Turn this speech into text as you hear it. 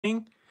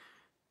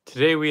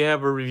Today we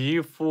have a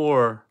review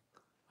for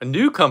a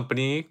new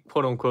company,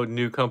 quote unquote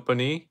new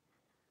company,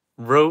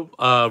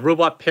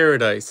 Robot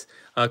Paradise.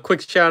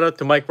 Quick shout out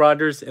to Mike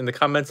Rogers in the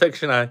comment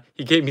section.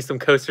 He gave me some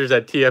coasters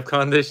at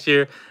TFCon this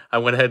year. I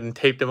went ahead and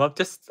taped them up.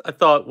 Just I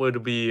thought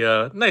would be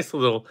a nice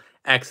little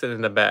accent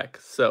in the back.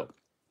 So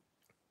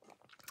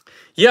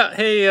yeah,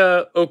 hey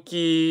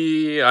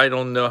Oki. I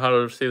don't know how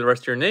to say the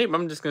rest of your name.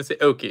 I'm just gonna say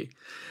Oki.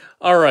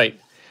 All right.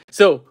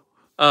 So,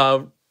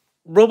 uh,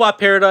 Robot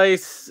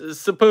Paradise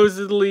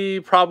supposedly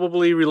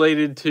probably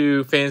related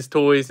to Fans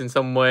Toys in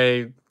some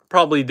way.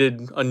 Probably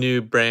did a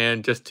new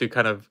brand just to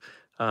kind of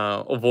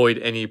avoid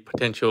any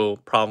potential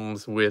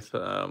problems with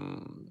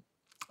Hasbro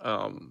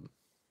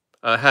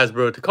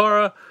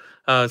Takara,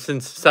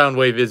 since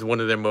Soundwave is one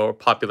of their more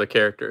popular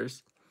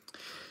characters.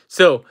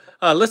 So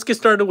let's get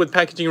started with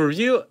packaging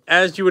review.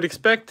 As you would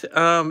expect,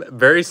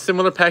 very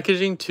similar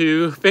packaging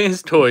to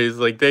Fans Toys.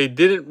 Like they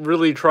didn't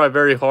really try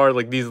very hard.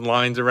 Like these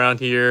lines around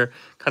here,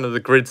 kind of the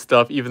grid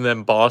stuff, even the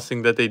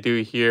embossing that they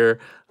do here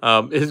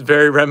is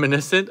very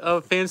reminiscent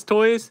of Fans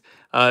Toys.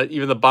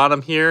 Even the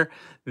bottom here,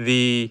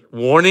 the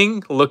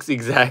warning looks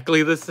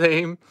exactly the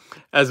same,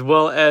 as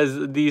well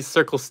as these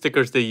circle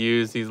stickers they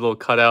use, these little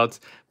cutouts,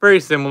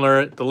 very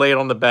similar. The layout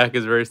on the back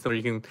is very similar.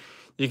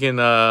 You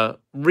can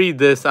read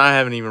this. I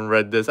haven't even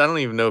read this. I don't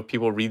even know if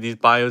people read these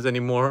bios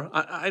anymore.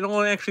 I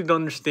don't actually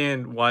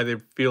understand why they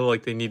feel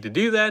like they need to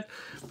do that,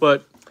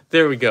 but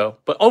there we go.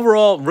 But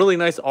overall, really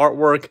nice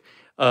artwork.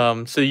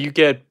 So you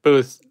get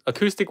both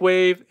Acoustic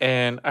Wave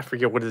and I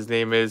forget what his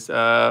name is.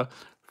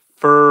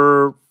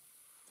 Fibber.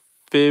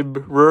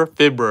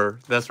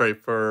 That's right.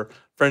 For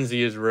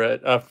Frenzy is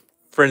red.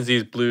 Frenzy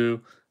is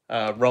blue.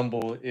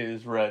 Rumble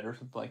is red or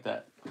something like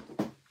that.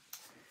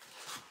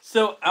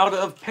 So out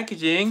of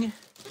packaging,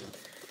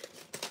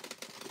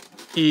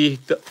 he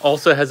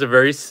also has a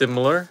very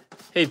similar.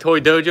 Hey, Toy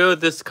Dojo.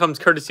 This comes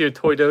courtesy of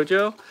Toy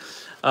Dojo.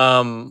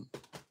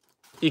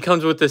 He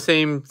comes with the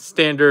same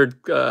standard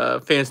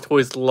Fans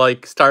Toys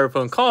like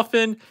styrofoam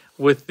coffin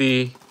with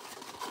the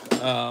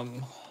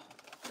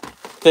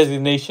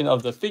designation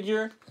of the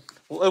figure.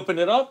 We'll open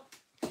it up.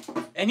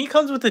 And he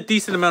comes with a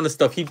decent amount of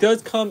stuff. He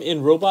does come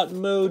in robot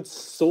mode,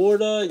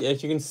 sorta.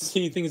 As you can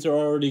see, things are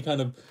already kind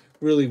of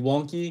really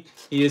wonky.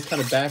 He is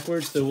kind of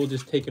backwards, so we'll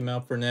just take him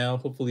out for now.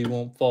 Hopefully he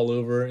won't fall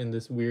over in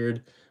this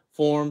weird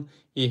form.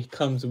 He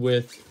comes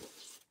with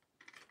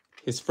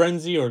his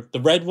Frenzy, or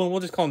the red one. We'll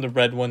just call him the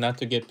red one, not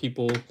to get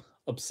people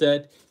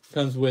upset. He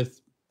comes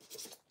with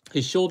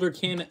his shoulder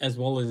cannon as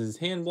well as his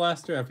hand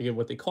blaster. I forget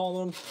what they call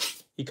them.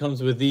 He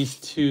comes with these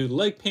two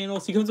leg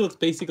panels. He comes with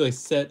basically a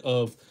set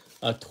of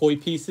toy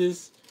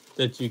pieces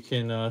that you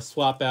can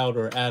swap out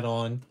or add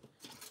on.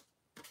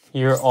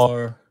 Here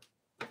are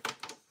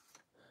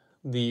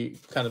the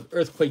kind of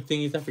earthquake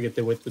thingies. I forget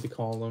what they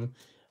call them.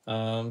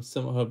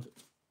 Some of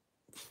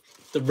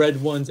the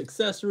red one's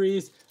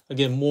accessories.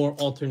 Again, more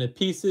alternate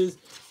pieces.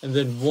 And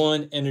then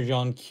one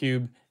Energon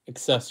Cube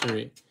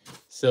accessory.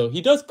 So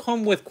he does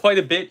come with quite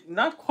a bit.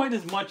 Not quite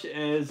as much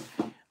as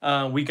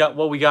we got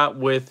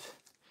with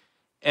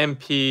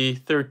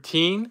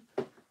MP13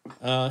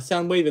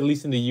 Soundwave, at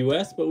least in the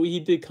US, but he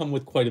did come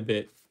with quite a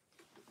bit.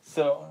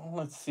 So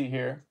let's see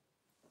here.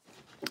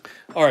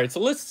 All right, so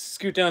let's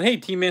scoot down. Hey,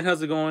 T-Man,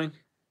 how's it going?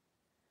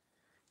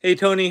 Hey,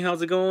 Tony,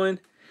 how's it going?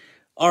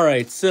 All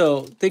right,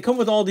 so they come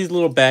with all these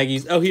little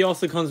baggies. Oh, he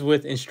also comes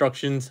with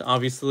instructions,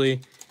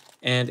 obviously,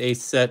 and a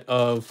set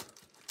of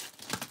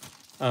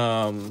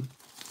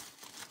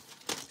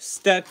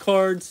stat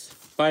cards,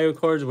 bio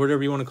cards,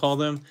 whatever you want to call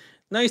them.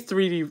 Nice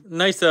 3D,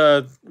 nice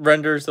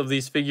renders of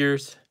these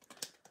figures,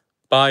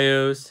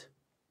 bios,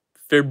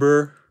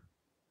 fibber,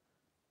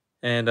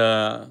 and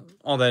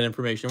all that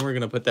information. We're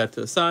going to put that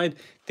to the side.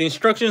 The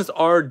instructions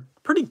are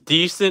pretty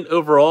decent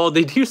overall.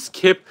 They do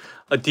skip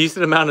a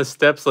decent amount of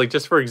steps. Like,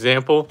 just for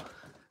example,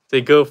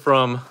 they go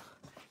from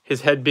his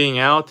head being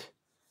out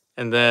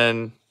and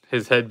then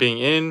his head being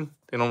in.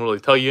 They don't really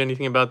tell you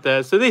anything about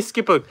that. So they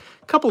skip a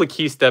couple of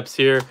key steps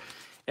here.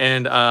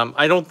 And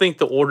I don't think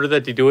the order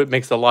that they do it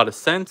makes a lot of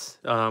sense.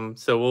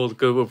 So we'll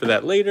go over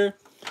that later.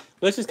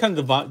 Let's just kind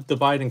of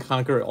divide and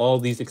conquer all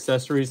these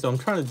accessories. So I'm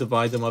trying to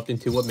divide them up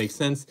into what makes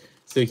sense.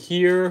 So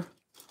here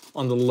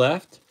on the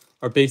left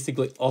are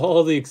basically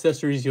all the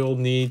accessories you'll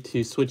need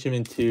to switch them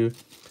into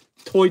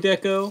toy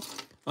deco.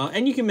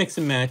 And you can mix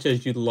and match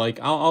as you'd like.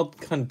 I'll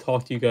kind of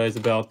talk to you guys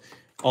about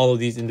all of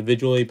these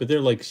individually, but they're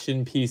like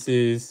shin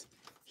pieces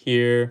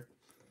here,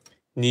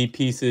 knee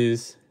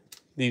pieces,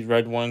 these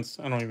red ones.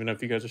 I don't even know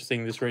if you guys are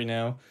seeing this right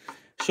now.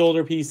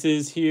 Shoulder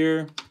pieces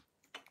here,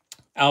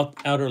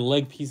 outer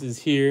leg pieces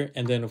here,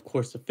 and then of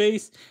course the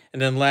face,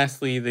 and then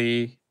lastly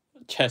the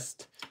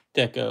chest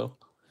deco.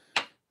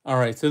 All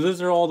right, so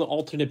those are all the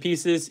alternate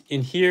pieces.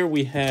 In here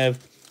we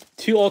have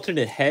two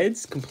alternate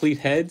heads, complete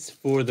heads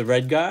for the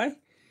red guy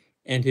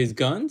and his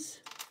guns.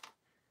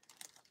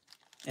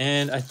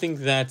 And I think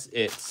that's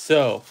it.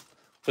 So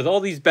with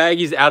all these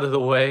baggies out of the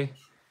way,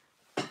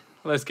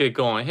 let's get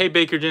going. Hey,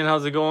 Baker Jen,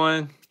 how's it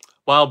going?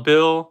 Wild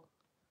Bill.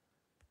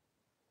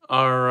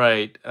 All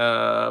right.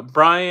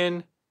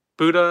 Brian,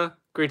 Buddha,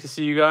 great to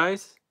see you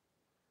guys.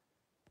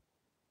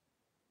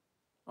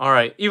 All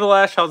right, Evil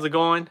Ash, how's it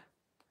going?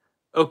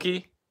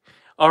 Okie.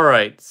 All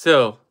right,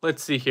 so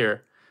let's see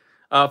here.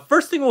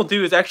 First thing we'll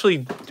do is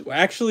actually,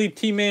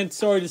 T-Man,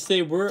 sorry to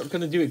say, we're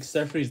gonna do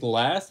accessories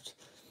last.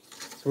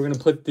 So we're gonna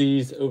put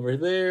these over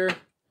there.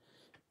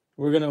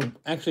 We're gonna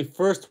actually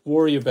first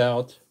worry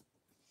about.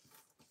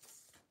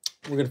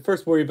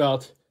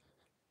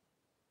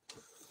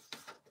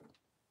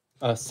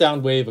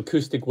 Soundwave,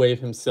 Acoustic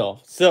Wave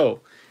himself. So,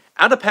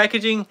 out of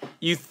packaging,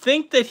 you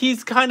think that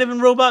he's kind of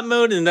in robot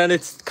mode, and then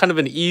it's kind of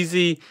an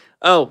easy,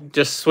 oh,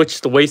 just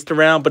switch the waist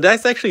around. But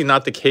that's actually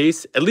not the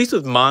case. At least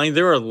with mine,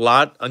 there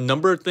are a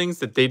number of things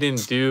that they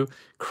didn't do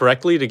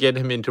correctly to get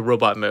him into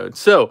robot mode.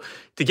 So,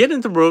 to get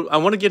into I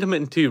want to get him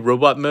into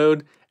robot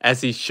mode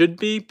as he should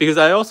be, because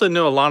I also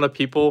know a lot of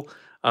people,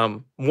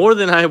 more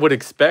than I would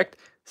expect,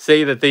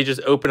 say that they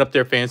just open up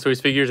their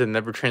Fanstoys figures and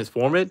never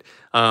transform it.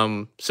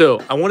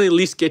 So I want to at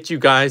least get you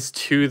guys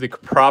to the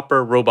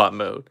proper robot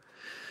mode.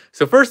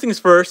 So first things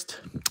first,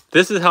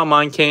 this is how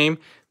mine came.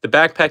 The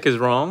backpack is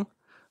wrong.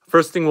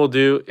 First thing we'll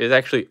do is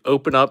actually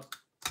open up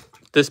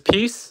this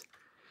piece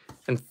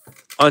and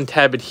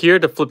untab it here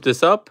to flip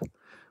this up.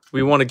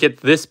 We want to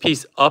get this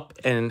piece up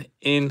and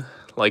in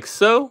like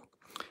so.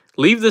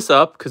 Leave this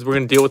up because we're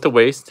going to deal with the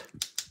waist.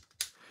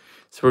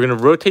 So we're going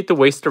to rotate the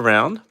waist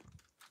around.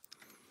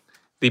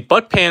 The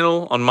butt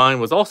panel on mine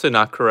was also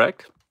not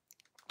correct.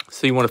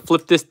 So you want to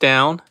flip this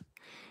down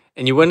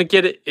and you want to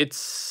get it.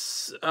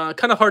 It's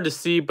kind of hard to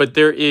see, but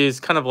there is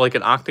kind of like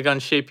an octagon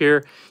shape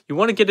here. You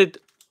want to get it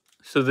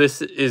so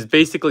this is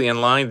basically in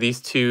line. These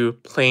two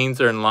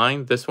planes are in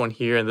line, this one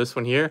here and this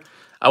one here.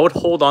 I would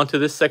hold on to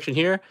this section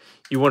here.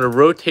 You want to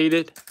rotate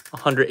it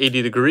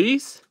 180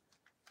 degrees.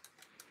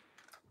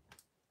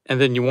 And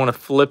then you want to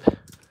flip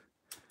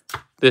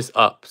this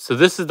up. So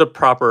this is the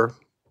proper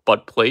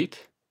butt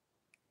plate.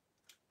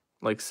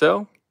 Like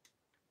so.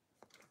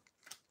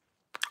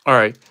 All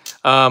right.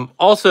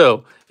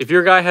 Also, if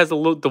your guy has the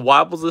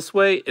wobbles this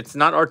way, it's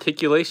not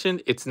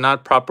articulation. It's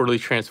not properly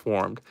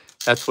transformed.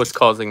 That's what's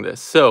causing this.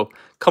 So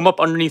come up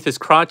underneath his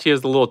crotch. He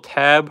has the little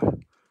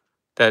tab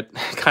that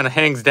kind of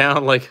hangs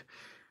down like,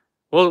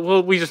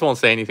 well, we just won't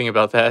say anything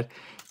about that.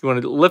 You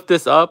want to lift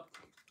this up.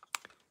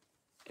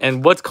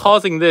 And what's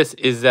causing this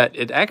is that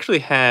it actually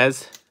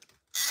has,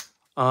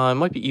 it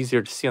might be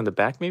easier to see on the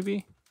back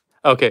maybe.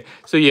 Okay,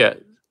 so yeah.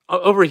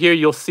 Over here,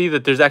 you'll see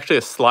that there's actually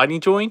a sliding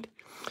joint.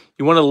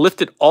 You want to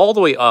lift it all the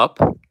way up.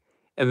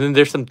 And then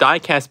there's some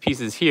die-cast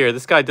pieces here.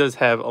 This guy does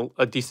have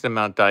a decent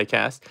amount of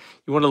die-cast.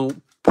 You want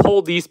to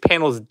pull these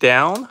panels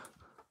down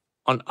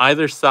on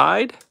either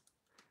side.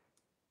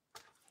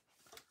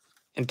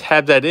 And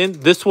tab that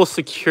in. This will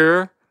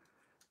secure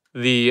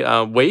the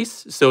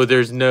waist, so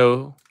there's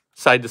no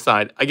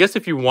side-to-side. I guess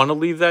if you want to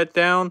leave that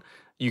down,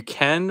 you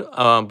can.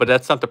 But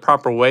that's not the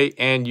proper way.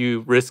 And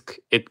you risk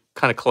it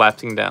kind of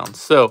collapsing down.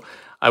 So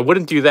I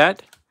wouldn't do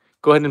that.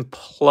 Go ahead and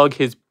plug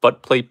his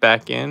butt plate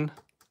back in.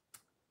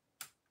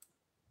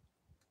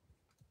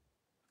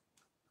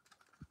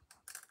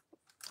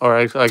 Or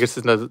I guess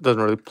it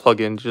doesn't really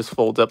plug in, just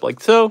folds up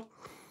like so.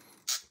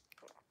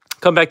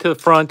 Come back to the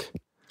front,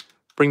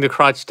 bring the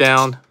crotch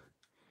down,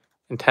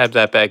 and tab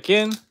that back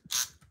in.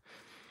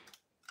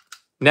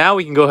 Now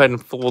we can go ahead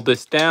and fold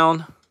this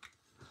down,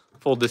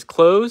 fold this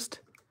closed.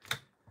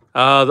 The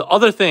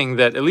other thing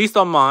that, at least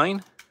on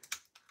mine,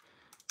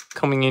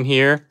 coming in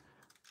here,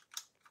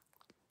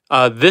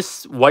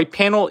 this white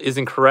panel is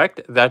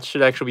incorrect. That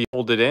should actually be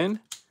folded in.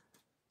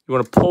 You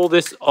want to pull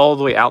this all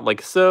the way out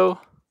like so.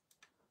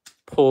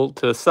 Pull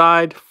to the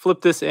side,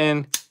 flip this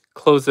in,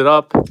 close it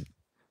up,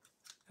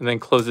 and then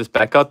close this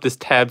back up. This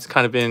tab's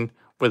kind of in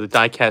where the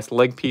die-cast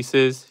leg piece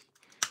is.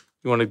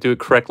 You want to do it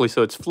correctly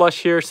so it's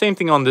flush here. Same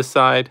thing on this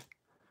side.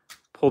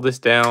 Pull this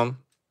down.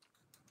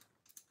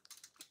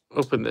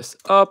 Open this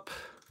up.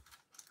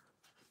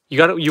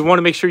 You want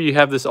to make sure you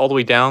have this all the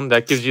way down.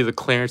 That gives you the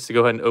clearance to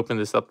go ahead and open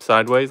this up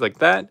sideways like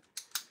that.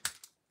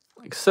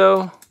 Like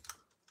so.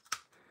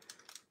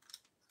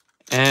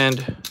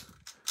 And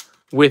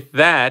with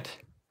that,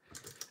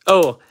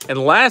 oh, and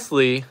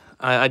lastly,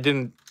 I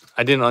didn't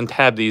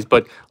untab these,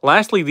 but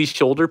lastly, these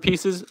shoulder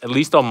pieces, at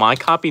least on my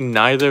copy,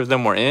 neither of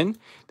them were in.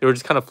 They were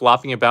just kind of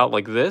flopping about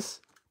like this.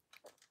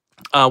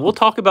 We'll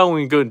talk about when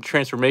we go to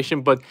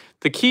transformation, but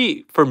the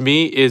key for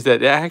me is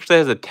that it actually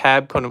has a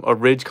tab, a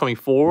ridge coming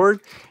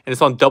forward, and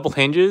it's on double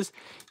hinges.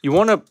 You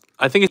want to,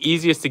 I think it's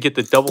easiest to get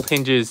the double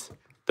hinges,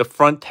 the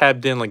front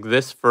tabbed in like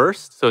this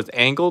first, so it's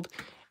angled,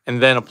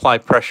 and then apply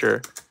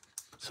pressure,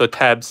 so it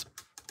tabs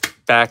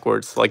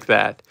backwards like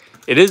that.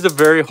 It is a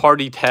very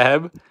hardy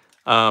tab,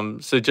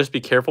 so just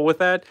be careful with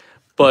that.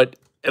 But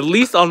at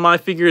least on my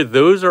figure,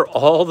 those are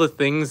all the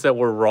things that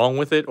were wrong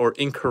with it or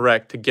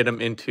incorrect to get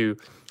them into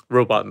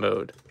robot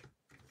mode.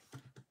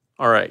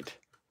 All right.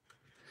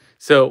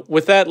 So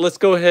with that, let's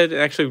go ahead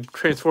and actually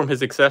transform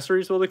his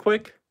accessories really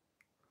quick.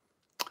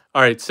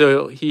 All right,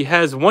 so he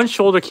has one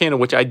shoulder cannon,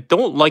 which I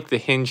don't like the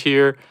hinge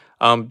here.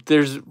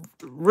 There's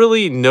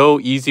really no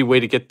easy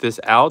way to get this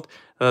out.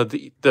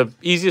 The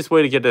easiest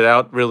way to get it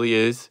out really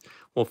is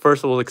Well,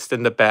 first we'll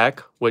extend the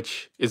back,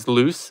 which is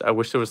loose. I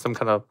wish there was some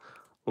kind of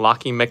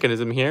locking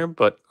mechanism here,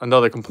 but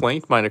another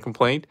complaint, minor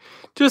complaint.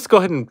 Just go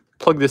ahead and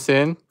plug this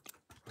in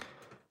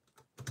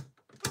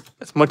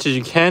as much as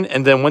you can,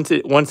 and then once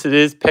it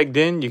is pegged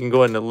in, you can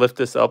go ahead and lift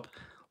this up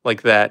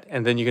like that,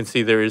 and then you can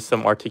see there is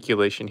some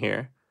articulation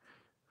here.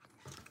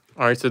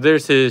 All right, so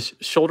there's his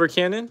shoulder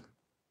cannon.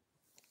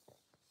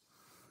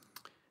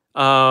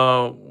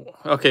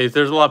 Okay,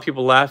 there's a lot of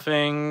people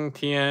laughing.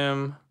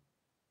 TM.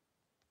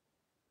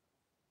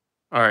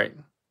 All right.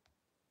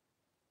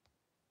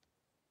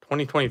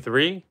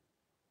 2023.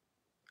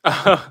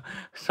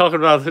 Talking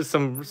about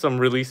some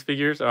release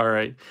figures. All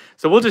right,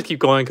 so we'll just keep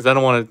going because I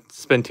don't want to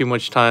spend too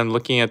much time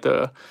looking at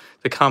the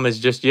comments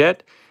just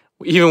yet,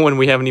 even when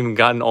we haven't even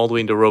gotten all the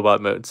way into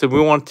robot mode. So we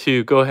want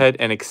to go ahead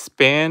and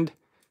expand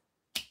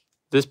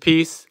this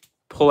piece,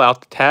 pull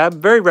out the tab,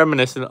 very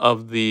reminiscent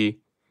of the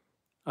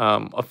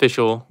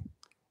official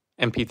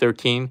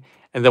MP13.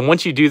 And then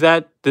once you do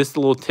that, this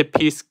little tip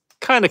piece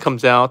kind of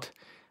comes out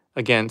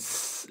again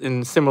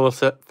in similar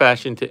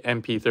fashion to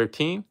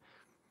MP13.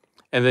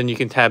 And then you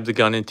can tab the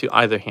gun into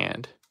either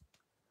hand.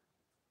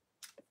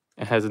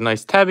 It has a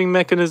nice tabbing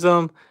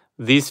mechanism.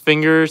 These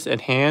fingers and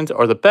hands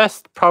are the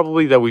best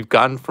probably that we've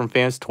gotten from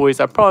Fans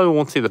Toys. I probably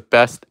won't say the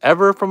best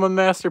ever from a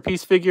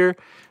Masterpiece figure,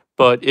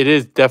 but it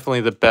is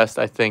definitely the best,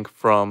 I think,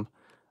 from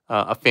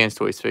a Fans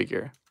Toys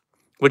figure,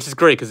 which is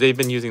great because they've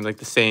been using like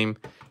the same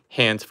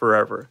hands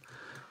forever.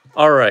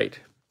 All right.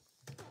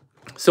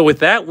 So with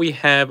that, we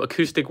have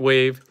Acoustic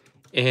Wave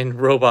in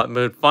robot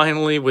mode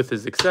finally with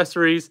his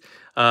accessories.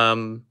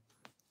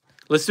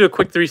 Let's do a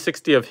quick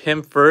 360 of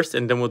him first,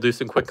 and then we'll do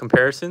some quick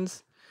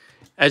comparisons.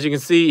 As you can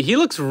see, he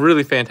looks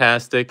really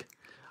fantastic.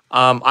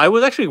 I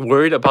was actually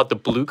worried about the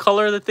blue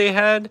color that they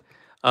had.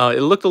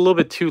 It looked a little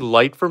bit too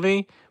light for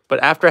me,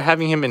 but after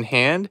having him in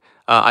hand,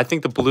 I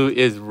think the blue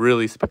is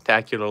really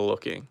spectacular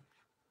looking.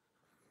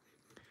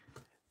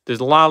 There's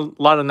a lot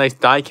of nice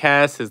die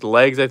casts. His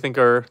legs, I think,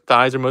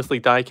 thighs are mostly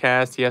die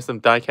cast. He has some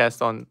die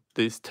cast on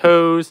these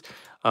toes.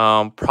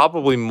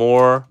 Probably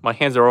more. My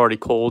hands are already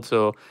cold,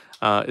 so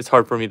it's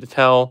hard for me to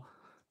tell.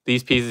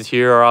 These pieces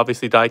here are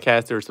obviously die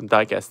cast. There's some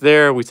die cast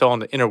there. We saw on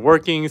the inner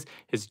workings,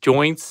 his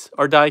joints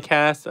are die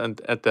cast and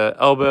at the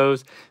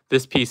elbows.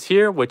 This piece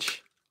here,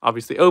 which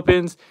obviously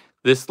opens.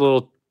 This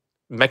little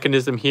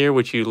mechanism here,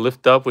 which you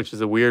lift up, which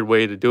is a weird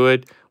way to do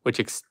it,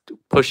 which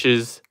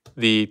pushes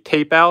the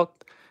tape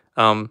out.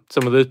 Some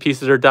of those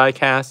pieces are die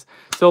cast.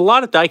 So a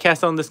lot of die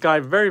cast on this guy.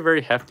 Very,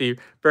 very hefty.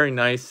 Very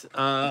nice.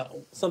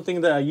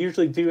 Something that I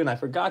usually do and I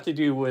forgot to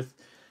do with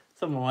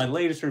some of my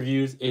latest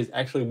reviews is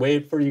actually weigh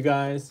it for you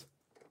guys.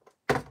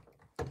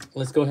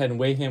 Let's go ahead and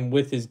weigh him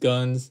with his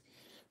guns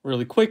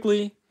really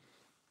quickly.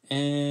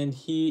 And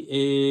he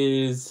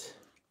is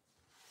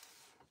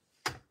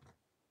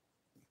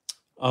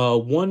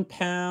 1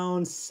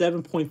 pound,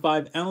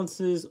 7.5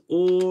 ounces,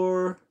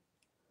 or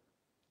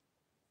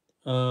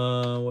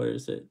where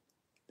is it?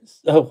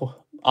 Oh,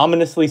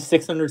 ominously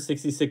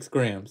 666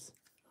 grams.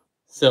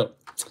 So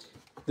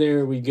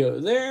there we go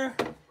there.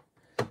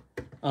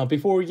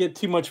 Before we get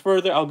too much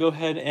further, I'll go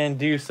ahead and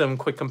do some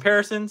quick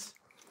comparisons.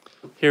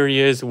 Here he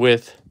is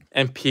with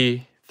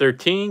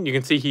MP13. You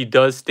can see he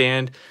does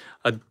stand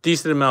a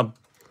decent amount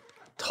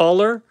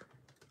taller,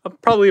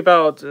 probably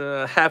about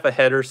half a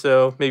head or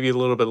so, maybe a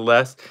little bit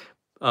less.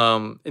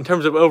 In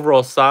terms of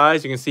overall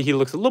size, you can see he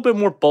looks a little bit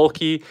more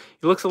bulky.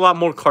 He looks a lot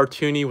more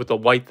cartoony with the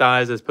white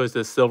thighs as opposed to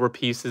the silver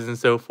pieces and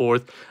so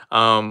forth.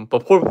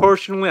 But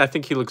proportionally, I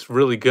think he looks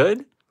really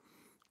good.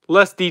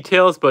 Less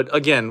details, but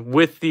again,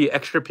 with the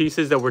extra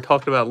pieces that we're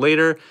talking about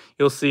later,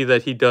 you'll see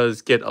that he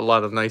does get a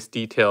lot of nice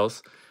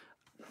details.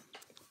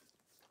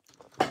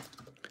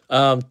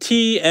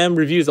 TM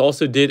Reviews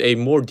also did a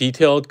more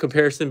detailed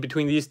comparison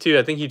between these two.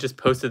 I think he just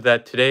posted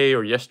that today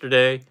or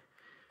yesterday.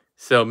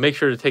 So make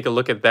sure to take a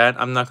look at that.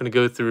 I'm not going to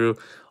go through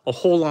a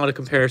whole lot of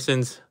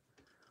comparisons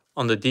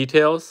on the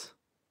details.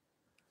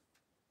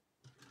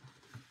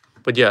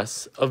 But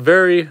yes, a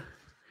very,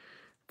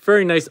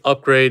 very nice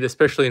upgrade,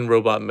 especially in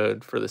robot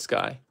mode for this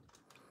guy.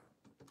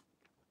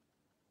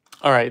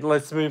 All right,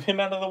 let's move him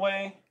out of the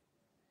way.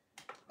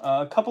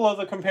 A couple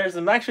other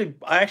comparisons. I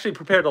actually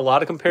prepared a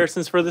lot of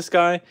comparisons for this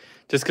guy,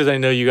 just because I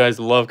know you guys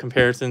love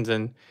comparisons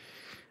and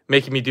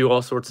making me do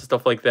all sorts of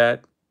stuff like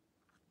that.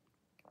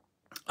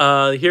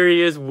 Here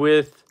he is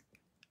with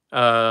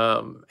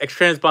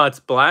X-Transbot's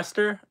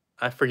Blaster.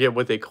 I forget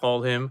what they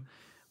call him,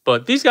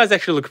 but these guys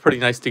actually look pretty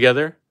nice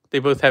together. They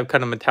both have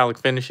kind of metallic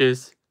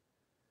finishes.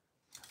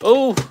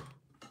 Oh,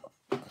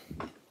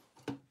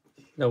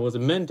 that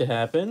wasn't meant to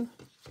happen.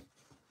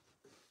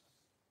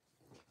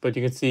 But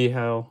you can see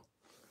how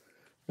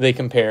they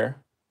compare.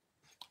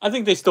 I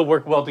think they still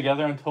work well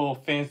together until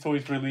Fans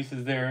Toys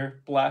releases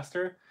their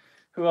blaster.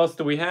 Who else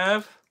do we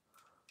have?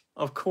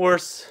 Of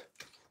course,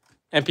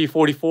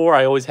 MP44.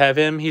 I always have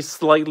him. He's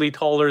slightly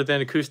taller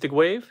than Acoustic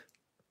Wave.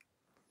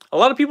 A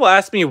lot of people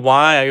ask me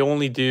why I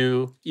only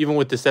do, even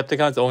with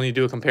Decepticons, I only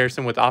do a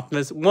comparison with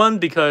Optimus. One,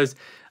 because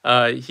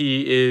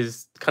he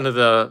is kind of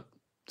the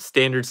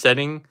standard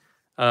setting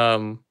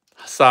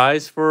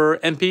size for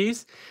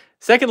MPs.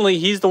 Secondly,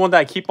 he's the one that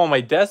I keep on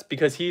my desk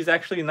because he's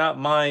actually not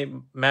my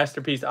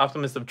Masterpiece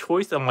Optimist of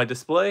choice on my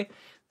display.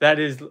 That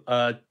is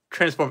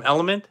Transform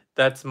Element.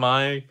 That's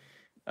my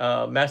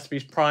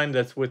Masterpiece Prime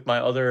that's with my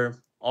other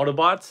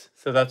Autobots.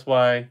 So that's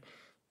why,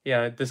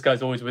 yeah, this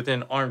guy's always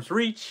within arm's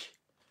reach.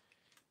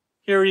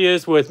 Here he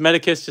is with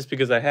Medicus just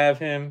because I have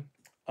him.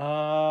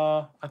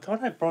 I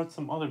thought I brought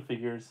some other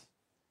figures.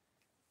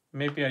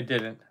 Maybe I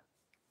didn't.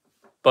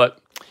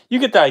 But you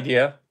get the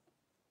idea.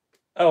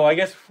 Oh, I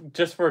guess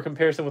just for a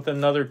comparison with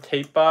another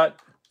tape bot.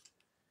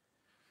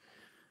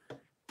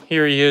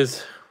 Here he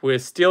is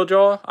with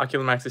Steeljaw,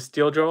 Oculomax's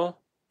Steeljaw.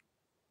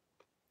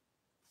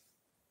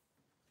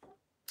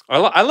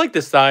 I like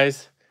this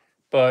size,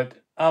 but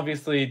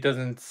obviously it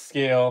doesn't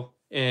scale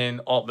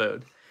in alt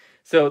mode.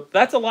 So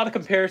that's a lot of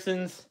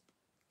comparisons.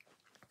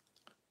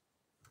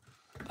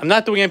 I'm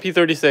not doing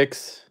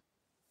MP36.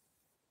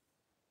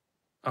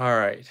 All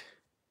right.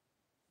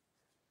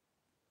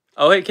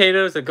 Oh, hey,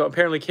 Katos.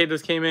 Apparently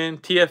Katos came in.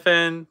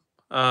 TFN.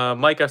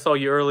 Mike, I saw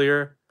you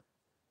earlier.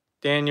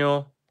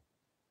 Daniel.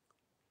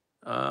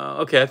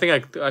 Okay, I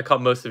think I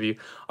caught most of you.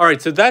 All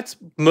right, so that's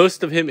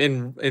most of him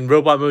in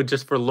robot mode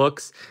just for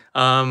looks.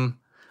 I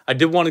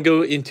did want to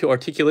go into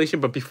articulation,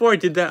 but before I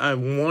did that, I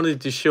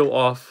wanted to show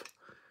off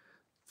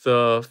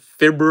the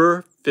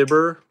fibber.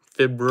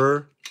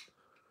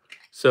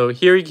 So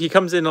here he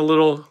comes in a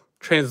little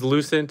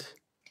translucent,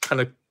 kind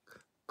of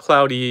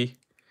cloudy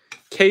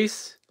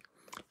case.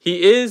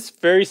 He is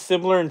very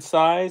similar in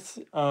size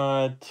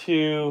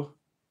to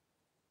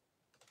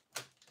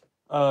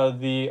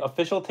the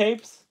official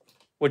tapes,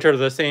 which are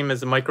the same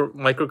as the micro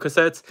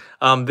cassettes.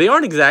 They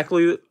aren't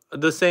exactly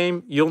the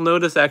same. You'll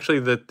notice actually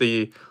that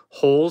the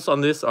holes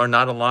on this are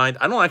not aligned.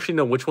 I don't actually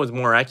know which one's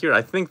more accurate.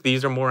 I think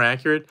these are more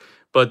accurate,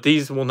 but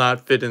these will not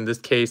fit in this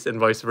case and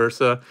vice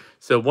versa.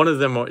 So one of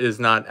them is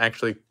not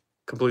actually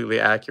completely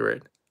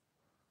accurate.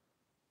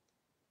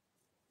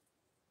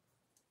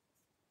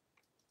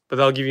 But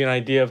that'll give you an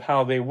idea of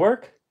how they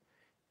work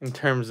in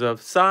terms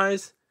of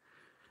size.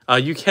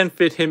 You can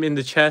fit him in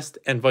the chest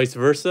and vice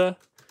versa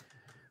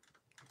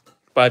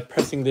by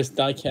pressing this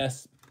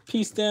die-cast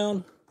piece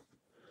down.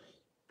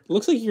 It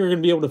looks like you're going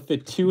to be able to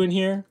fit 2 in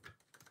here.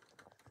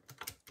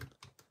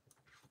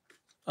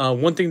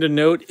 One thing to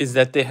note is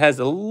that it has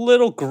a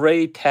little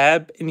gray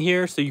tab in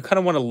here, so you kind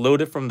of want to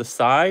load it from the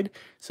side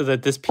so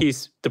that this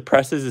piece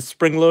depresses, is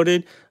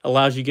spring-loaded,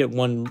 allows you to get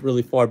one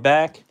really far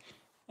back.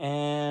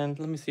 And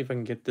let me see if I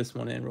can get this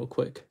one in real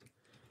quick.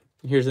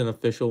 Here's an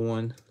official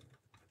one.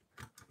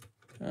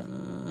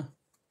 I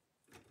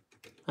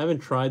haven't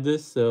tried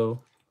this, so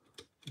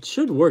it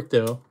should work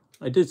though.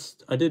 I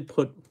did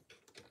put.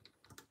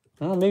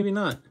 Oh, maybe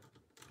not.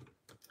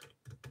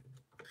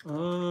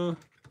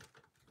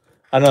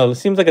 I don't know. It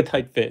seems like a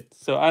tight fit,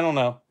 so I don't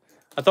know.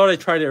 I thought I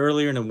tried it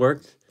earlier and it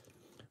worked,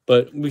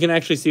 but we can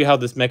actually see how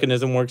this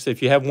mechanism works.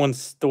 If you have one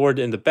stored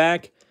in the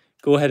back,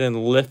 go ahead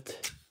and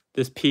lift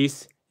this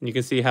piece, and you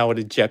can see how it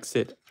ejects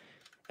it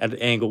at an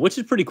angle, which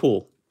is pretty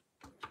cool.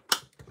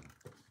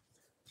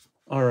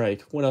 All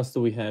right, what else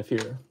do we have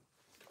here?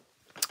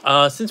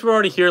 Since we're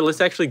already here, let's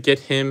actually get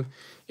him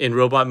in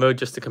robot mode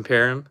just to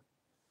compare him.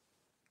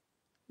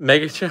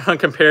 Megatron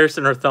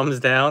comparison or thumbs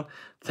down.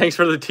 Thanks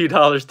for the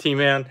 $2,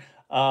 T-Man.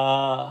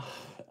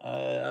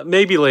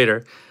 Maybe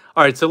later.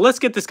 All right, so let's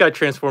get this guy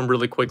transformed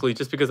really quickly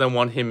just because I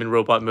want him in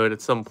robot mode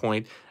at some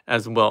point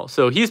as well.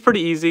 So he's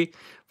pretty easy.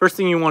 First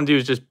thing you want to do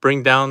is just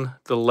bring down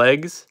the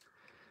legs.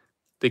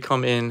 They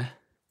come in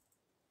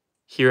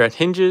here at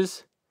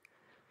hinges.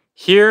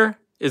 Here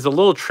is a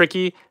little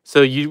tricky.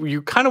 So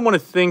you kind of want to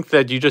think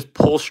that you just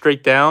pull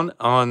straight down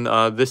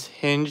on this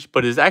hinge,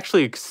 but it's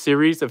actually a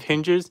series of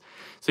hinges.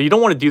 So you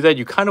don't want to do that.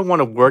 You kind of want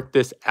to work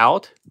this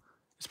out.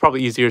 It's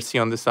probably easier to see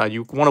on this side.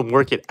 You want to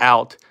work it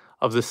out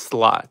of the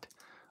slot.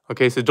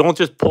 Okay, so don't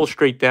just pull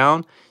straight down.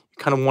 You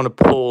kind of want to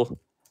pull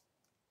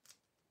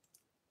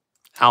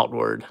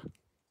outward.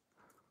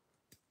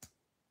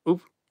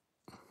 Oop,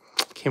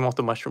 came off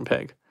the mushroom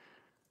peg.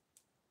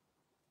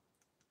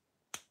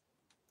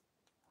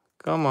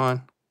 Come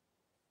on.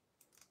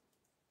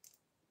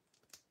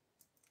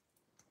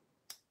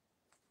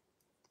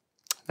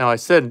 Now I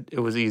said it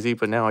was easy,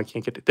 but now I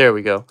can't get it. There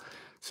we go.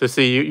 So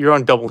see, you're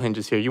on double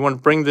hinges here. You want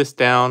to bring this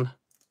down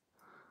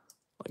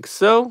like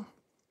so.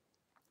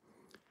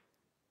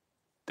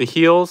 The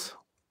heels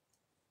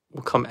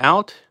will come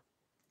out.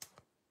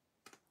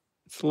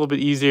 It's a little bit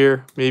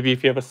easier, maybe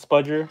if you have a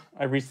spudger.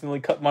 I recently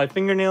cut my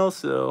fingernails,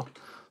 so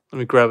let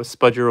me grab a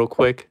spudger real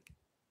quick.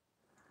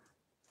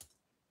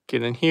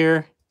 Get in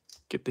here,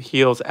 get the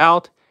heels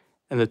out,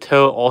 and the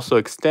toe also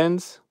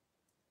extends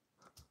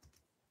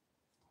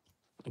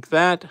like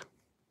that.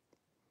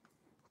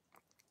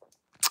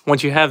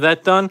 Once you have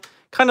that done,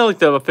 kind of like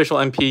the official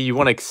MP, you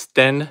want to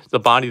extend the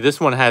body. This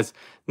one has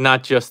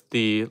not just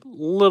the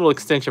little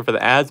extension for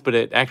the abs, but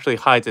it actually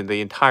hides in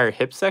the entire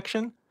hip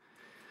section.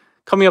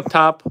 Coming up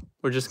top,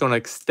 we're just going to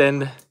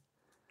extend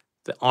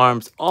the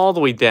arms all the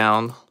way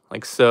down,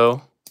 like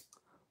so.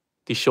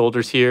 The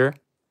shoulders here.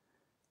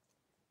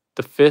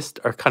 the fists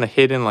are kind of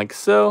hidden like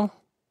so.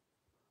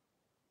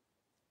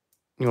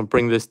 You're going to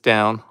bring this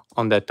down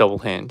on that double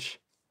hinge.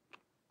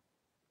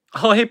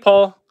 Oh, hey,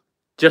 Paul.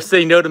 Just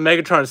say no to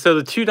Megatron. So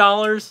the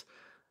 $2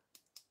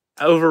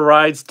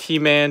 overrides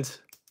T-Man's...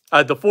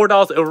 the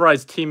 $4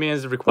 overrides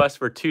T-Man's request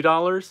for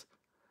 $2.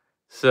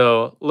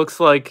 So looks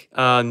like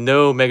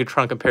no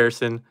Megatron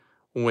comparison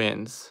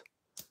wins.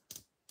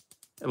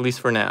 At least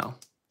for now.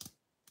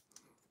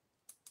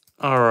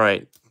 All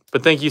right.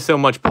 But thank you so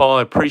much, Paul.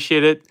 I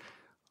appreciate it.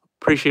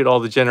 Appreciate all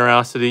the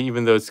generosity,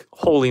 even though it's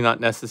wholly not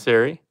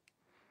necessary.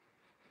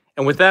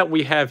 And with that,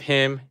 we have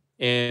him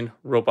in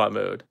robot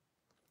mode.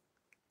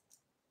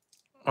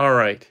 All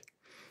right.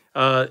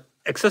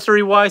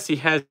 Accessory-wise, he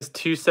has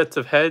 2 sets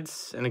of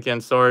heads. And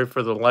again, sorry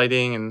for the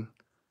lighting, and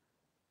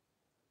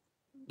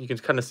you can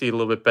kind of see it a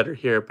little bit better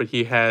here. But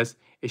he has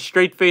a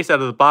straight face out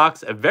of the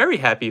box, a very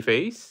happy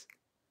face.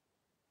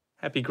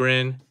 Happy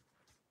grin.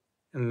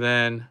 And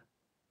then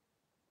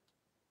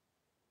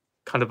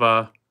kind of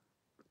a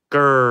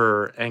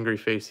grrr, angry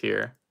face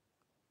here.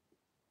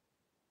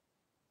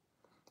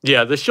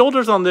 Yeah, the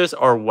shoulders on this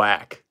are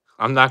whack.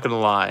 I'm not gonna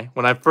lie.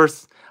 When I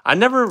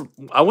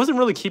wasn't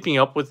really keeping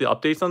up with the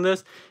updates on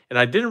this, and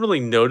I didn't really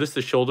notice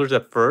the shoulders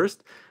at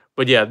first.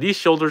 But yeah, these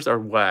shoulders are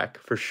whack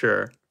for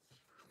sure.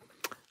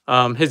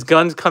 His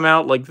guns come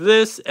out like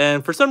this,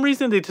 and for some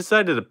reason they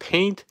decided to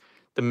paint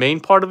the main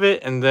part of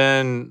it and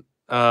then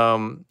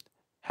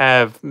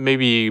have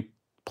maybe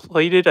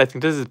plated. I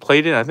think this is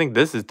plated. I think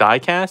this is die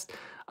cast.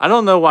 I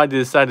don't know why they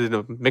decided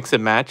to mix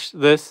and match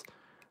this,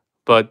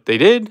 but they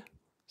did.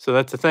 So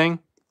that's the thing.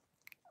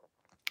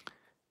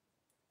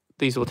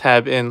 These will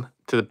tab in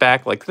to the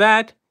back like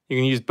that. You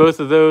can use both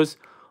of those,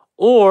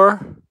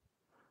 or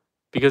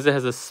because it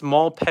has a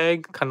small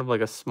peg, kind of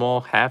like a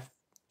small half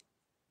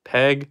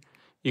peg,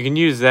 you can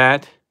use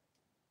that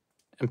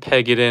and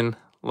peg it in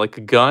like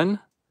a gun.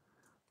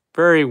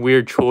 Very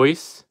weird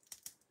choice,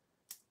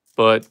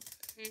 but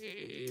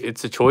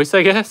it's a choice,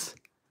 I guess.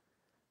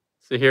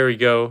 So here we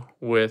go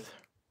with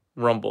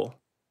Rumble.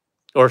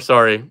 Or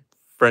sorry,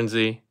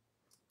 Frenzy.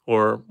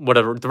 Or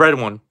whatever. The red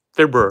one.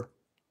 Fibber.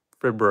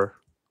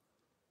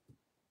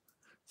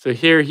 So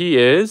here he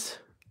is.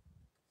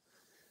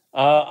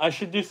 I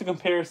should do some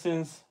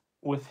comparisons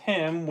with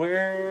him.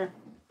 Where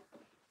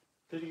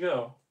did he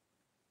go?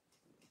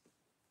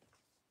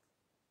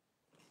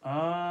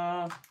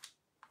 Oh,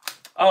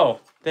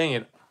 dang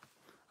it.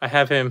 I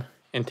have him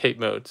in tape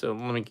mode. So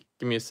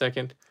give me a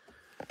second.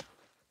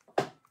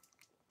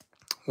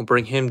 We'll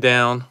bring him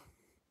down.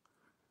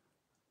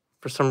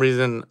 For some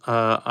reason,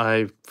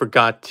 I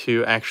forgot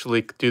to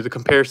actually do the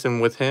comparison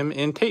with him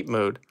in tape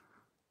mode.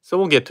 So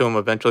we'll get to him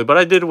eventually. But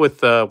I did it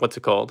with, what's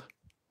it called?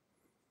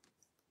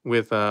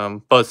 With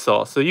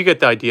Buzzsaw. So you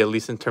get the idea, at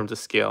least in terms of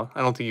scale.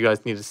 I don't think you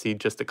guys need to see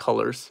just the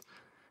colors.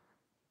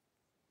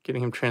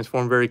 Getting him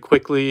transformed very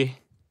quickly.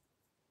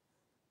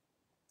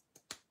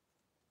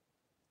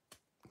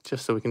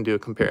 Just so we can do a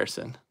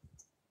comparison.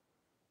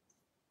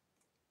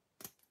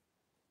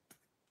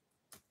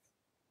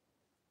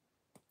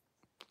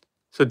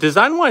 So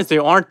design-wise, they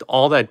aren't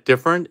all that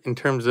different in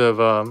terms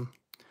of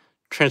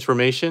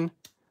transformation.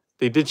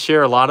 They did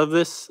share a lot of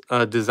this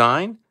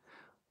design,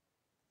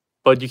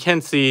 but you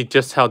can see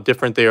just how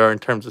different they are in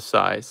terms of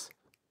size.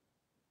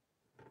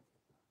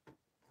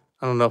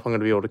 I don't know if I'm going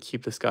to be able to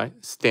keep this guy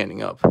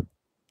standing up.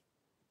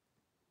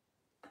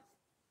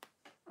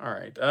 All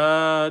right,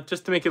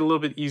 just to make it a little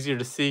bit easier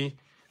to see,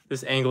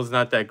 this angle is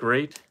not that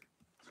great.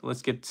 So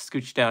let's get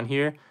scooched down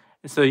here.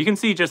 So you can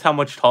see just how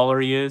much taller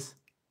he is.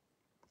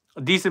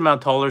 A decent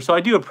amount taller. So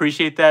I do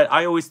appreciate that.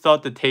 I always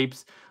thought the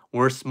tapes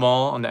were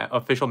small on the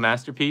official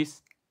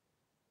masterpiece.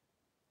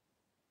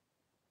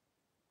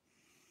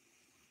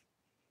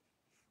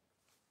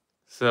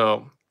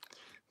 So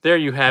there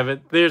you have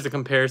it. There's a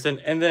comparison.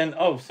 And then,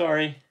 oh,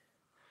 sorry.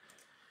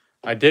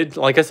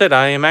 Like I said,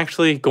 I am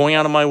actually going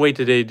out of my way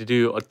today to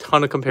do a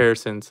ton of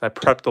comparisons. I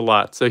prepped a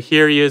lot. So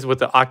here he is with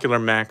the Ocular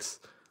Max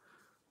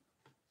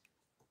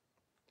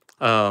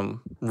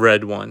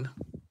red one.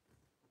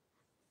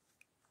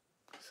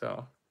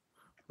 So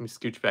let me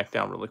scooch back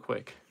down really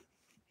quick.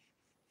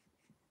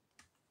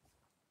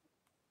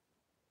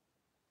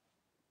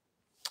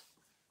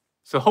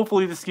 So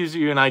hopefully this gives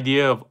you an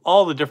idea of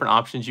all the different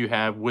options you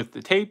have with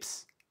the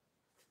tapes.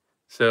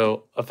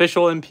 So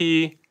official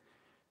MP,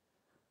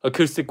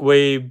 Acoustic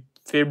Wave,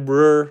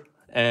 Fibber,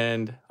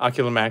 and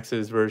Ocular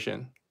Max's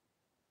version.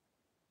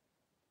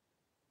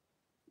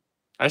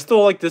 I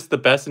still like this the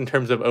best in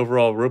terms of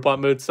overall robot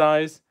mode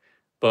size,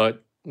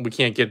 but we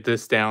can't get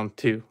this down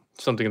to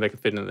something that can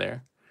fit in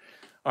there.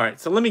 All right,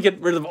 so let me get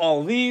rid of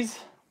all of these.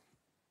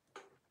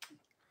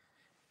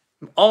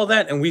 All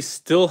that, and we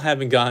still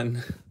haven't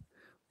gotten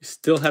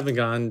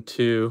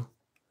to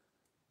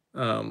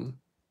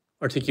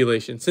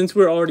articulation. Since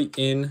we're already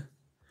in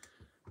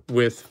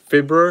with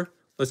Fibber,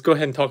 let's go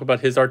ahead and talk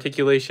about his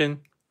articulation.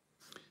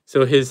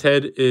 So his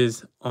head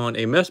is on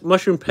a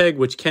mushroom peg,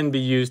 which can be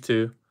used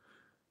to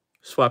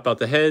swap out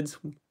the heads.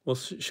 We'll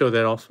show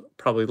that off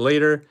probably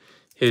later.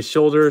 His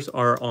shoulders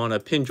are on a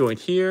pin joint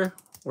here,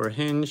 or a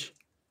hinge.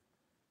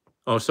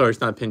 Oh, sorry,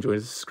 it's not a pin joint,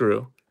 it's a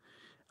screw.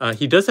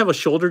 He does have a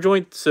shoulder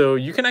joint, so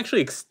you can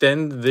actually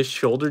extend this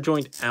shoulder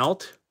joint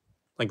out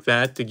like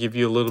that to give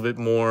you a little bit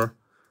more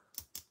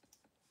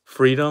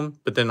freedom,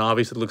 but then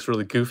obviously it looks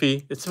really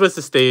goofy. It's supposed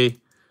to stay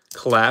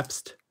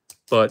collapsed,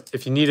 but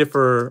if you need it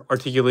for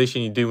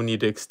articulation, you do need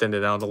to extend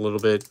it out a little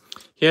bit.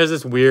 He has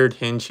this weird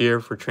hinge here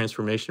for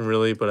transformation,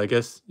 really, but I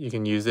guess you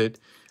can use it.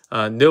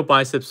 No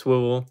bicep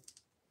swivel.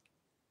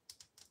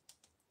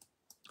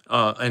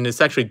 And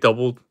it's actually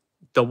double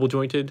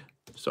jointed.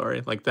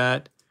 Sorry, like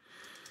that.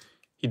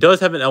 He does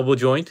have an elbow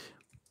joint,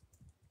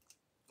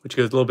 which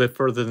goes a little bit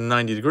further than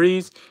 90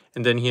 degrees.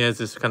 And then he has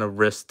this kind of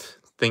wrist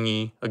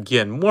thingy.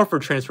 Again, more for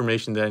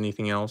transformation than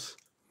anything else.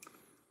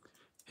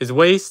 His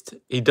waist,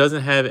 he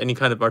doesn't have any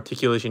kind of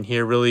articulation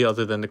here, really,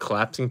 other than the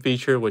collapsing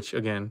feature, which,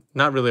 again,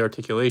 not really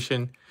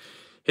articulation.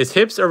 His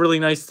hips are really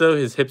nice, though.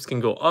 His hips can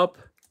go up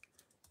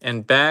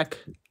and back.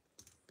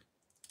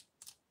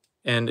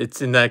 And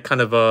it's in that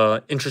kind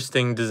of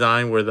interesting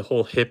design where the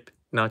whole hip,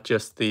 not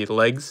just the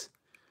leg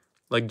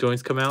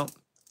joints come out.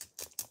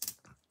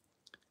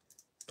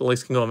 The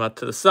legs can go out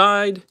to the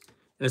side.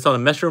 And it's on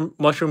a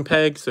mushroom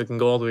peg, so it can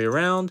go all the way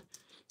around.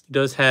 He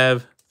does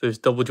have those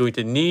double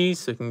jointed knees,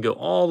 so it can go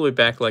all the way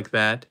back like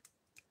that.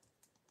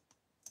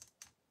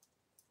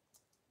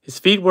 His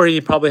feet, where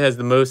he probably has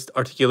the most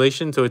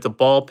articulation, so it's a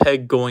ball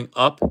peg going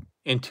up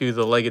into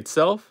the leg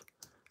itself.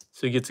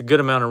 So he gets a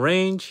good amount of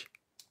range.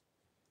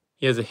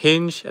 He has a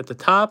hinge at the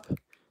top,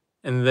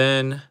 and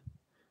then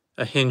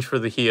a hinge for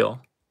the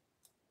heel.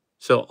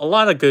 So a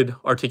lot of good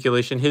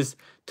articulation. His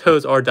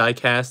toes are die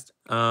cast.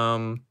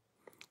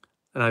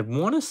 And I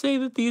want to say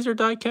that these are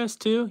die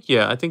cast too.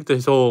 Yeah, I think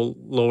his whole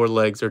lower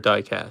legs are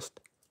die cast,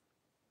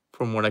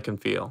 from what I can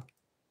feel.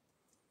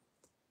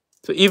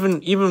 So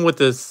even with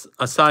this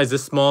a size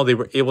this small, they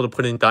were able to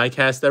put in die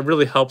cast. That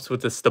really helps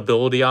with the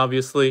stability,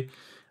 obviously,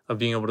 of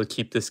being able to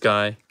keep this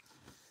guy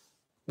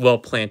well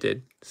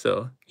planted.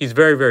 So he's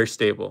very, very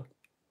stable.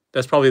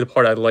 That's probably the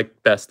part I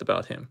like best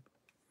about him.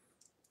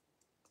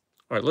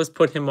 All right, let's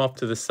put him off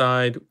to the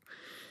side.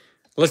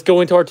 Let's go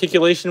into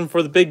articulation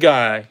for the big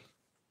guy.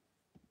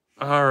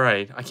 All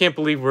right, I can't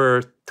believe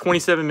we're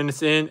 27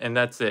 minutes in and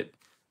that's it.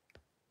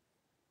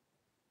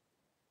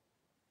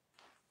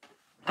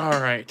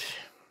 All right.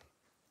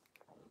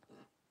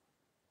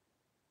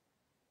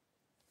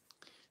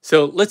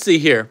 So let's see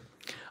here.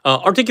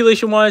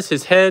 Articulation-wise,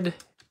 his head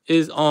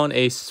is on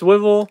a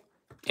swivel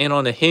and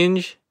on a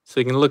hinge, so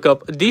he can look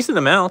up a decent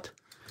amount.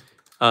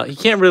 He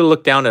can't really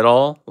look down at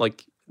all.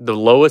 Like, the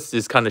lowest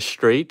is kind of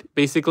straight,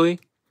 basically.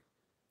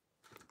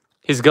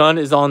 His gun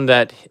is on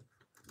that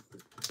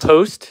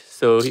post,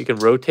 so he can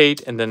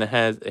rotate, and then it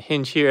has a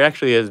hinge here.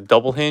 Actually, it has a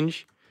double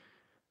hinge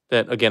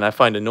that, again, I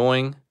find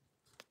annoying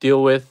to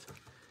deal with.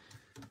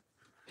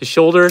 His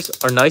shoulders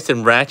are nice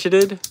and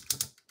ratcheted.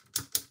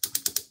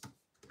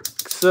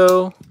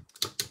 So,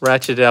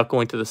 ratchet it out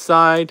going to the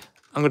side.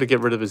 I'm going to get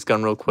rid of his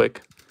gun real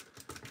quick.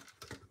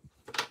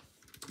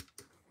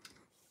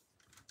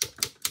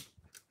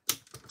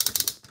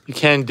 You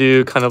can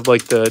do kind of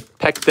like the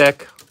pec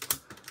deck.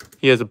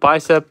 He has a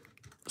bicep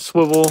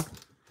swivel.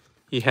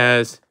 He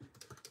has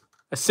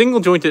a single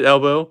jointed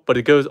elbow, but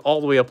it goes all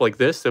the way up like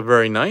this, so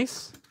very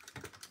nice.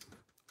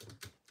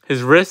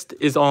 His wrist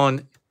is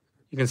on,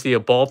 you can see, a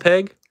ball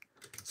peg.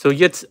 So he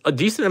gets a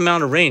decent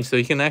amount of range, so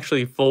he can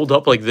actually fold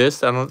up like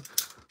this. I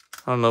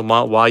don't know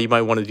why you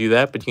might want to do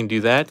that, but you can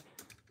do that.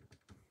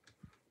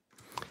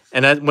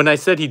 And when I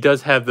said he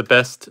does have the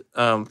best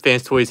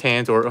Fans Toys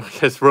hands, or I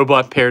guess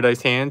Robot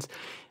Paradise hands,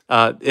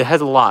 it has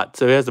a lot.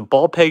 So it has a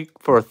ball peg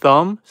for a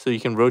thumb, so you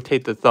can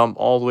rotate the thumb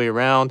all the way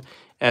around.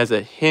 It has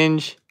a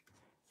hinge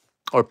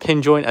or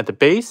pin joint at the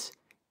base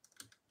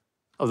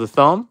of the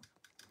thumb.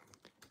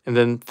 And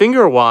then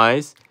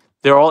finger-wise,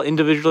 they're all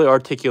individually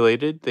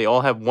articulated. They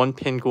all have one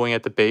pin going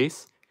at the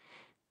base,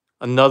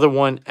 another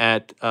one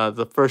at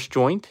the first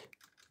joint.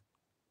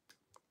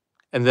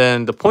 And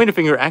then the pointer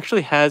finger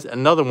actually has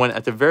another one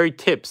at the very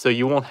tip, so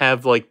you won't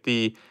have like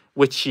the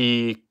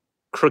witchy,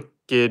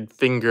 crooked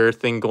finger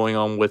thing going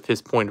on with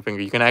his pointer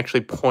finger. You can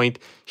actually point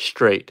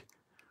straight.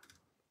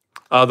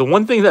 The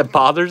one thing that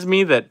bothers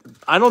me, that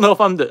I don't know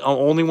if I'm the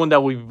only one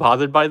that will be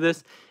bothered by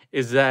this,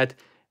 is that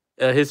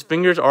his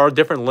fingers are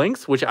different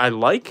lengths, which I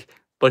like,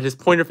 but his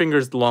pointer finger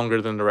is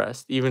longer than the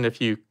rest. Even if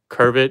you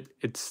curve it,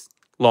 it's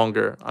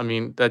longer. I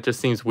mean, that just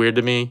seems weird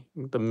to me.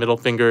 The middle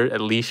finger at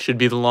least should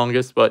be the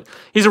longest, but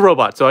he's a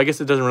robot, so I guess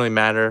it doesn't really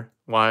matter.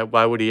 Why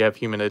would he have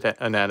human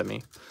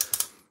anatomy?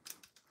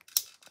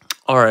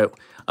 All right.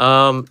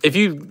 If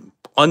you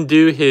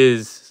undo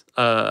his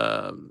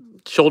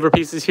shoulder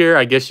pieces here,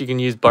 I guess you can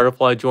use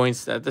butterfly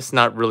joints. That's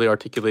not really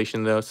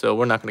articulation, though, so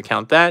we're not going to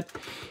count that.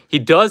 He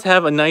does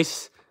have a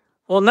nice,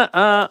 well, not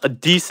a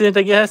decent,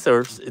 I guess,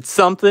 or it's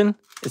something.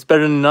 It's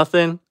better than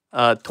nothing.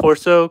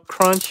 Torso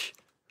crunch.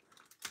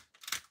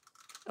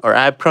 Or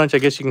ab crunch, I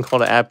guess you can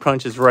call it ab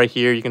crunch, is right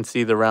here. You can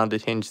see the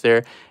rounded hinge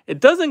there. It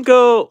doesn't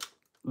go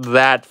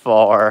that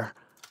far.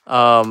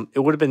 It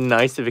would have been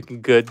nice if it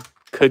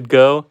could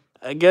go.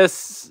 I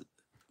guess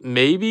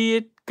maybe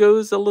it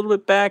goes a little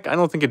bit back. I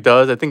don't think it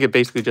does. I think it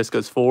basically just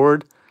goes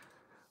forward,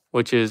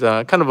 which is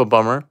kind of a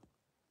bummer.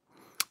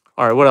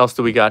 All right, what else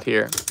do we got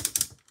here?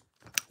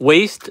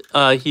 Waist,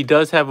 he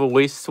does have a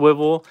waist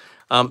swivel.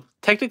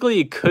 Technically,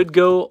 it could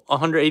go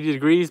 180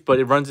 degrees, but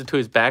it runs into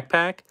his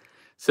backpack.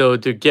 So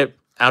to get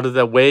out of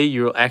that way,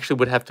 you actually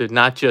would have to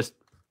not just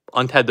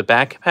untie the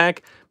backpack.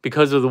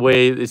 Because of the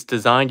way it's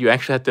designed, you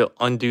actually have to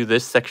undo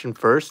this section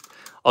first.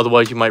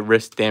 Otherwise, you might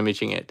risk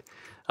damaging it.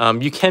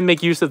 You can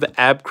make use of the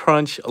ab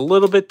crunch a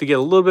little bit to get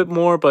a little bit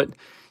more, but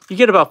you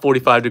get about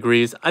 45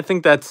 degrees. I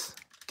think that's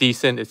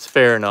decent. It's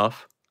fair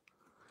enough.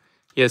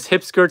 He has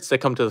hip skirts that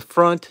come to the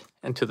front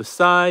and to the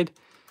side.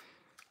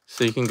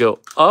 So you can go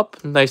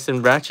up, nice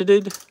and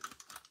ratcheted.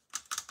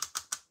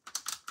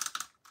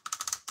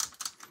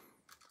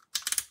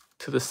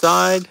 To the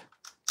side.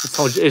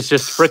 It's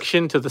just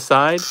friction to the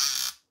side.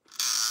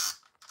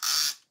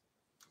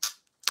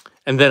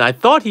 And then I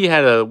thought he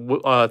had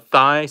a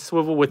thigh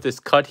swivel with this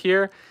cut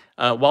here.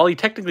 While he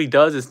technically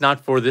does, it's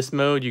not for this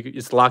mode.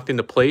 It's locked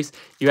into place.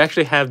 You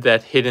actually have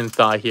that hidden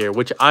thigh here,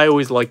 which I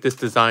always like this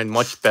design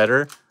much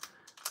better.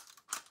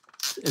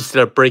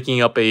 Instead of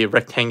breaking up a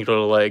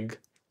rectangular leg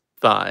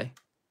thigh.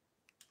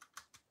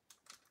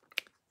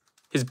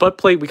 His butt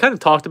plate, we kind of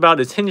talked about,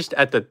 is hinged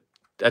at the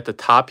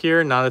top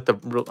here,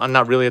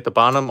 not really at the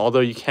bottom. Although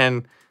you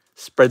can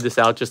spread this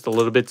out just a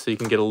little bit so you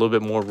can get a little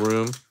bit more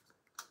room.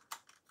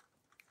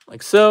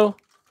 Like so.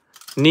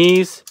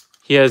 Knees,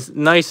 he has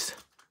nice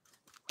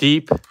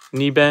deep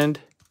knee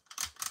bend.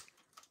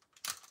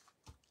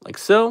 Like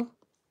so.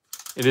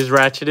 It is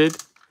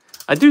ratcheted.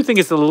 I do think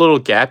it's a little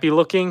gappy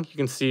looking. You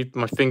can see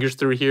my fingers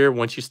through here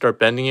once you start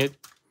bending it.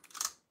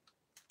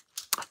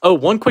 Oh,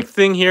 one quick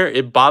thing here.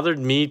 It bothered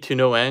me to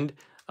no end.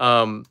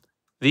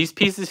 These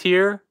pieces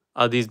here,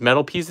 these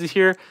metal pieces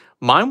here,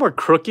 mine were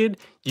crooked.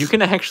 You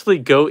can actually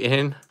go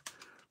in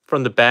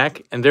from the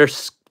back, and there's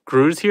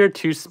screws here,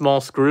 2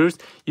 small screws.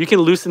 You can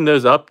loosen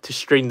those up to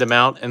straighten them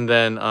out and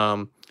then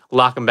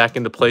lock them back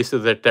into place so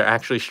that they're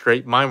actually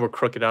straight. Mine were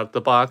crooked out of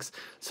the box.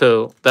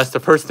 So that's the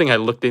first thing I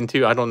looked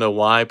into. I don't know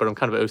why, but I'm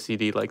kind of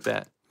OCD like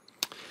that.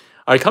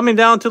 All right, coming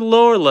down to the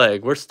lower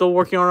leg. We're still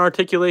working on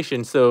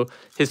articulation. So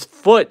his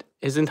foot,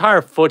 his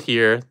entire foot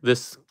here,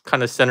 this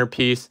kind of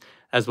centerpiece,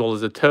 as well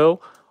as a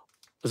toe,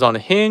 is on a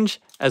hinge,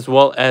 as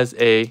well as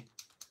a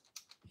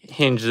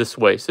hinge this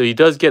way. So he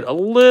does get a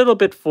little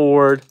bit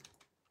forward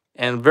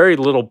and very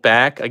little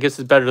back. I guess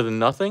it's better than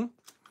nothing.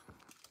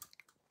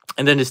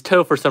 And then his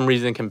toe, for some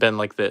reason, can bend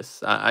like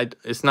this.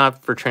 It's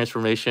not for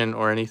transformation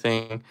or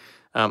anything.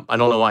 I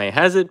don't know why he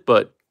has it,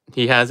 but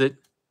he has it.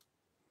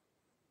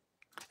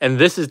 And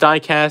this is die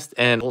cast.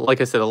 And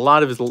like I said, a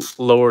lot of his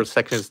lower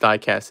section is die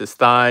cast. His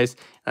thighs.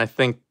 And I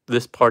think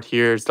this part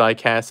here is die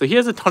cast. So he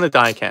has a ton of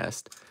die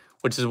cast,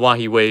 which is why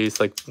he weighs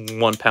like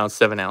 1 pound,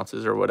 7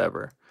 ounces or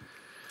whatever.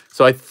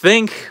 So I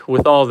think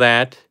with all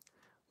that,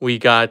 we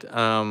got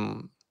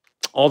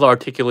all the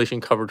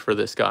articulation covered for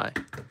this guy.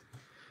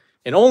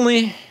 In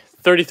only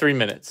 33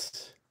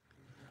 minutes.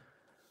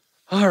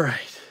 All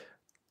right.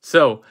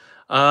 So,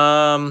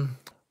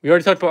 we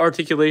already talked about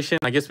articulation.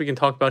 I guess we can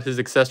talk about his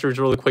accessories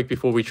really quick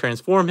before we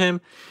transform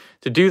him.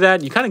 To do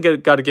that, you kind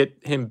of got to get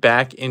him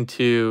back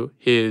into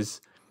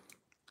his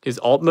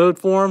alt mode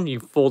form. You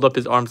fold up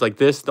his arms like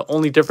this. The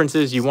only difference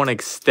is you want to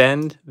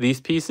extend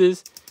these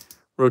pieces,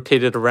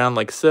 rotate it around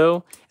like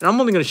so. And I'm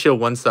only going to show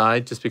one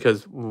side just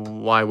because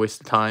why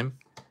waste the time?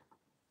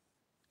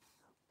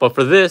 But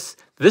for this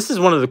is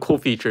one of the cool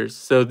features.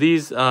 So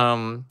these,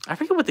 I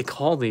forget what they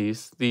call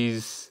these.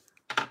 These,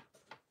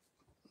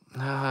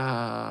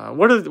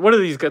 what are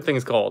these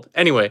things called?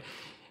 Anyway,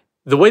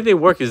 the way they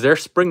work is they're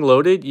spring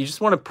loaded. You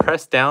just want to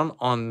press down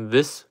on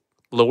this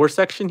lower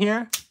section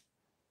here,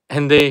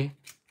 and they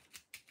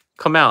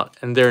come out,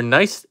 and they're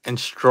nice and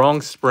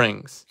strong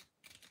springs.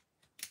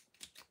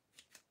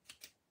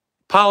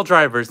 Pile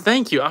drivers,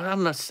 thank you.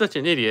 I'm such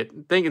an idiot.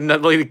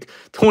 Like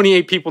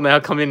 28 people now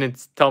come in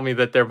and tell me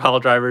that they're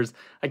pile drivers.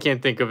 I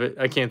can't think of it.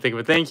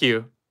 Thank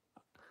you.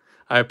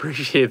 I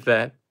appreciate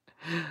that.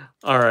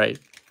 All right.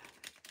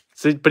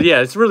 So, but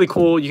yeah, it's really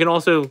cool. You can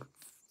also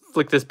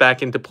flick this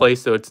back into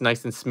place so it's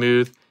nice and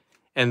smooth.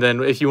 And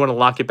then if you want to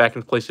lock it back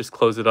into place, just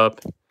close it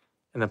up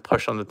and then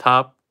push on the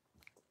top.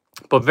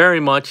 But very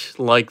much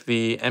like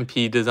the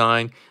MP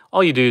design,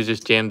 all you do is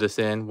just jam this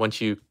in once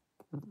you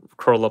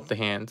curl up the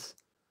hands.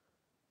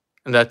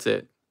 And that's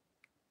it.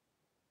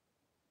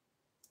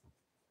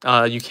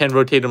 You can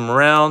rotate them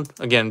around.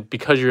 Again,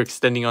 because you're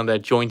extending on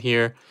that joint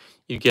here,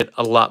 you get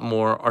a lot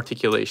more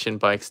articulation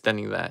by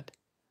extending that.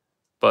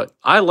 But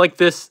I like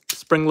this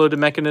spring-loaded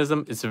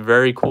mechanism. It's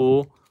very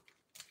cool.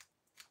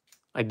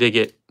 I dig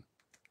it.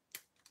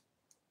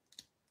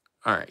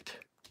 All right.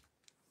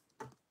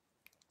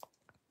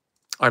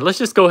 All right, let's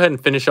just go ahead and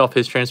finish off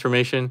his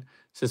transformation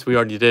since we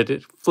already did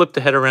it. Flip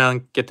the head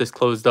around, get this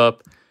closed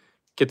up,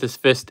 get this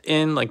fist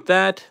in like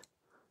that.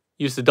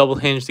 Use the double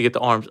hinge to get the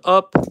arms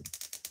up.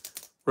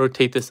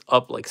 Rotate this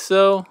up like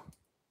so.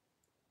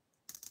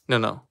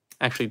 No,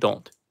 actually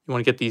don't. You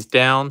want to get these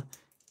down,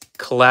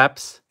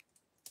 collapse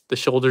the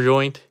shoulder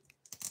joint,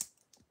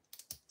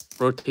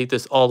 rotate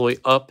this all the way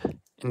up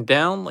and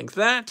down like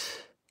that.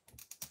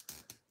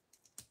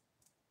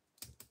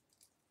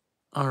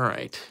 All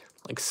right,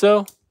 like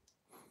so.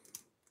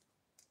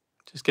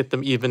 Just get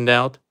them evened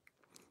out.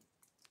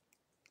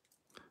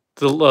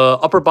 The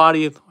upper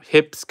body,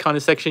 hips kind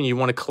of section, you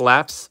want to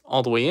collapse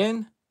all the way in.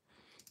 You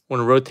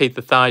want to rotate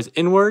the thighs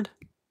inward.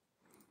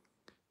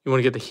 You want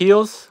to get the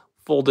heels,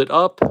 fold it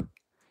up.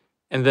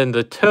 And then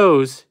the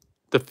toes,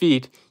 the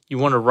feet, you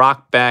want to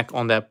rock back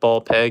on that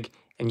ball peg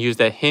and use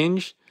that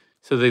hinge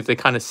so that they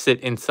kind of sit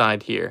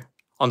inside here.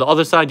 On the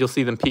other side, you'll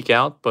see them peek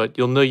out, but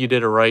you'll know you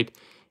did it right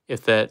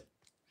if that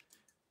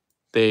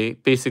they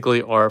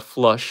basically are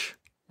flush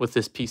with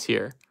this piece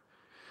here.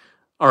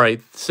 All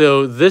right,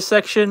 so this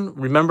section,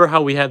 remember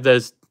how we had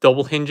those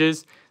double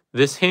hinges?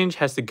 This hinge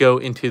has to go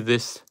into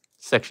this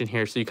section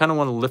here. So you kind of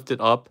want to lift it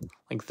up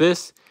like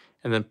this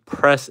and then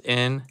press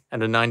in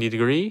at a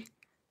 90-degree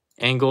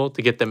angle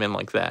to get them in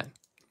like that.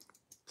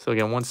 So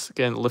again, once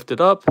again, lift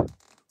it up,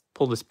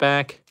 pull this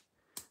back,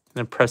 and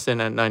then press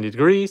in at 90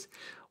 degrees.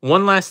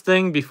 One last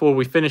thing before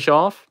we finish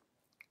off.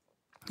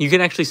 You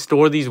can actually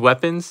store these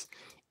weapons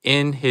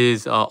in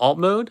his alt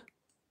mode.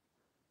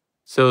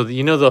 So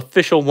you know the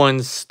official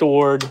ones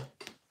stored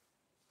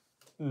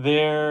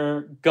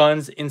their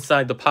guns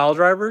inside the pile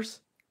drivers,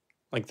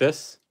 like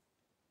this.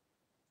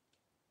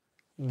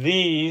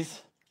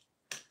 These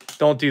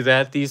don't do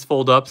that. These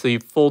fold up. So you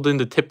fold in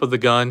the tip of the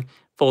gun,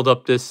 fold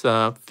up this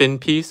fin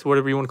piece,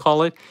 whatever you want to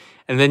call it.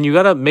 And then you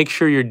got to make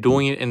sure you're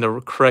doing it in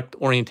the correct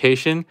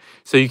orientation.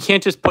 So you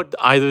can't just put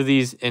either of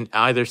these in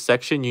either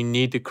section. You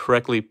need to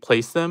correctly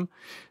place them.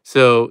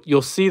 So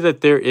you'll see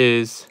that there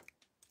is,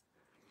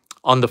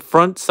 on the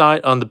front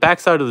side, on the back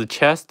side of the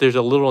chest, there's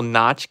a little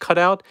notch cut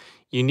out.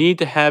 You need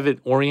to have it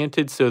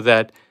oriented so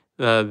that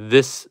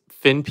this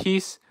fin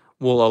piece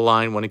will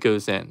align when it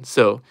goes in.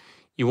 So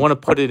you want to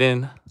put it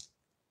in,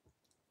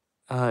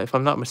 if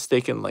I'm not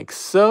mistaken, like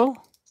so.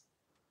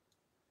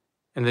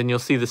 And then you'll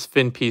see this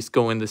fin piece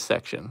go in this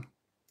section.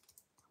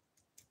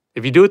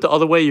 If you do it the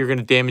other way, you're going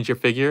to damage your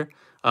figure.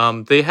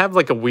 They have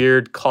like a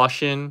weird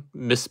caution,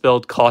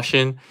 misspelled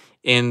caution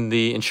in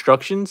the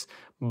instructions,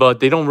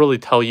 but they don't really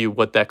tell you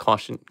what that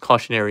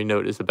cautionary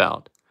note is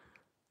about.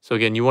 So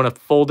again, you want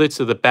to fold it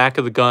so the back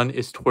of the gun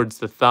is towards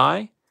the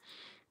thigh,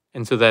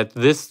 and so that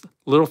this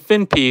little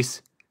fin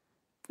piece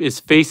is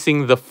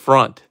facing the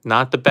front,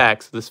 not the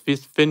back. So this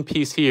fin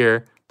piece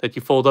here that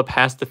you fold up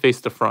has to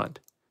face the front.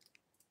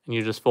 And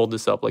you just fold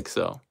this up like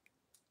so.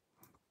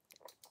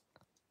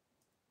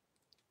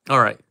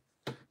 All right,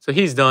 so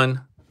he's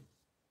done.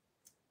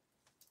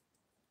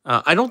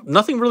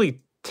 Nothing really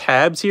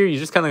tabs here. You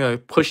just kind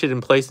of push it in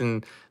place,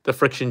 and the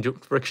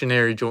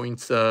frictionary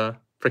joints,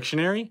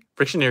 frictionary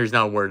is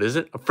not a word, is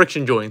it?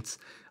 Friction joints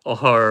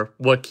are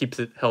what keeps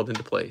it held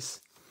into place.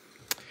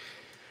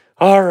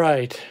 All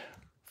right,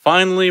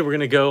 finally, we're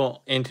gonna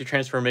go into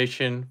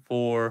transformation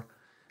for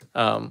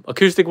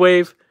Acoustic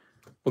Wave.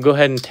 We'll go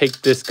ahead and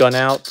take this gun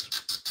out.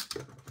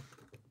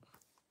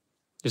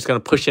 Just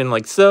gonna push in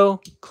like so,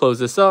 close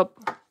this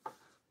up.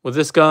 With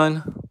this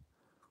gun,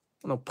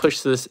 I'm gonna push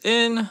this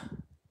in,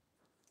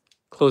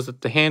 close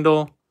up the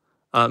handle.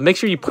 Make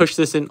sure you push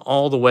this in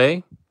all the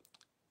way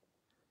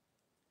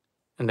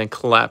and then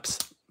collapse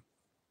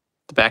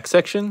the back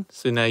section.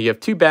 So now you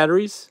have two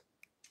batteries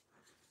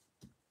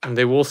and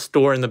they will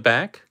store in the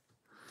back.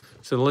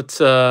 So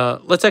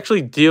let's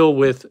actually deal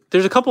with,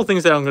 there's a couple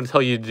things that I'm gonna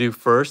tell you to do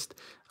first.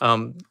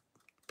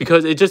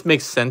 Because it just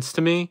makes sense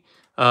to me.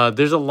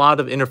 There's a lot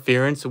of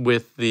interference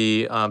with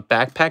the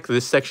backpack,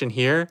 this section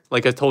here.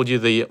 Like I told you,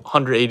 the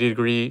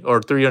 180-degree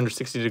or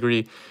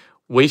 360-degree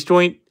waist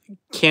joint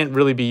can't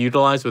really be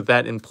utilized with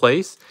that in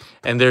place.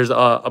 And there's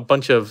a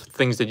bunch of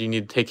things that you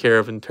need to take care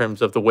of in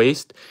terms of the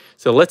waist.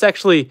 So let's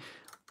actually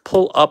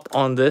pull up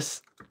on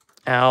this.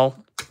 Ow.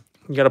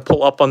 You got to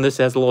pull up on this.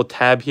 It has a little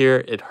tab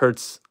here. It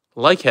hurts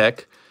like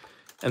heck.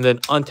 And then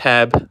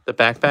untab the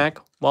backpack.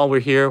 While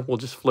we're here, we'll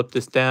just flip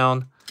this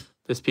down.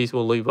 This piece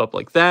will leave up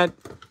like that.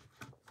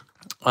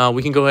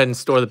 We can go ahead and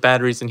store the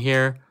batteries in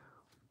here.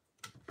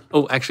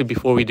 Oh, actually,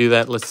 before we do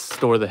that, let's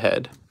store the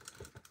head.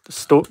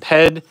 The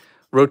head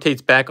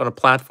rotates back on a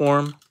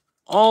platform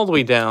all the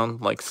way down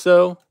like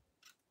so.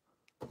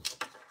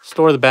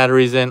 Store the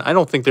batteries in. I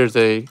don't think there's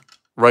a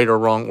right or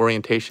wrong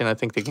orientation. I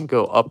think they can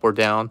go up or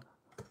down.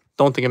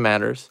 Don't think it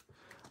matters.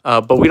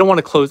 But we don't want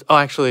to close. Oh,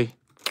 actually,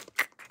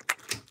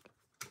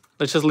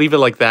 let's just leave it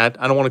like that.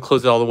 I don't want to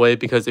close it all the way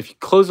because if you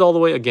close it all the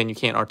way, again, you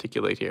can't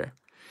articulate here.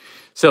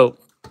 So,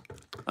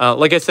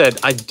 like I said,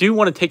 I do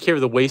want to take care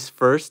of the waist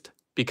first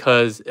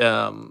because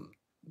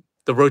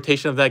the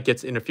rotation of that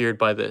gets interfered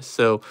by this.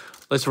 So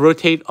let's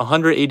rotate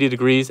 180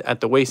 degrees at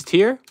the waist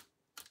here.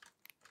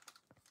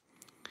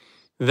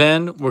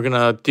 Then we're going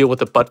to deal with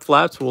the butt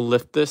flaps. We'll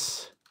lift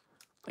this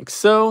like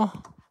so.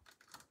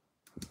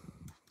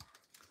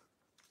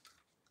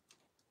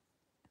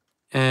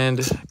 And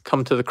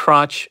come to the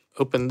crotch,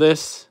 open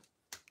this,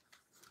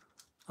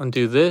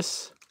 undo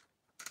this.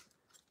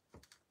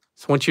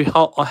 So once you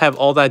have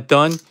all that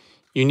done,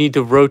 you need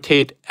to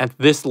rotate at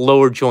this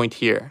lower joint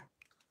here.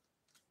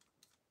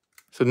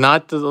 So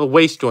not the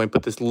waist joint,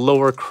 but this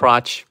lower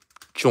crotch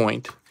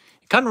joint.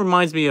 It kind of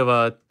reminds me of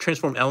a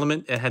transform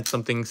element. It had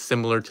something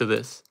similar to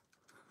this,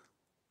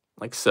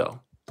 like so.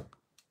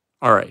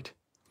 All right.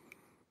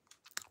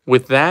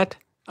 With that,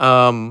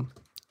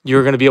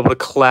 you're going to be able to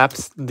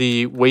collapse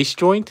the waist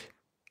joint.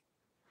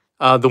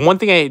 The one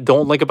thing I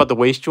don't like about the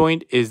waist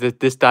joint is that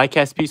this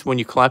die-cast piece, when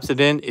you collapse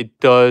it in, it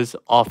does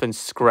often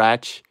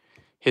scratch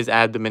his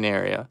abdomen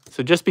area.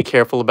 So just be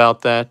careful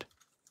about that.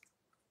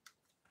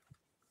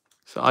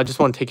 So I just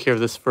want to take care of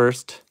this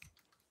first.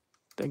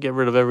 Get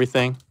rid of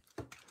everything.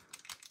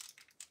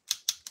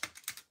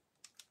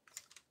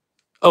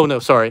 Oh, no,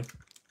 sorry.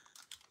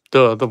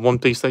 The one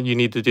piece that you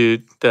need to do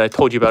that I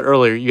told you about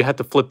earlier, you have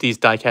to flip these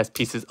die-cast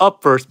pieces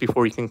up first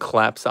before you can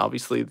collapse,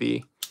 obviously,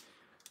 the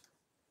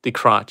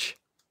crotch.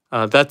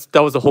 That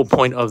was the whole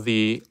point of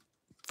the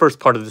first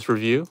part of this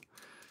review.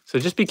 So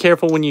just be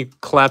careful when you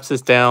collapse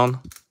this down.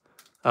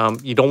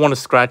 You don't want to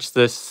scratch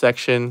this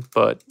section,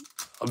 but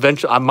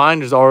eventually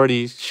mine is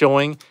already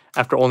showing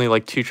after only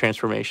like 2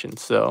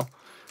 transformations. So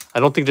I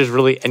don't think there's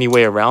really any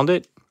way around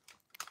it.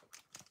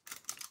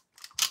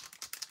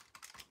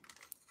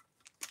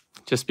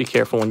 Just be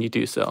careful when you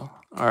do so.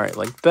 All right,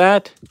 like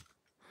that.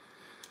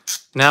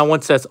 Now,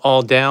 once that's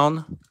all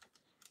down,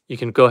 you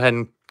can go ahead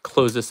and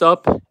close this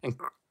up and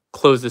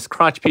close this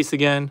crotch piece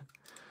again.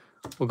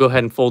 We'll go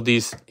ahead and fold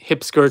these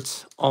hip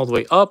skirts all the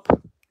way up.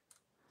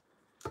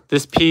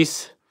 This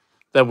piece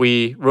that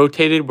we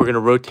rotated, we're going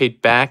to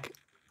rotate back.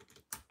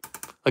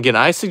 Again,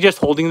 I suggest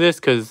holding this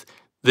because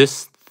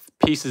this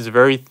piece is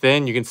very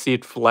thin. You can see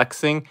it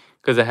flexing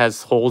because it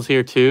has holes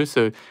here too.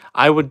 So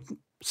I would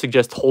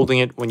suggest holding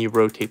it when you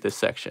rotate this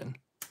section.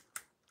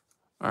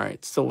 All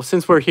right, so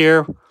since we're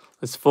here,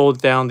 let's fold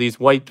down these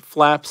white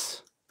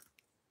flaps.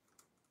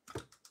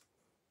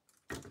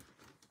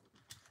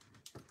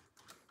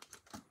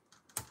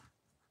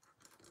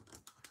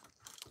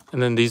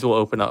 And then these will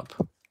open up.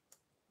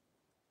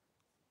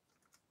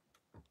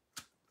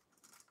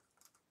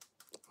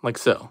 Like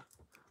so.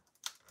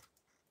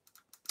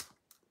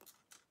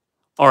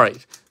 All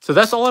right, so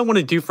that's all I want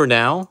to do for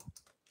now.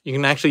 You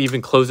can actually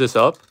even close this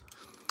up.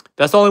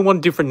 That's all I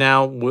want to do for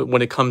now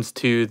when it comes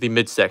to the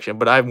midsection.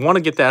 But I want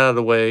to get that out of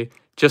the way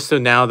just so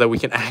now that we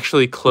can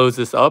actually close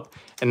this up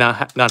and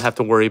not have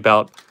to worry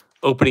about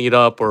opening it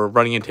up or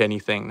running into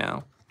anything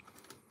now.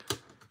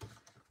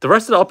 The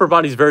rest of the upper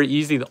body is very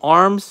easy. The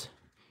arms,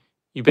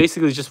 you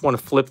basically just want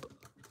to flip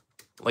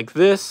like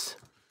this,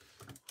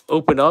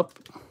 open up.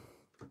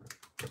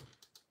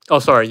 Oh,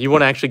 sorry, you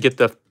want to actually get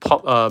the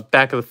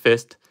back of the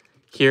fist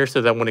here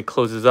so that when it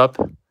closes up,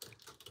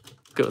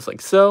 it goes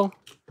like so.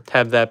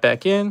 Tab that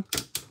back in.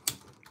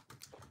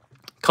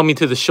 Coming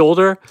to the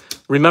shoulder,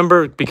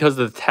 remember because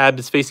the tab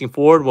is facing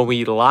forward, when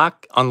we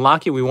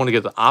unlock it, we want to go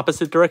the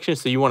opposite direction.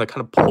 So you want to kind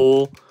of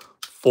pull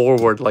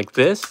forward like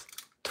this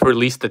to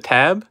release the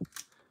tab.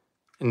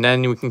 And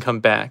then we can come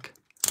back.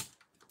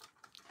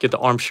 Get the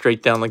arm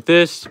straight down like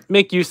this.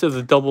 Make use of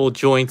the double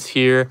joints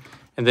here.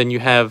 And then you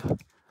have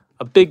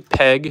a big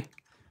peg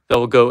that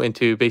will go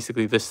into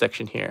basically this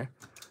section here.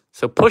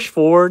 So push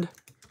forward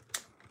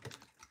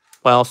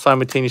while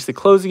simultaneously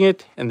closing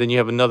it, and then you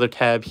have another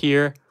tab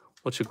here,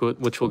 which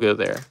will go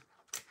there.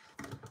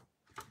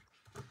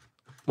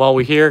 While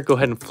we're here, go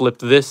ahead and flip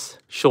this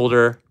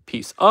shoulder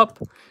piece up.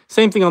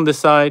 Same thing on this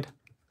side.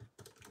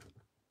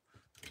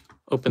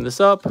 Open this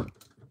up,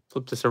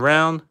 flip this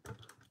around,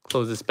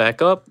 close this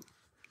back up.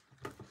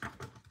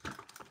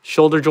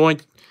 Shoulder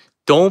joint,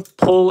 don't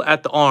pull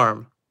at the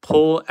arm,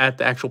 pull at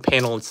the actual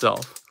panel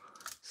itself.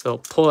 So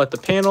pull at the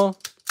panel.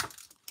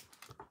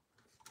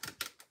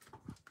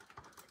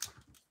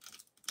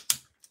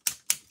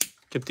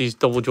 Get these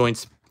double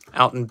joints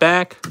out and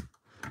back,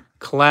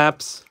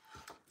 collapse,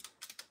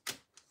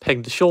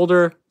 peg the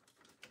shoulder,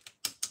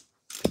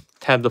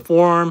 tab the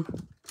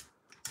forearm,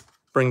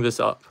 bring this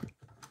up.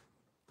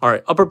 All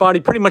right, upper body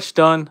pretty much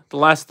done. The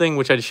last thing,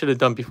 which I should have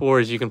done before,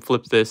 is you can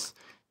flip this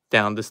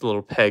down, this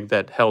little peg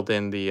that held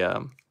in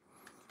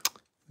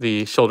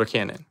the shoulder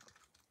cannon.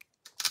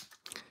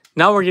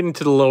 Now we're getting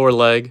to the lower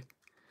leg.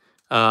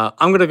 I'm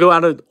going to go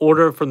out of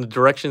order from the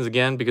directions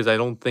again because I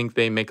don't think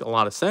they make a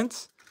lot of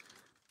sense.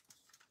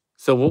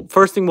 So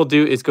first thing we'll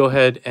do is go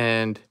ahead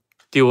and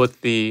deal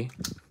with the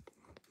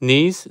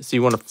knees. So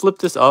you want to flip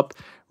this up.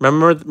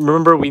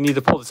 Remember, we need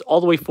to pull this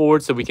all the way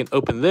forward so we can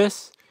open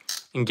this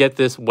and get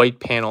this white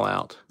panel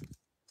out.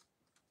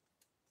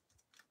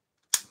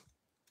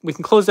 We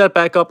can close that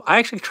back up. I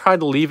actually tried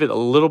to leave it a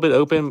little bit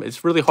open.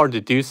 It's really hard to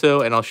do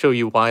so, and I'll show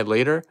you why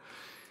later.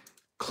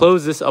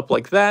 Close this up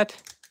like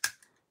that.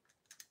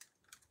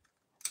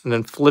 And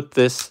then flip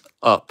this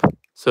up.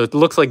 So it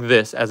looks like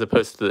this as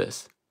opposed to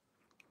this.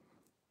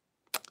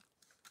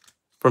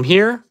 From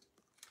here,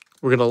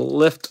 we're going to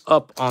lift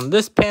up on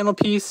this panel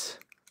piece,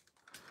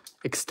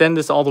 extend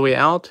this all the way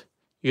out.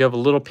 You have a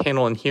little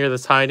panel in here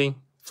that's hiding.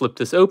 Flip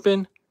this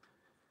open.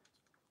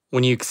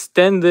 When you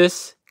extend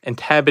this and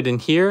tab it in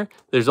here,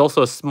 there's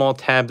also a small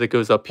tab that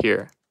goes up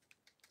here.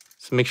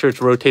 So make sure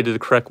it's rotated the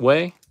correct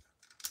way.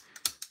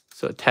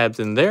 So it tabs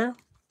in there.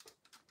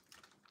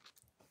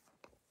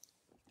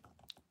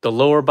 the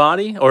lower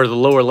body or the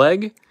lower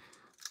leg,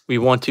 we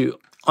want to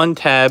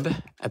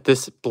untab at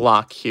this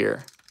block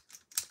here.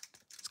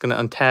 It's going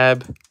to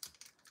untab,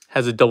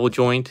 has a double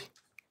joint,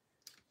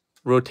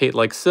 rotate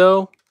like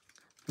so.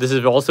 This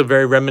is also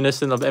very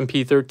reminiscent of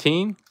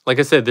MP13. Like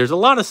I said, there's a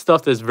lot of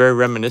stuff that's very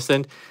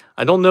reminiscent.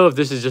 I don't know if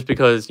this is just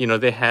because, you know,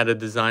 they had a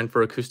design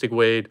for Acoustic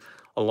Wave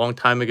a long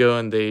time ago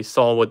and they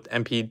saw what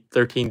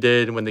MP13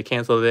 did when they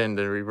canceled it and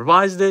they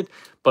revised it.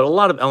 But a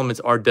lot of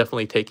elements are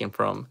definitely taken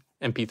from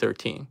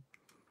MP13.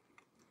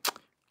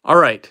 All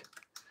right.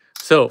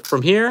 So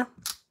from here,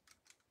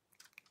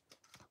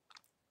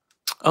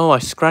 oh, I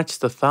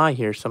scratched the thigh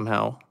here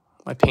somehow.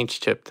 My paint's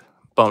chipped.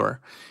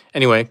 Bummer.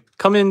 Anyway,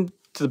 come in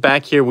to the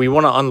back here. We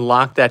want to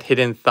unlock that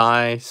hidden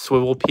thigh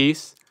swivel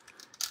piece.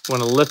 You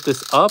want to lift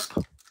this up.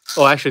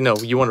 Oh, actually, no.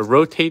 You want to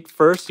rotate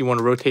first. You want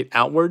to rotate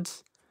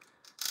outwards.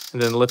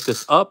 And then lift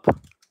this up. And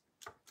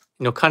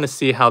you'll kind of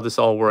see how this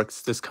all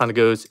works. This kind of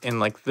goes in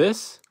like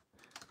this.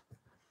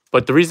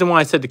 But the reason why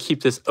I said to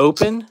keep this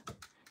open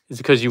is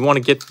because you want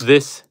to get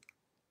this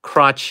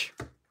crotch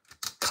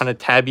kind of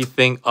tabby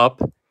thing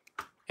up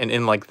and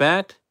in like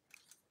that.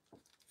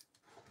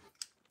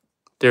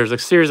 There's a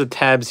series of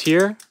tabs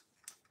here.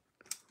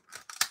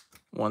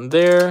 One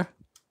there,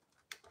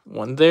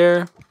 one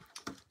there.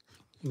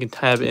 You can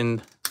tab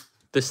in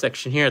this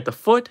section here at the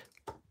foot.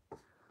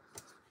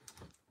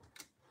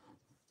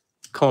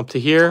 Come up to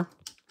here.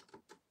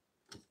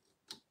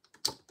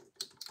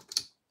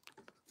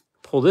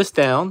 Pull this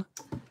down,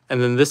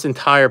 and then this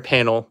entire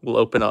panel will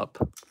open up.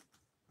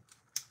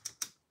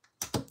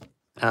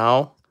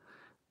 Now,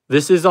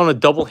 this is on a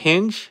double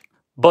hinge,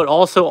 but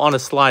also on a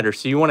slider.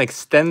 So you want to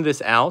extend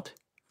this out.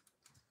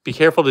 Be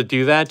careful to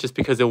do that just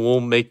because it will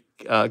make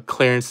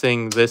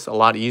clearancing this a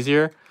lot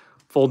easier.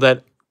 Fold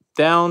that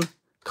down,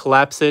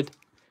 collapse it,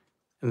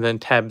 and then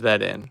tab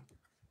that in.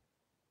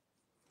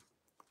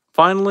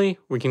 Finally,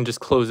 we can just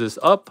close this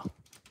up.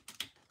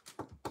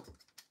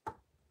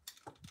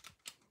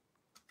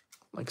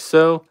 Like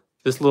so.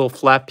 This little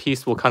flat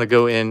piece will kind of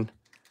go in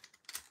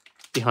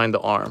behind the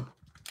arm.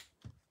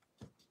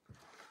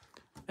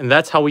 And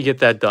that's how we get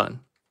that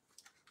done.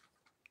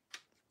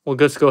 We'll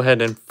just go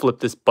ahead and flip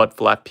this butt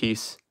flap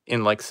piece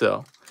in like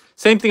so.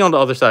 Same thing on the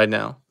other side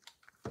now.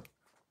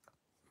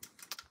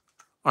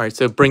 All right,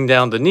 so bring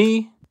down the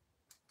knee.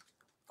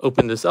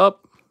 Open this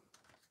up.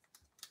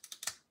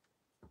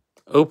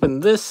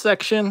 Open this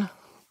section.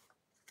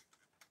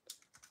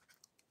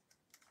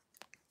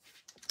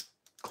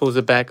 Close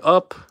it back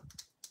up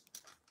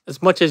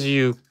as much as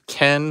you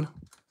can,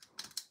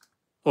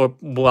 or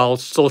while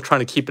still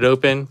trying to keep it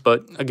open.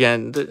 But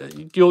again,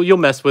 you'll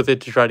mess with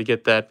it to try to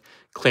get that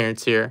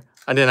clearance here.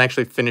 I didn't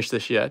actually finish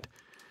this yet.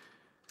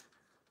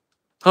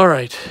 All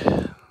right.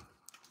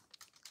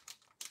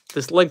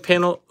 This leg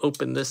panel,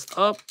 open this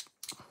up.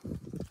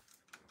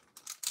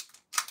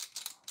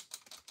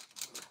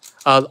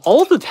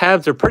 All of the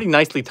tabs are pretty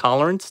nicely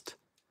toleranced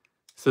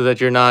so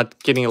that you're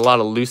not getting a lot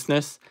of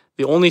looseness.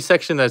 The only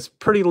section that's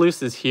pretty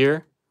loose is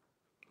here.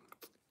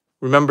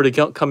 Remember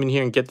to come in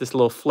here and get this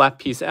little flat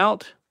piece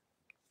out.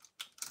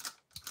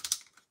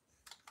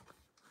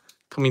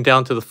 Coming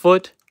down to the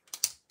foot,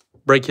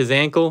 break his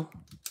ankle,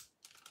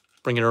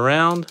 bring it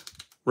around,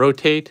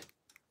 rotate,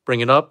 bring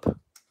it up,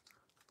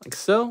 like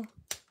so.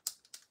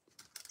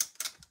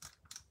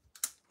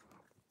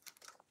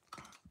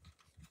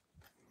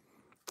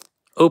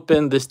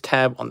 Open this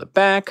tab on the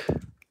back,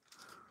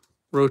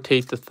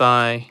 rotate the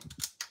thigh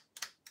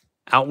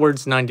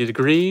outwards 90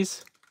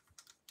 degrees,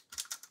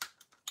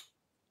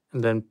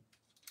 and then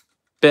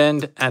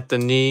bend at the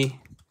knee.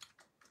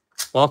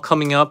 While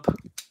coming up,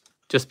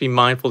 just be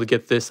mindful to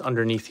get this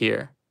underneath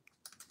here.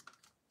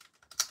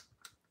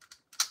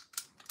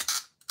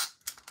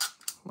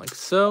 Like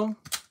so.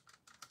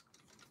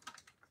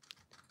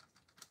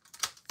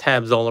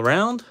 Tabs all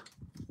around.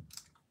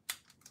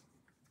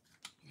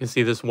 You can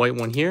see this white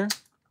one here.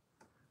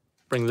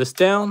 Bring this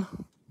down.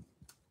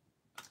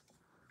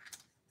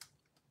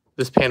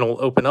 This panel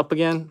will open up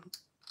again.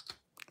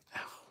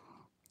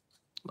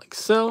 Like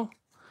so.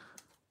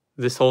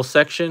 This whole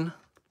section.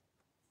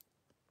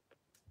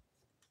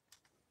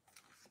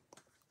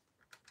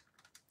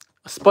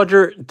 A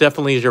spudger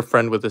definitely is your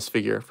friend with this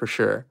figure for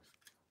sure.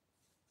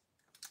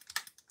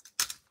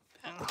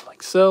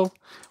 Like so.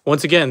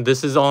 Once again,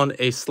 this is on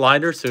a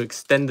slider, so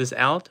extend this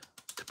out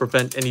to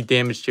prevent any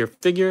damage to your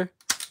figure.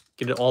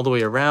 Get it all the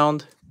way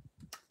around.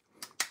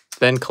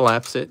 Then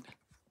collapse it.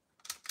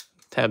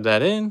 Tab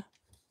that in.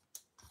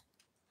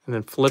 And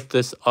then flip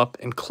this up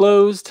and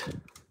closed.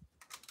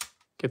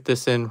 Get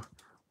this in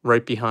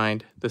right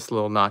behind this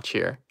little notch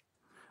here.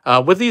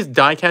 With these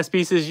die-cast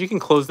pieces, you can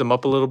close them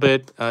up a little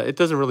bit. It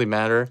doesn't really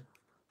matter.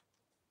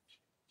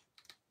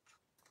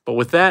 But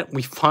with that,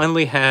 we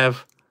finally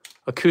have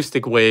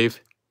Acoustic Wave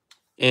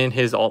in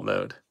his alt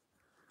mode.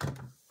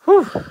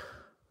 Whew.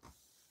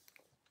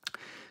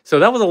 So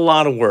that was a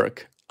lot of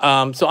work.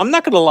 So I'm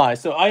not gonna lie.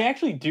 So I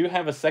actually do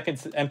have a second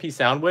MP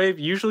Soundwave.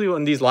 Usually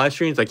on these live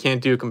streams, I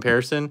can't do a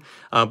comparison.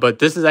 But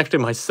this is actually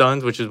my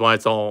son's, which is why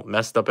it's all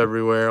messed up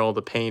everywhere. All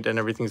the paint and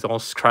everything's all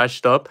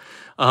scratched up.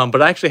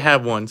 But I actually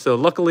have one. So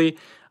luckily,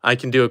 I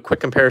can do a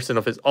quick comparison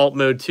of his alt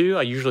mode too.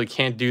 I usually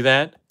can't do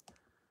that.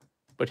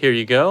 But here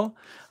you go.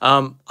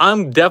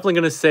 I'm definitely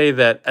gonna say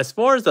that as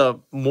far as a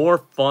more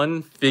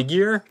fun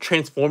figure,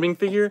 transforming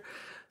figure,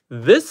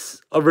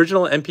 this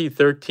original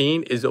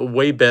MP13 is a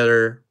way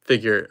better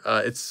figure.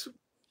 I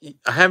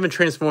haven't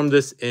transformed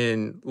this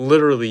in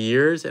literally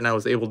years, and I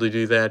was able to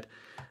do that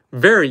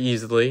very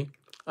easily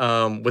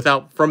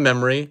from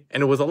memory,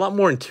 and it was a lot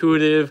more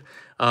intuitive,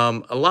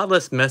 a lot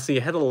less messy.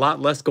 It had a lot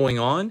less going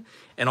on,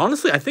 and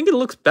honestly, I think it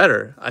looks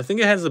better. I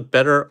think it has a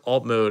better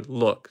alt mode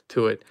look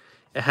to it.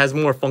 It has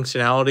more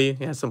functionality.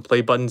 It has some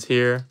play buttons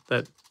here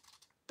that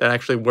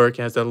actually work.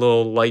 It has that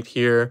little light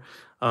here.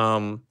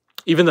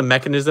 Even the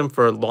mechanism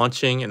for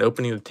launching and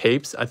opening the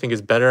tapes, I think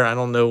is better. I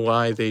don't know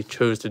why they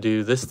chose to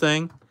do this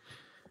thing,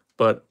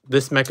 but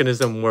this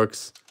mechanism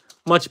works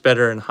much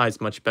better and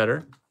hides much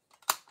better.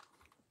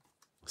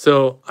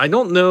 So I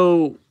don't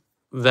know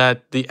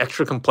that the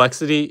extra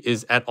complexity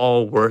is at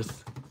all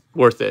worth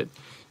it.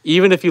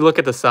 Even if you look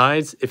at the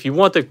sides, if you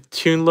want the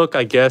tune look,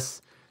 I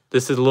guess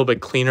this is a little bit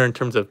cleaner in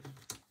terms of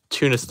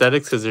tune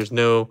aesthetics because there's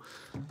no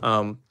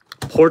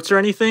ports or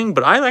anything,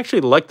 but I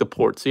actually like the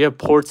ports. So you have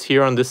ports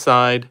here on this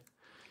side.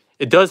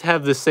 It does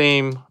have the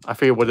same, I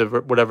forget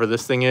whatever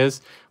this thing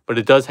is, but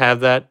it does have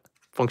that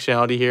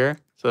functionality here.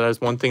 So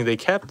that's one thing they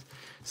kept.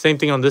 Same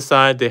thing on this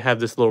side. They have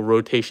this little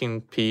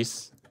rotation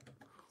piece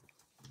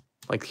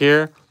like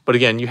here. But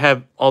again, you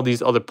have all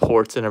these other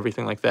ports and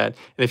everything like that.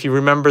 And if you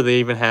remember, they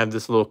even have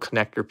this little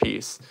connector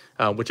piece,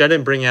 which I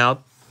didn't bring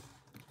out.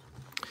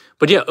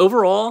 But yeah,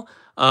 overall,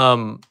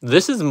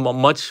 this is a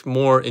much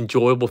more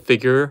enjoyable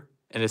figure,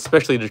 and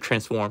especially to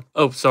transform.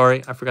 Oh,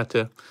 sorry, I forgot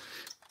to...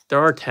 There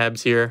are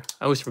tabs here.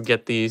 I always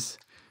forget these,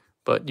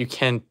 but you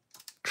can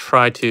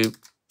try to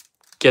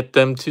get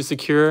them to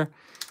secure.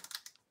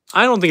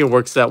 I don't think it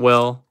works that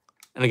well.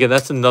 And again,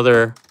 that's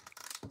another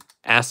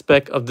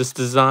aspect of this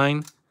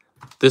design.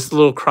 This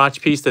little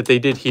crotch piece that they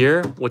did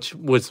here, which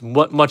was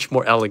much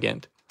more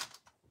elegant.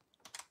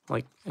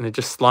 And it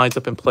just slides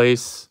up in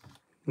place.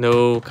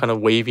 No kind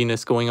of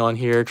waviness going on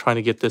here, trying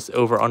to get this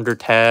over-under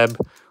tab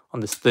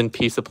on this thin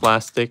piece of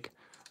plastic.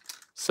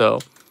 So...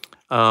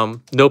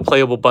 no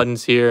playable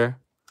buttons here.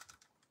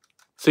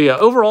 So yeah,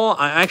 overall,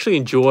 I actually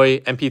enjoy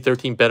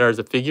MP13 better as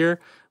a figure,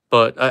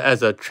 but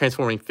as a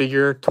transforming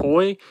figure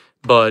toy.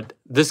 But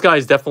this guy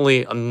is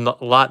definitely a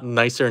lot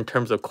nicer in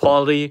terms of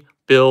quality,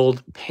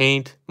 build,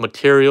 paint,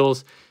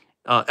 materials,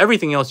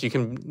 everything else you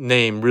can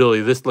name.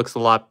 Really, this looks a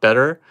lot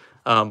better.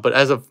 But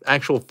as an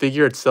actual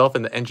figure itself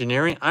and the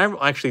engineering, I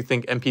actually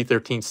think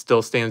MP13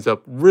 still stands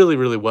up really,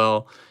 really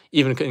well,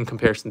 even in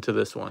comparison to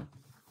this one.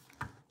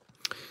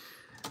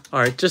 All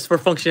right, just for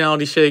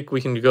functionality's sake,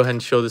 we can go ahead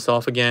and show this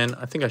off again.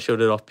 I think I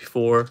showed it off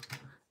before.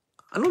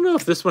 I don't know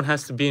if this one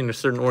has to be in a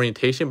certain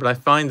orientation, but I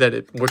find that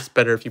it works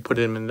better if you put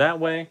it in that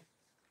way.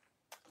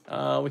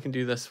 We can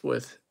do this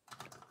with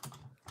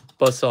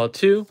Buzzsaw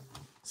 2.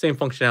 Same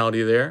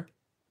functionality there.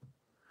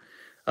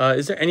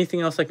 Is there anything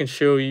else I can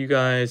show you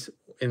guys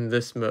in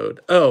this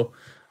mode? Oh,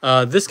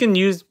 this can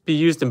be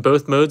used in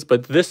both modes,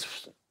 but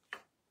this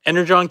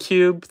Energon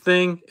Cube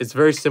thing is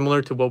very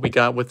similar to what we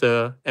got with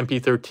the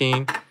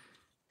MP13.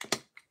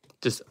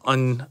 Just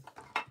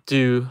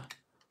undo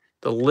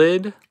the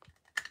lid.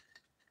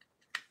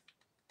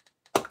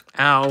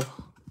 Ow.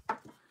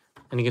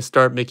 And you can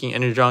start making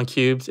Energon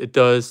cubes. It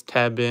does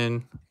tab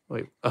in.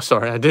 Wait, oh,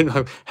 sorry. I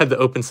had the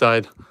open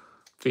side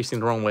facing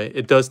the wrong way.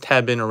 It does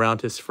tab in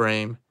around his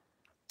frame.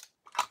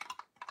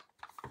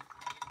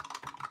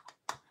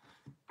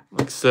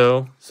 Like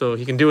so. So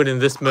he can do it in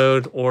this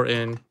mode or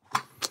in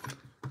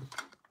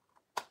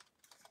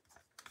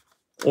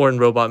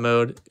robot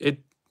mode. It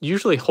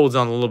usually holds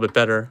on a little bit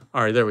better.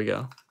 All right, there we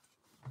go.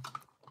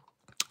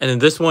 And in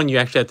this one, you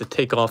actually have to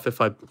take off. If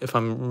I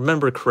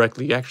remember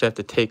correctly, you actually have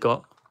to take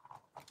off.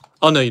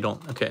 Oh no, you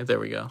don't. Okay, there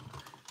we go.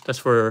 That's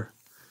for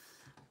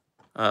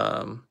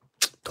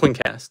twin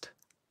cast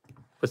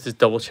with his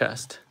double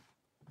chest.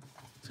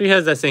 So he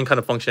has that same kind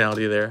of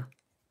functionality there.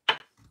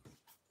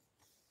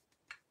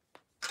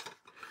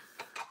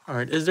 All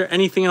right, is there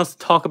anything else to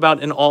talk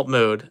about in alt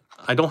mode?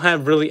 I don't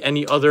have really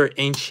any other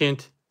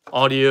ancient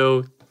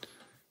audio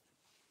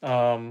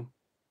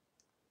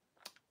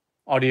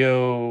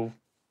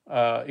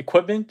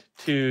equipment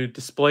to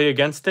display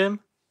against him.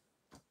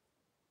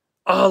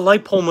 Oh,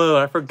 light pole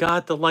mode. I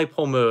forgot the light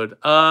pole mode.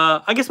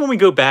 I guess when we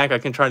go back, I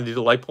can try to do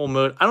the light pole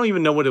mode. I don't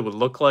even know what it would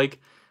look like.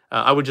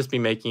 I would just be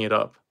making it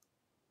up.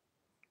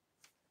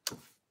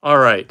 All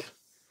right.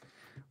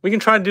 We can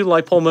try to do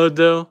light pole mode,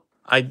 though.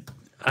 I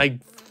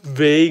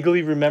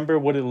vaguely remember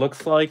what it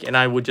looks like, and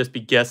I would just be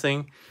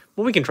guessing.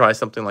 But we can try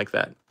something like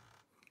that.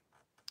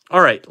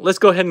 All right. Let's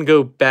go ahead and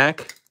go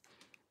back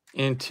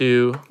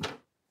into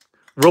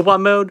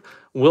robot mode.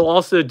 We'll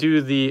also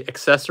do the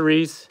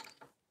accessories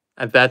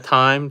at that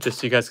time, just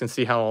so you guys can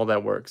see how all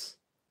that works.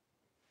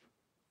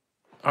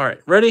 All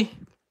right, ready?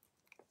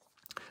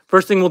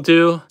 First thing we'll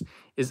do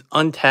is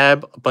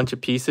untab a bunch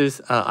of pieces.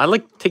 I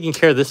like taking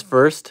care of this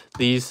first,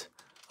 these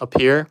up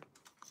here.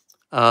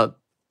 The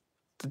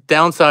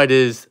downside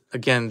is,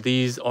 again,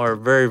 these are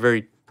very,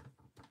 very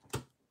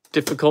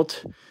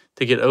difficult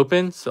to get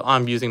open. So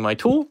I'm using my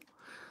tool.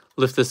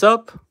 Lift this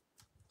up,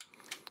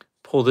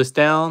 pull this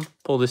down,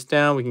 pull this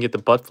down. We can get the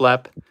butt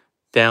flap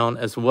down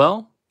as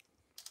well.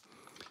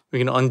 We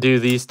can undo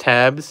these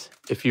tabs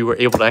if you were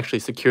able to actually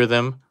secure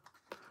them.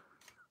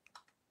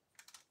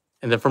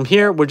 And then from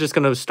here, we're just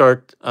going to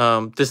start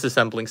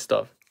disassembling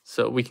stuff.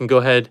 So we can go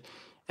ahead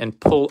and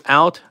pull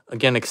out,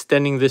 again,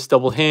 extending this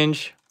double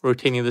hinge,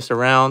 rotating this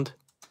around,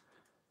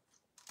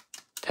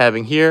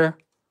 tabbing here,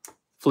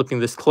 flipping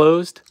this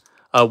closed.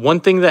 One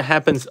thing that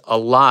happens a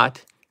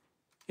lot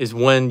is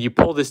when you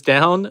pull this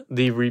down,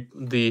 the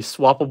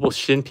swappable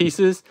shin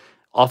pieces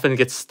often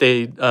get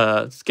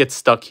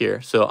stuck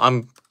here. So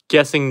I'm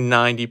guessing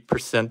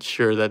 90%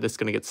 sure that it's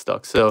going to get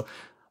stuck. So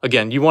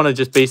again, you want to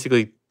just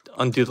basically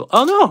undo the,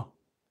 oh no,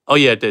 oh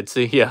yeah, it did.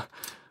 See, yeah,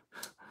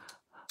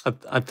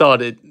 I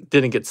thought it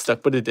didn't get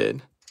stuck, but it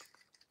did.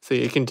 So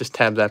you can just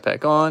tab that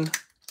back on.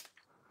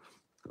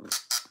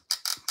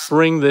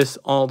 Bring this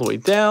all the way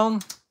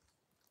down.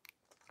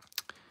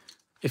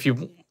 If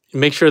you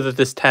make sure that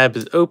this tab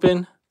is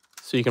open,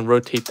 so you can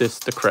rotate this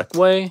the correct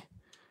way,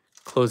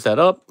 close that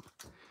up.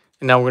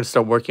 And now we're going to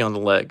start working on the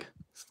leg.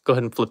 Go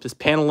ahead and flip this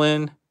panel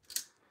in,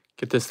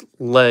 get this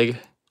leg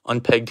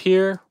unpegged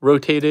here,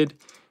 rotated,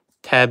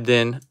 tabbed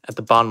in at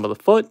the bottom of the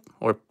foot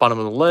or bottom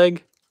of the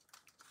leg.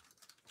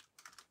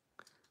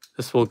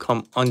 This will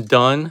come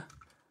undone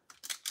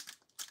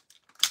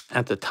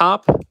at the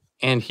top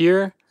and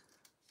here.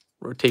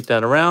 Rotate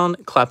that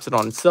around, collapse it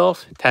on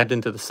itself, tabbed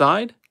into the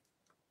side.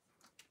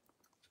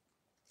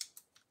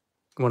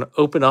 You want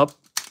to open up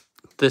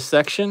this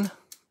section.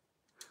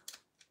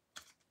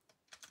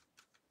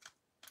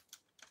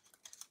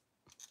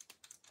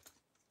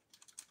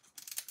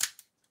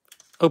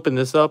 Open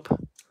this up,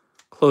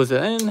 close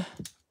it in,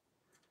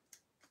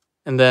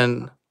 and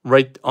then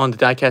right on the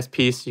die-cast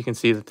piece, you can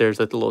see that there's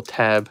a little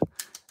tab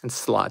and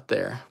slot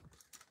there.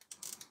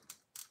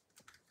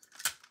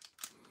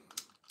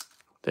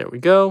 There we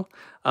go.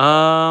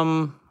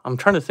 I'm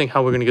trying to think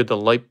how we're going to get the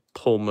light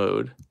pole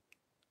mode.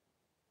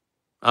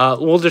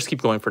 We'll just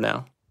keep going for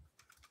now.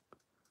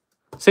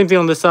 Same thing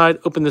on this side.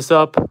 Open this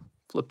up,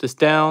 flip this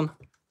down,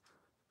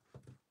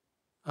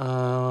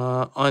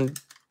 untab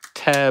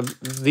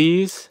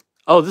these.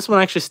 Oh, this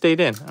one actually stayed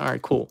in. All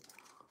right, cool.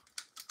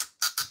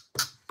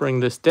 Bring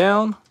this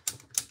down.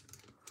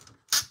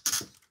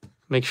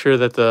 Make sure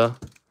that the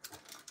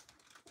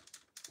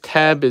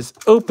tab is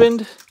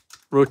opened.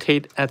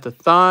 Rotate at the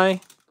thigh.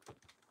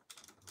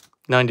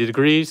 90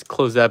 degrees.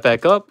 Close that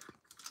back up.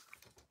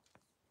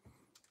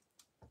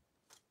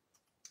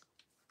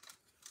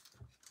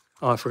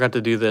 Oh, I forgot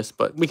to do this,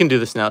 but we can do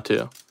this now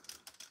too.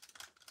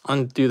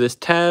 Undo this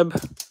tab.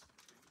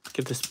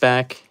 Get this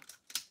back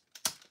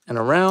and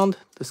around.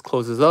 This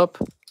closes up.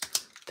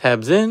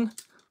 Tabs in.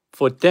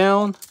 Foot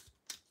down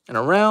and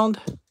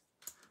around.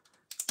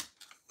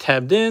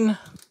 Tabbed in.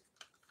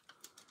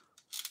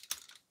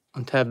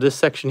 Untab this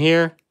section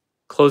here.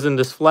 Closing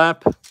this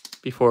flap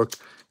before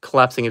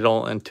collapsing it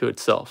all into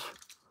itself.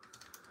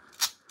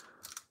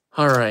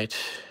 All right.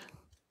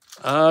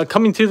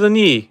 Coming to the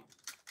knee.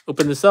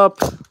 Open this up.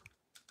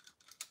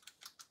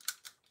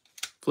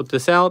 Flip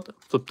this out.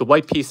 Flip the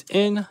white piece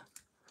in.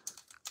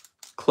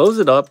 Close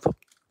it up.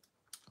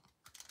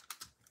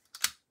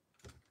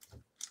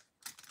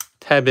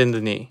 Tab in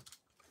the knee.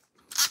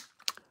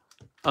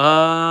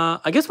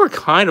 I guess we're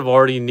kind of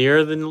already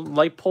near the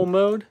light pole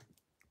mode.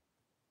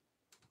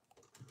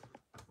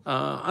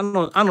 I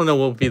don't know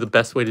what would be the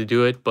best way to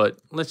do it, but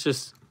let's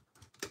just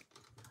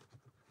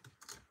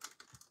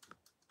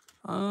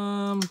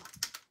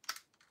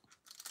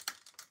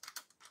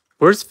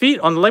where's feet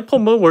on the light pole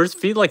mode? Where's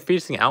feet like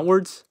facing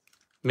outwards?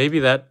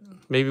 Maybe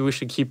we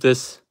should keep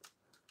this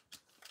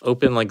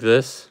open like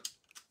this,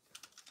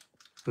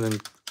 and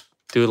then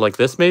do it like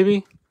this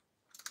maybe.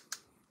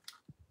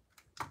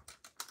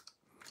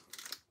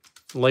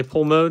 Light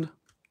pole mode.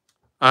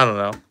 I don't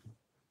know.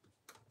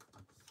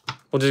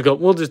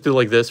 We'll just do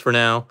like this for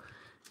now.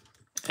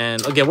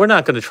 And again, we're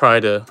not going to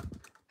try to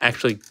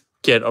actually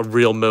get a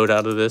real mode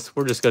out of this.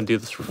 We're just going to do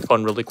this for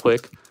fun really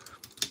quick.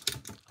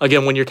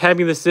 Again, when you're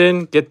tabbing this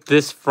in, get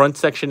this front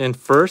section in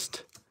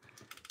first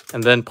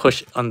and then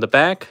push on the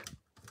back.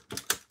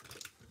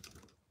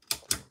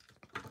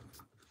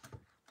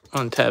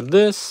 Untab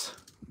this.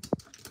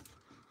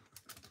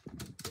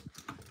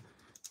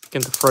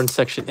 Get the front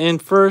section in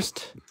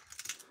first.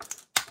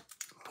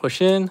 Push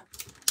in.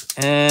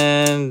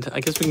 And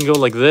I guess we can go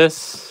like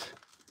this.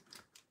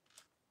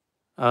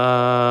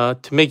 To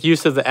make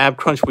use of the ab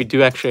crunch, we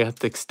do actually have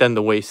to extend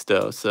the waist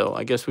though. So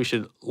I guess we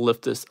should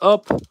lift this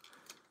up.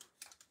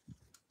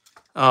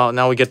 Oh,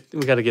 now we got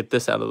to get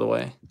this out of the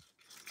way.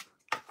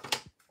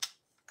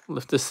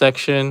 Lift this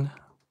section.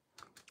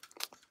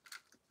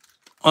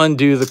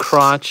 Undo the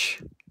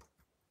crotch.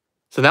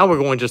 So now we're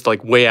going just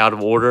like way out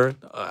of order,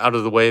 out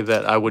of the way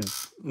that I would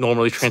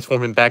normally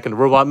transform him back into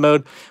robot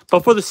mode.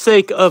 But for the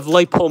sake of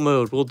light pole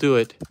mode, we'll do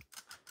it.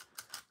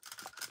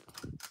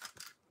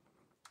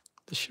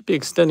 This should be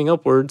extending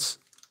upwards.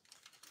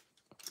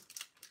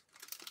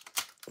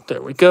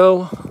 There we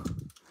go.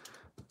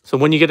 So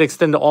when you get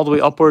extended all the way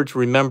upwards,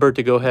 remember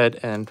to go ahead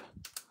and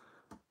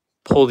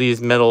pull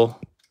these metal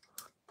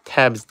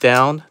tabs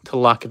down to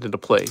lock it into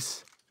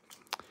place.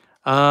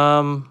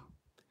 I'm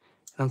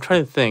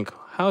trying to think.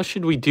 How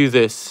should we do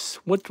this?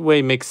 What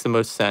way makes the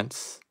most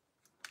sense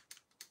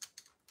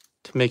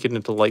to make it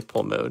into light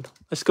pole mode?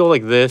 Let's go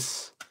like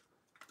this.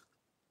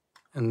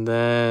 And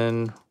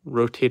then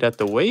rotate at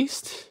the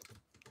waist.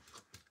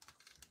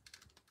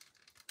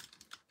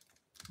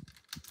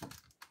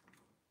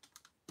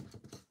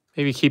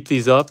 Maybe keep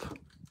these up.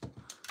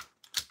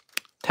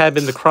 Tab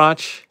in the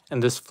crotch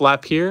and this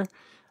flap here.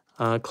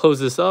 Close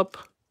this up.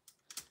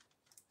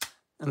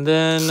 And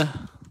then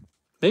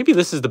maybe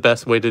this is the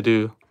best way to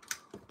do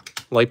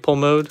light pole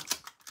mode.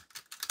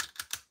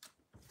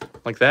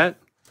 Like that.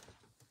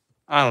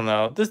 I don't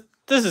know. This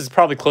is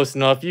probably close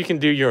enough. You can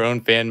do your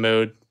own fan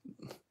mode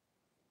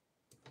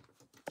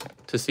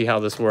to see how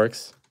this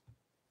works.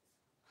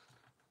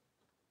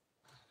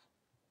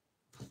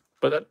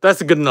 But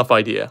that's a good enough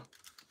idea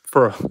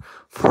for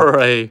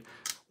a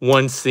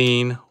one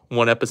scene,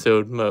 one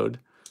episode mode.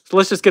 So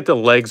let's just get the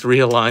legs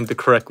realigned the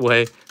correct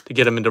way to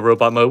get them into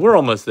robot mode. We're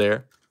almost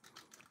there.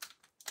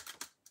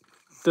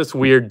 This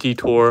weird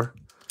detour.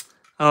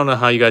 I don't know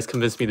how you guys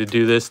convinced me to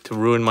do this, to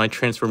ruin my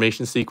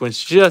transformation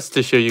sequence, just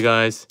to show you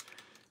guys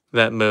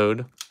that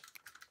mode.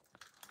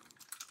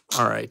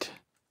 All right.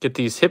 Get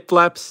these hip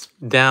flaps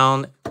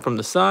down from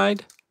the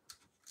side.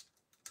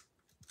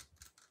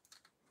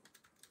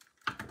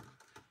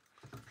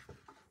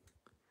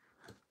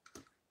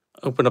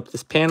 Open up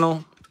this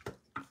panel.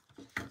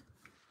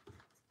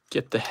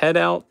 Get the head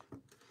out.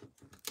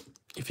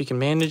 If you can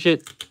manage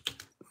it.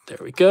 There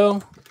we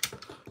go.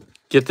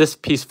 Get this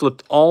piece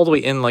flipped all the way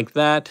in like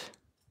that.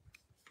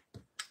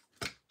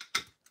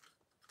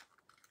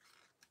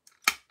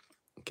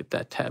 Get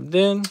that tabbed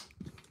in.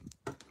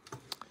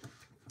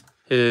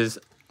 His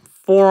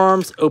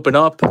forearms open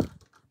up.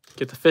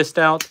 Get the fist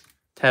out.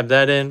 Tab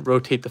that in.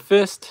 Rotate the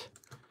fist.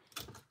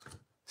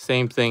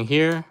 Same thing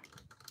here.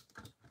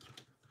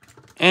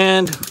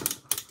 And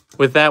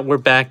with that, we're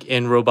back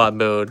in robot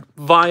mode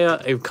via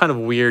a kind of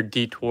weird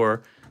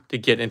detour to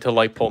get into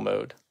light pole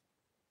mode.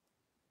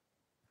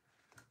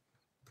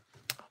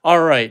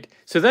 All right,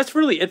 so that's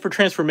really it for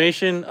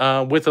transformation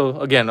with,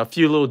 again, a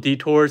few little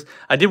detours.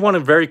 I did want to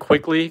very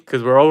quickly,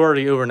 because we're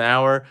already over an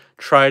hour,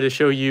 try to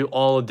show you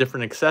all the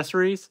different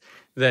accessories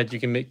that you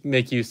can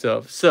make use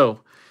of.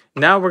 So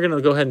now we're going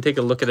to go ahead and take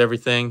a look at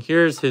everything.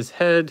 Here's his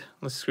head.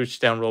 Let's scooch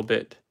down a little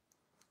bit.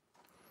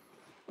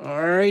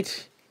 All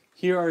right,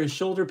 here are his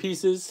shoulder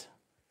pieces.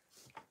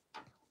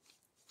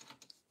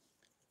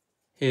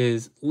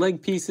 His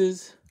leg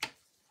pieces.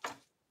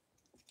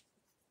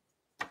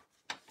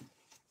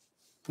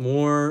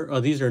 More,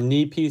 these are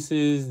knee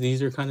pieces.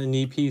 These are kind of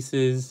knee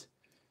pieces.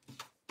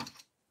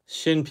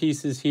 Shin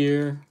pieces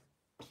here.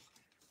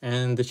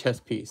 And the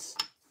chest piece.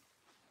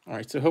 All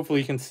right, so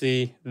hopefully you can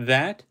see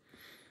that.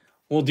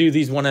 We'll do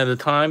these one at a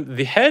time.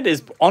 The head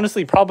is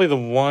honestly probably the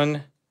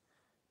one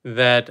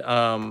that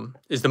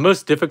is the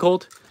most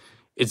difficult.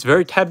 It's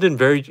very tabbed in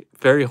very,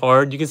 very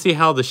hard. You can see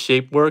how the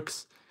shape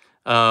works.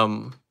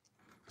 You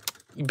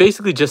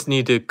basically just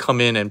need to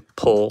come in and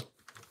pull.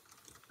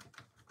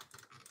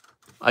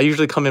 I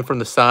usually come in from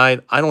the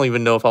side. I don't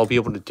even know if I'll be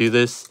able to do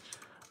this.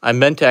 I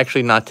meant to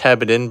actually not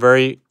tab it in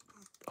very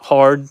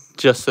hard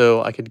just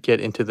so I could get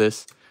into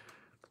this.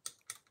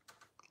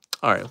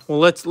 All right, well,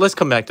 let's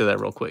come back to that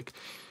real quick.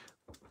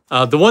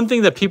 The one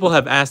thing that people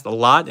have asked a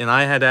lot, and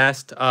I had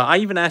asked, I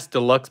even asked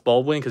Deluxe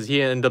Baldwin because he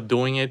ended up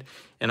doing it,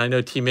 and I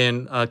know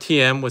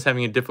TM was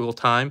having a difficult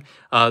time.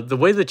 The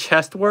way the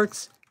chest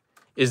works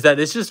is that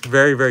it's just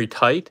very, very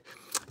tight.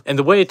 And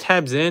the way it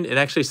tabs in, it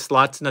actually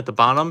slots in at the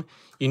bottom.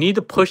 You need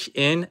to push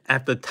in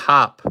at the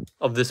top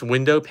of this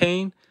window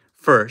pane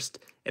first,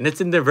 and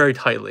it's in there very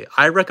tightly.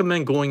 I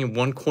recommend going in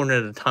one corner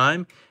at a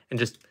time and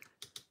just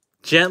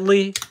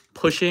gently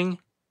pushing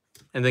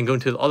and then going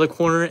to the other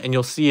corner, and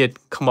you'll see it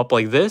come up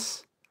like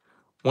this.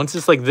 Once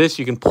it's like this,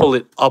 you can pull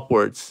it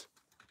upwards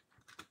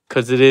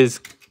because it is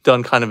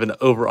done kind of an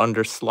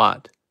over-under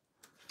slot.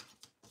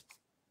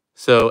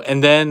 So,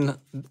 and then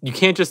you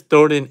can't just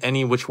throw it in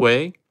any which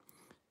way.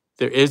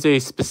 There is a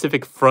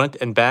specific front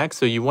and back,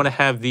 so you want to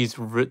have these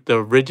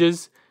the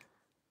ridges.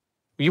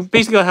 You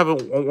basically have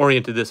it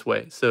oriented this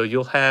way. So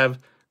you'll have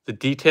the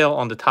detail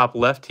on the top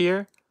left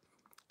here,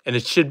 and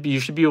it should be,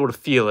 you should be able to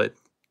feel it.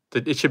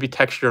 It should be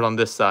textured on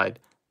this side,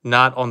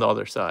 not on the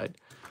other side.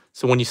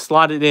 So when you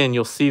slot it in,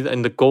 you'll see that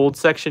in the gold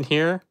section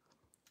here,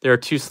 there are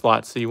two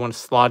slots. So you want to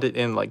slot it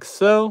in like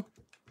so.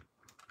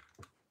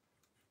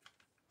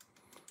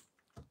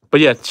 But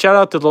yeah, shout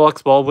out to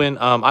Deluxe Baldwin.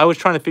 I was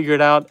trying to figure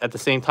it out at the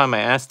same time I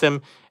asked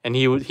him, and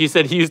he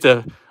said he used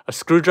a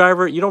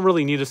screwdriver. You don't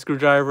really need a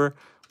screwdriver,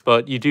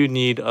 but you do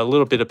need a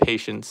little bit of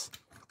patience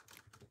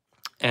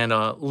and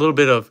a little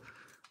bit of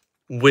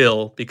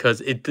will,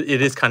 because it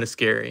is kind of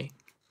scary.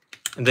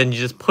 And then you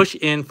just push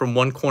in from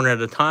one corner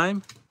at a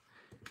time.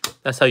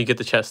 That's how you get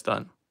the chest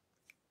done.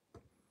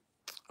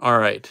 All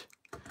right.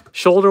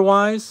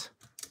 Shoulder-wise,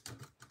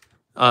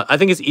 I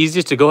think it's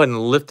easiest to go ahead and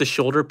lift the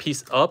shoulder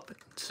piece up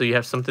so you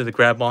have something to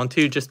grab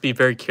onto. Just be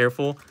very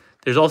careful.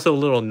 There's also a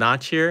little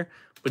notch here,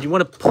 but you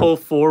want to pull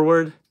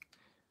forward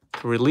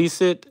to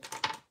release it.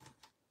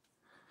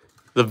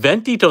 The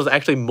vent detail is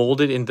actually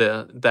molded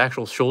into the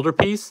actual shoulder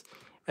piece,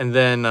 and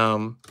then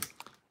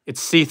it's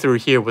see-through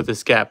here with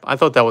this gap. I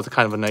thought that was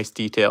kind of a nice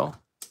detail.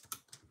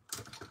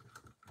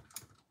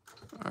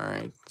 All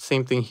right,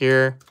 same thing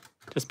here.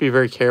 Just be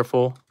very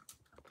careful.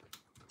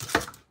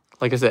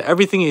 Like I said,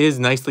 everything is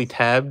nicely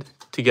tabbed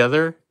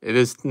together. It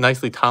is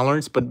nicely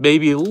toleranced, but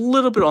maybe a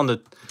little bit on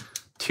the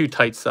too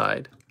tight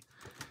side.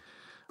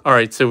 All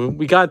right, so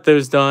we got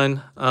those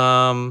done.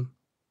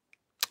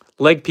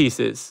 Leg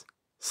pieces.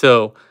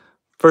 So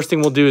first thing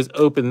we'll do is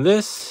open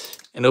this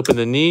and open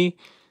the knee.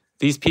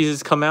 These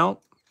pieces come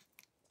out.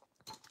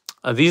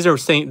 These are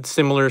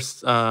similar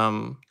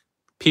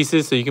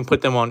pieces, so you can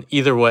put them on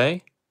either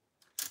way,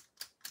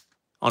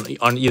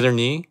 on either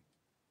knee.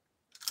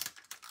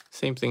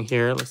 Same thing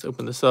here. Let's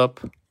open this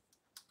up,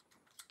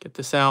 get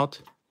this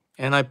out.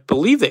 And I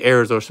believe the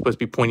arrows are supposed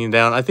to be pointing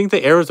down. I think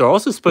the arrows are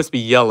also supposed to be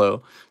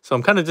yellow. So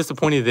I'm kind of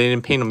disappointed they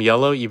didn't paint them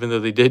yellow, even though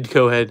they did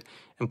go ahead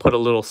and put a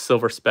little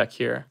silver speck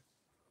here.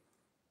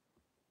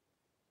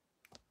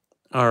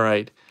 All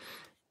right.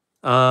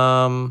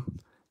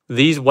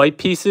 These white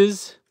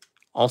pieces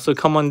also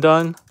come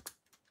undone.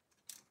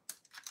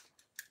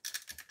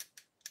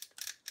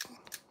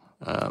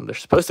 They're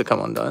supposed to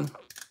come undone.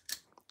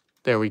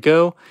 There we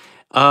go.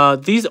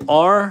 These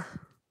are,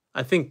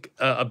 I think,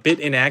 a bit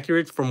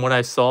inaccurate from what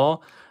I saw.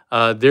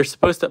 They're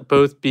supposed to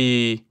both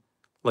be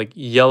like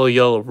yellow,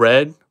 yellow,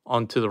 red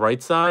onto the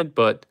right side,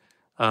 but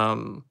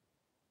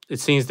it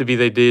seems to be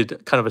they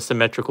did kind of a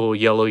symmetrical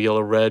yellow,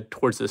 yellow, red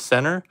towards the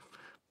center.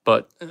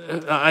 But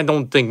I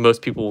don't think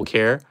most people will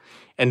care.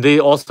 And they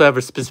also have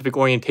a specific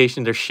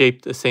orientation. They're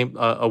shaped the same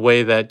a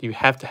way that you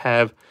have to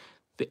have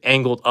the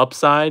angled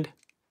upside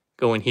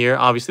go in here.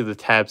 Obviously, the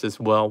tabs as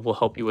well will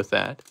help you with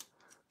that.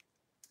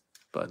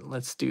 But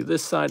let's do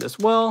this side as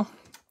well.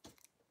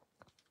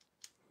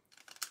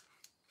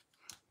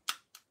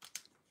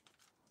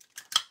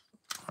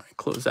 All right,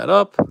 close that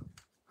up.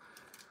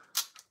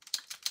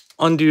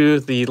 Undo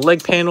the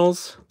leg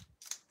panels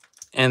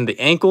and the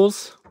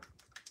ankles.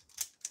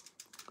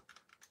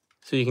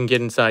 So you can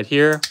get inside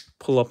here,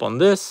 pull up on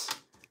this.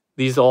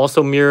 These are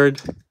also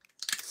mirrored.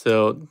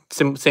 So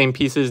same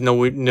pieces,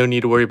 no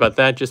need to worry about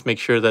that. Just make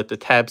sure that the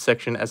tab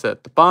section is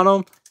at the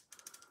bottom.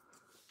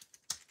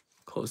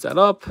 Close that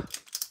up.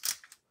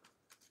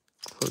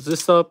 Close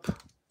this up.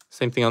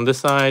 Same thing on this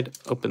side.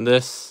 Open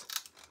this.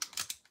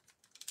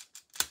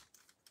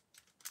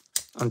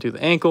 Undo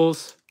the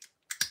ankles.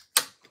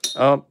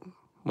 Oh,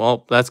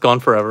 well, that's gone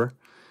forever.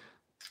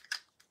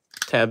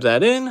 Tab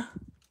that in.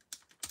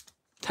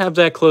 Tab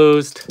that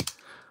closed.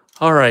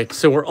 All right,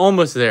 so we're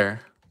almost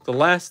there. The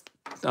last,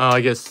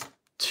 I guess,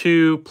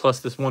 2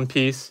 plus this one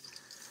piece.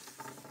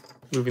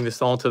 Moving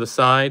this all to the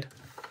side.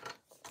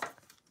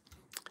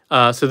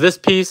 So this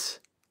piece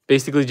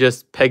basically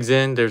just pegs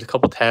in. There's a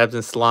couple tabs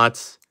and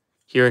slots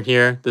here and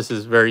here. This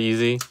is very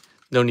easy.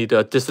 No need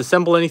to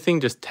disassemble anything.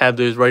 Just tab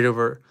those right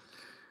over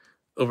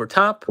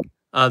top.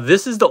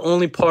 This is the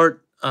only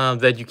part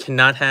that you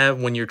cannot have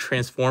when you're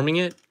transforming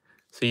it.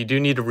 So you do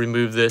need to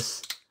remove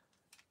this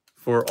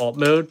for alt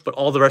mode, but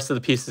all the rest of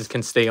the pieces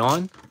can stay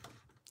on.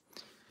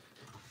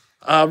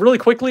 Really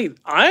quickly,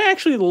 I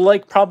actually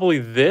like probably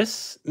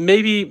this,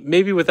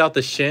 maybe without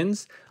the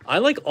shins. I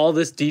like all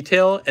this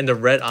detail and the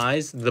red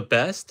eyes the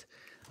best.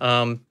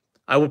 I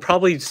would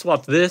probably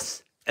swap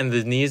this and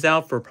the knees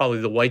out for probably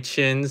the white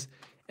shins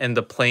and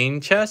the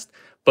plain chest.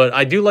 But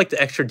I do like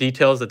the extra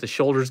details that the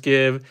shoulders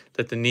give,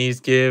 that the knees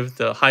give,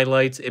 the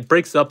highlights. It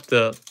breaks up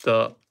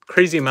the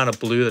crazy amount of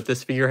blue that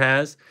this figure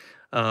has.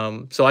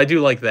 So I do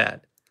like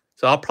that.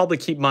 So I'll probably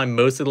keep mine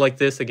mostly like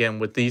this, again,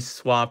 with these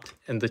swapped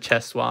and the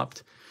chest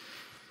swapped.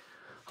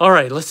 All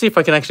right, let's see if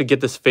I can actually get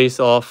this face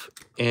off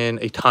in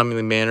a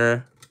timely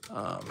manner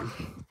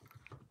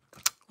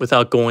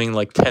without going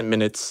like 10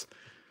 minutes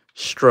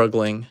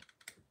struggling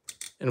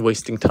and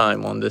wasting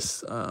time on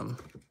this. Oh,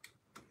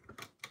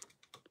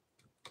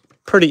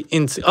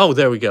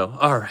 there we go.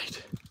 All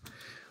right.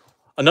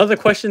 Another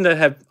question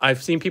that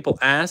I've seen people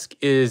ask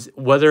is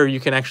whether you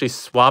can actually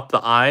swap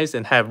the eyes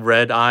and have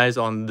red eyes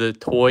on the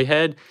toy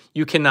head.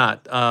 You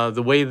cannot.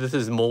 The way this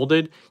is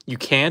molded, you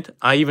can't.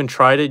 I even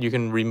tried it. You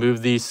can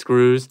remove these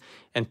screws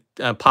and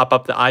pop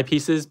up the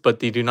eyepieces, but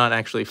they do not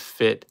actually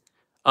fit.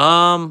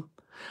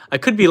 I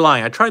could be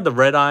lying. I tried the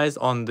red eyes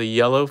on the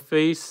yellow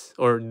face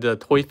or the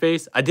toy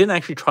face. I didn't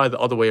actually try the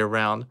other way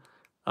around.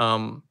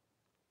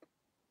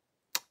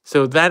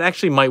 So that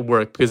actually might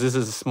work because this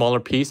is a smaller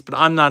piece, but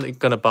I'm not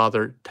going to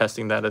bother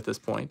testing that at this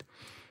point.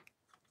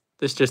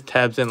 This just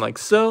tabs in like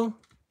so.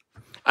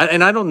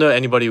 And I don't know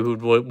anybody who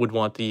would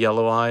want the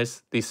yellow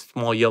eyes, these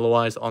small yellow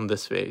eyes on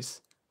this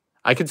face.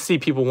 I could see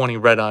people wanting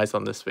red eyes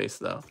on this face,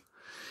 though.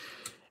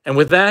 And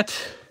with that,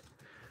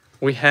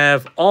 we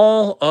have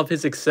all of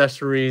his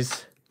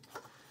accessories,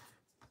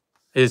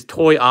 his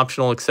toy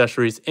optional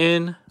accessories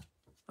in.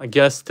 I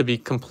guess to be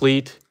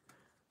complete,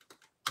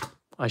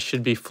 I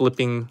should be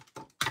flipping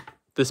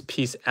this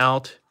piece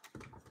out,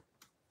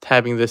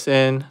 tabbing this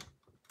in,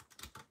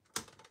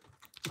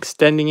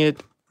 extending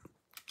it,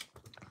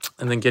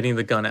 and then getting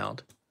the gun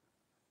out.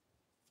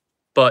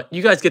 But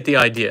you guys get the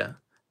idea.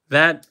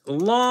 That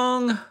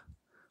long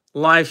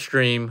live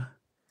stream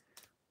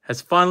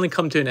has finally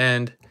come to an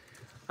end.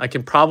 I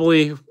can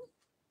probably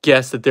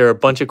guess that there are a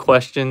bunch of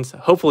questions.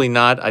 Hopefully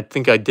not. I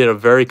think I did a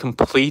very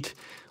complete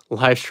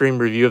live stream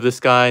review of this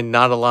guy.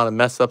 Not a lot of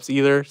mess ups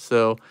either.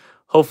 So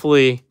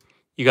hopefully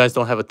you guys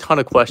don't have a ton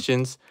of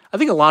questions. I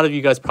think a lot of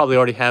you guys probably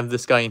already have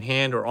this guy in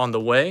hand or on the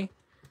way.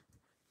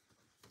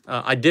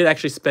 I did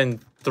actually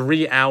spend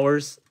 3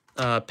 hours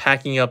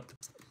packing up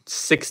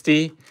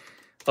 60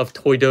 of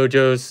Toy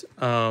Dojo's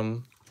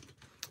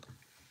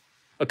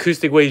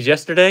acoustic waves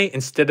yesterday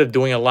instead of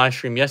doing a live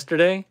stream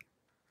yesterday.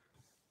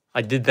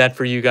 I did that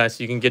for you guys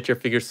so you can get your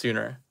figures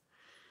sooner.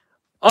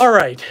 All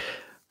right,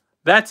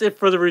 that's it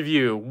for the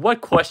review.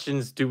 What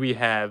questions do we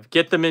have?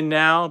 Get them in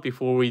now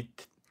before we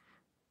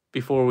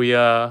call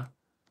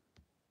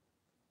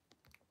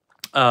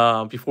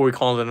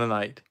it a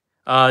night.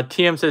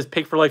 TM says,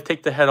 "Pig for life.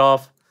 Take the head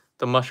off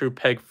the mushroom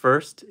peg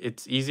first.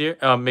 It's easier.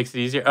 Makes it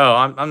easier." Oh,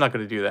 I'm not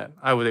going to do that.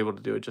 I was able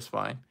to do it just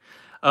fine.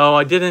 Oh,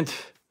 I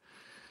didn't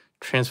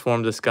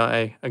transform this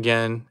guy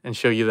again and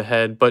show you the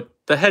head, but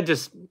the head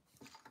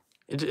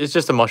it's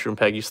just a mushroom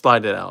peg. You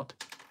slide it out.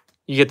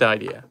 You get the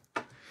idea.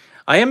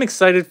 I am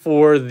excited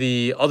for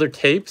the other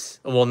tapes.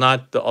 Well,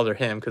 not the other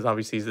him, because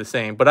obviously he's the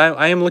same. But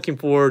I am looking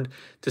forward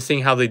to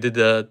seeing how they did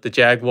the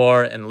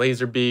Jaguar and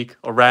Laserbeak,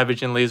 or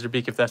Ravage and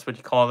Laserbeak, if that's what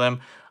you call them.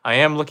 I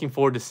am looking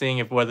forward to seeing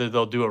whether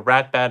they'll do a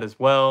Rat Bat as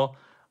well.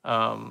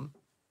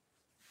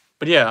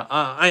 But yeah,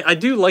 I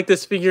do like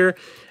this figure.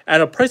 At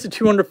a price of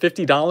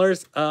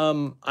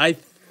 $250, I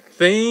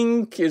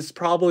think it's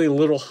probably a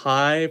little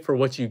high for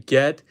what you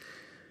get.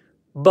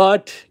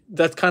 But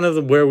that's kind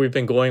of where we've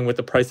been going with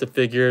the price of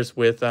figures,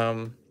 with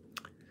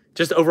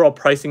just overall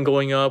pricing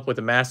going up, with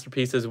the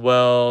Masterpiece as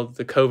well.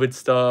 The COVID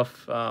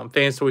stuff,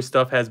 Fans Toy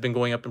stuff has been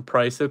going up in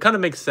price. So it kind of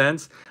makes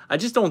sense. I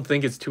just don't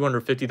think it's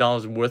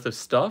 $250 worth of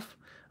stuff.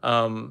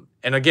 And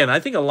again, I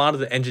think a lot of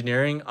the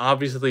engineering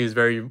obviously is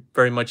very,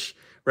 very much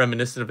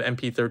reminiscent of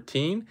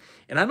MP13.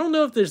 And I don't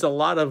know if there's a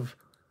lot of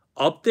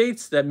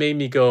updates that made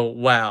me go,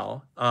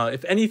 wow.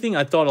 If anything,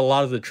 I thought a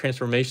lot of the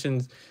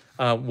transformations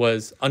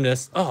was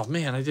unnecessary. Oh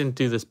man, I didn't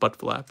do this butt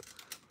flap.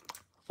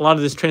 A lot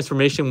of this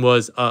transformation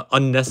was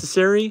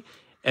unnecessary,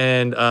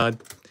 and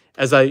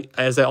as I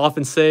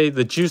often say,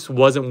 the juice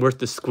wasn't worth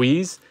the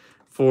squeeze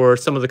for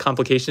some of the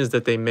complications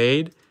that they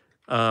made,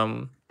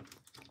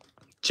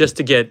 just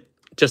to get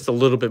just a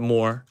little bit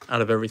more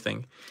out of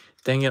everything.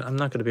 Dang it, I'm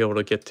not going to be able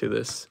to get to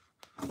this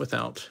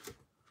without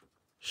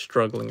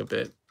struggling a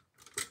bit.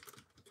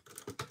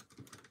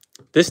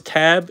 This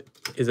tab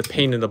is a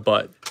pain in the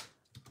butt.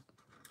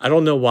 I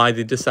don't know why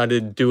they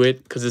decided to do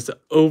it, because it's an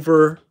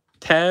over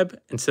tab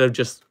instead of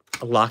just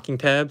a locking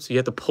tab. So you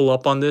have to pull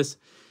up on this,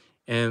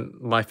 and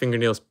my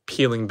fingernail's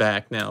peeling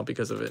back now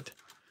because of it.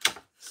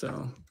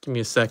 So give me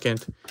a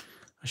second.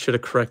 I should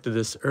have corrected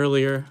this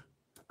earlier.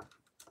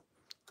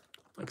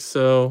 Like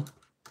so.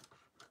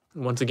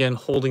 Once again,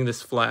 holding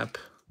this flap.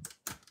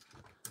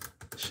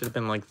 Should have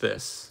been like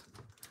this.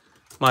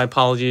 My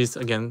apologies.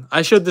 Again,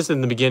 I showed this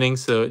in the beginning,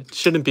 so it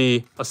shouldn't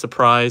be a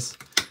surprise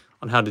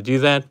on how to do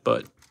that,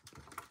 but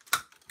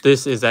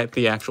this is at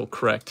the actual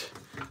correct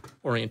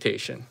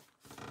orientation.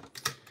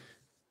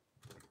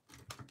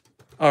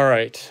 All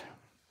right.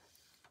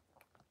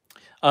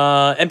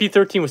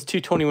 MP13 was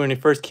 $220 when it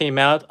first came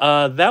out.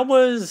 That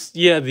was,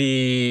 yeah,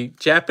 the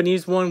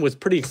Japanese one was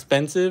pretty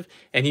expensive,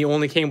 and he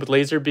only came with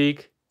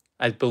Laserbeak,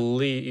 I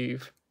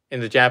believe,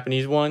 in the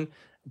Japanese one.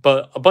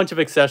 But a bunch of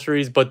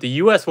accessories, but the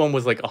US one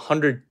was like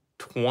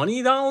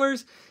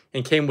 $120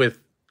 and came with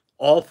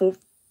all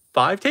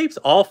 5 tapes?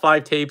 All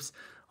 5 tapes.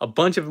 A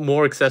bunch of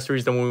more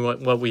accessories than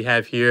what we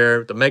have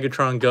here. The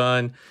Megatron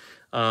gun,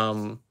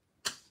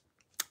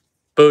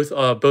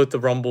 both the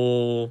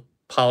Rumble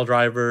pile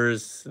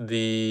drivers.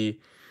 The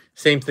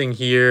same thing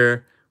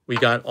here. We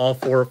got all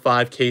 4 or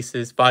 5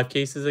 cases. 5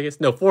 cases, I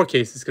guess. No, 4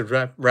 cases, because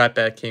Rat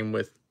Bat came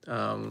with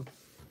the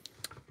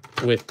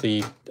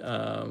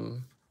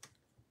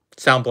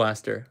Sound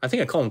Blaster. I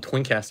think I called him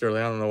Twincaster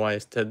earlier. I don't know why I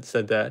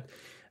said that.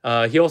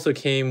 He also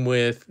came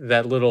with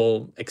that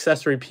little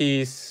accessory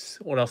piece.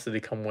 What else did he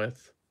come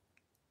with?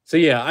 So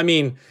yeah, I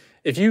mean,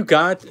 if you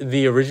got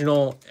the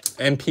original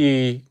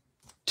MP2,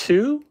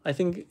 I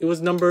think it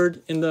was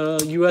numbered in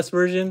the US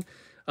version,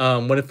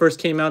 when it first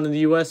came out in the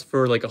US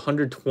for like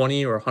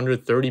 120 or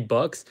 130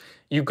 bucks,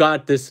 you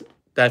got this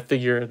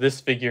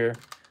figure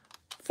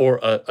for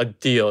a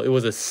deal. It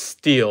was a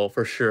steal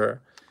for sure.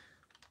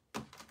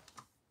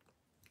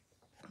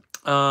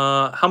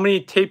 How many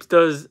tapes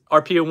does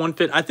RP-01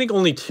 fit? I think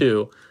only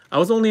 2. I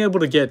was only able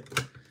to get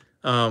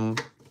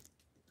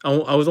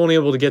I was only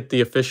able to get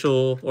the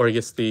official, or I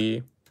guess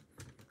the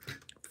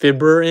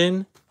fibber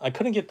in. I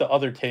couldn't get the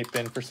other tape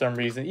in for some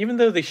reason. Even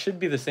though they should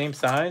be the same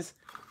size,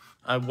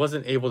 I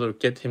wasn't able to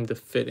get him to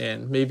fit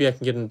in. Maybe I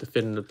can get him to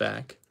fit in the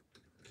back.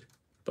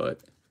 But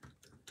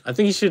I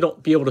think he should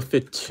be able to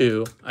fit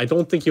 2. I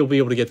don't think he'll be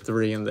able to get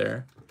 3 in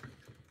there.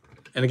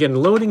 And again,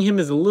 loading him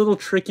is a little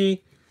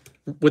tricky.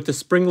 With the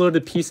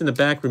spring-loaded piece in the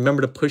back,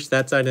 remember to push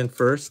that side in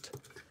first.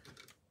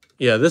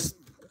 Yeah, this,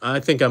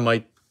 I think I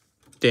might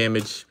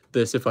damage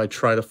this if I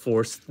try to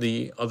force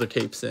the other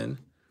tapes in.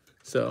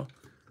 So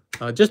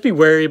just be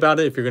wary about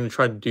it if you're going to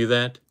try to do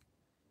that.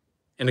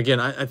 And again,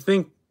 I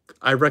think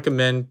I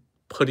recommend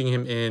putting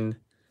him in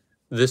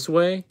this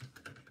way.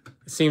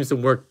 It seems to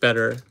work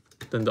better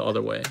than the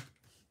other way.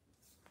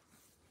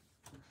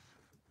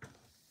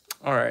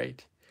 All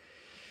right.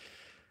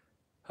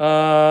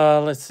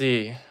 Let's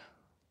see.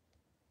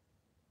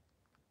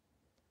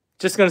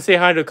 Just going to say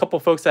hi to a couple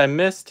folks I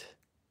missed.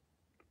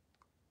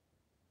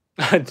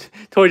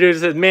 Toy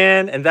says,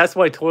 man, and that's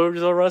why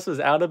Toys R Us was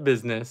out of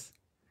business.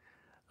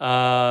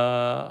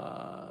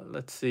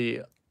 Let's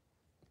see.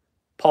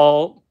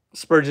 Paul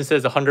Spurgeon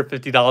says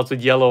 $150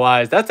 with yellow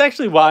eyes. That's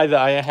actually why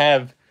I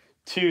have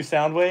 2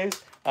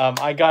 Soundwaves.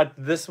 I got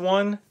this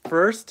one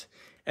first,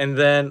 and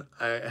then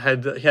I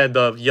had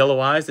the yellow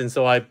eyes, and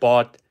so I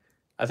bought,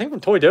 I think from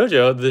Toy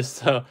Dojo, this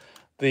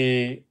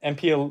the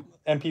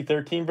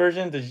MP13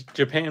 version, the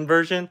Japan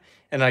version,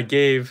 and I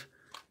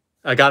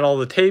got all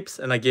the tapes,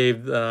 and I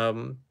gave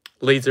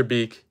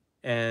Laserbeak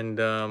and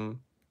this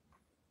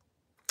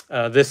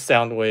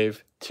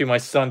Soundwave to my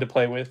son to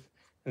play with.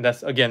 And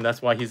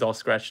that's why he's all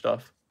scratched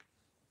off.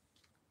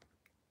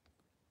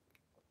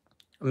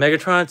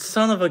 Megatron,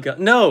 son of a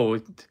gun.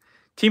 No,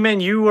 T-Man,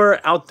 you were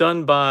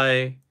outdone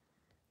by,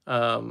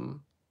 I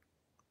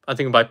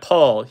think by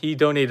Paul. He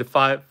donated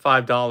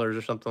 $5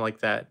 or something like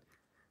that.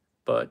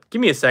 But give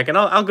me a second.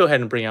 I'll go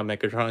ahead and bring out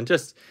Megatron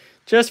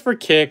just for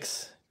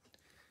kicks.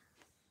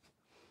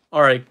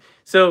 All right.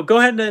 So go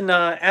ahead and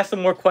ask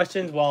some more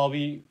questions while I'll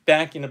be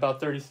back in about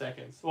 30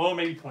 seconds. Well,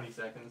 maybe 20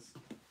 seconds.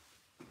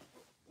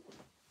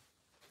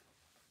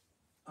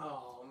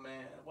 Oh,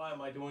 man. Why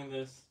am I doing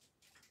this?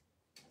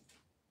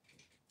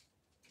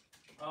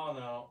 Oh,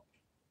 no.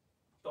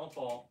 Don't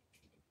fall.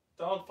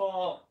 Don't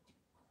fall.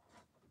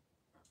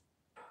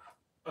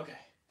 Okay.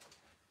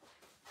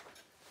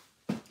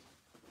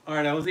 All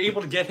right. I was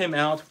able to get him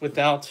out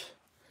without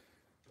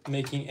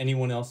making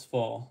anyone else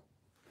fall.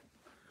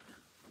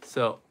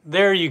 So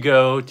there you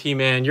go,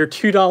 T-Man. Your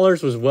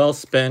 $2 was well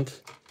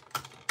spent.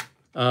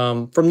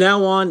 From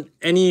now on,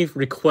 any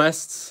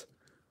requests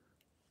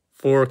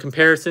for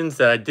comparisons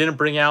that I didn't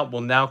bring out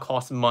will now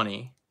cost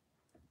money.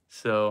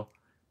 So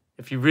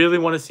if you really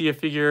want to see a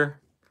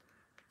figure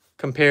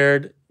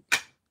compared,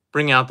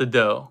 bring out the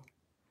dough.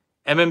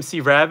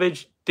 MMC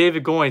Ravage,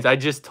 David Goins, I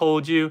just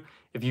told you,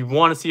 if you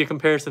want to see a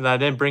comparison that I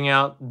didn't bring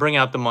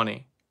out the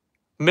money.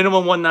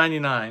 Minimum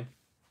 $199.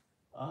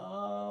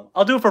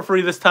 I'll do it for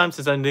free this time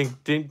since I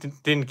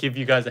didn't give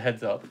you guys a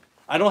heads up.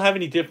 I don't have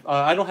any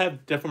I don't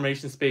have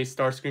Deformation Space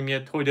Starscream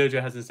yet. Toy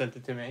Dojo hasn't sent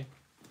it to me.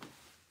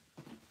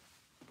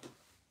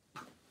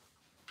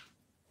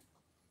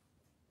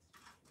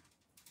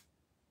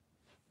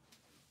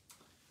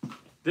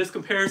 This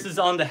comparison's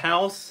on the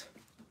house,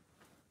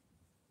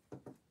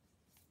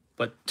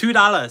 but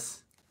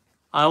 $2.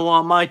 I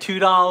want my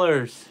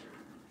 $2.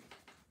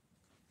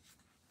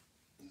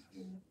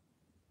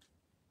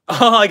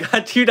 Oh, I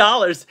got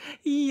 $2.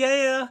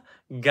 Yeah,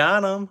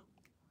 got him.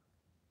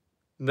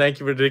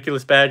 Thank you,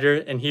 Ridiculous Badger.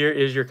 And here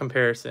is your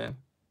comparison.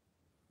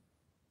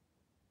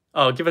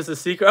 Oh, give us a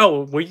secret.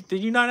 Oh,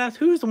 did you not ask?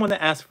 Who's the one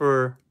that asked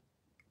for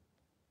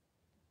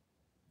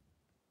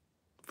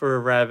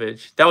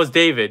Ravage? That was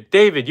David.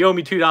 David, you owe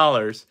me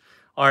 $2.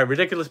 All right,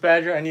 Ridiculous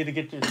Badger, I need to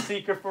get your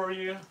secret for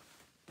you.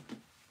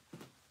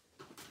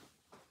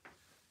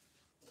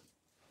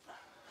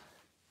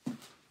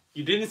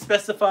 You didn't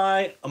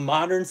specify a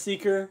modern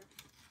Seeker,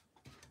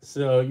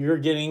 so you're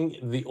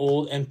getting the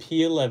old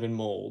MP11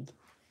 mold,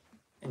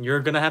 and you're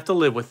going to have to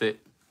live with it.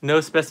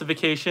 No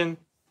specification.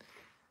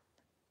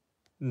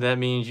 That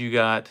means you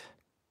got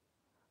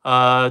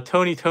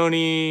Tony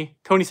 77,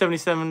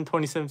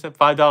 2077,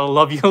 $5,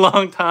 love you a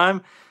long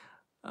time.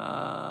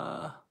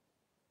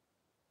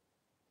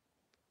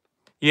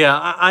 Yeah,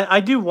 I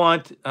do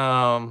want,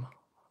 all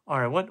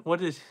right,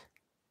 what is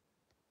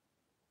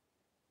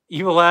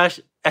Evil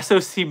Ash?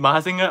 SOC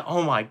Mazinga?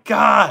 Oh my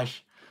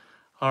gosh!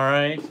 All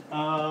right,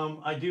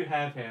 I do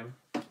have him.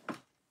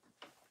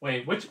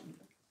 Wait, which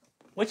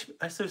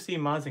SOC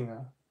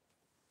Mazinga?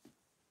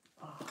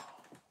 Oh.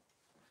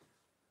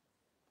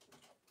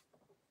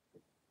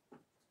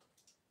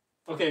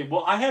 Okay,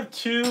 well I have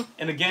 2,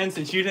 and again,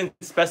 since you didn't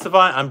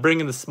specify, I'm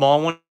bringing the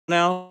small one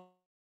out.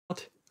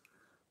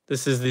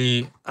 This is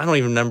the, I don't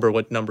even remember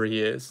what number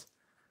he is.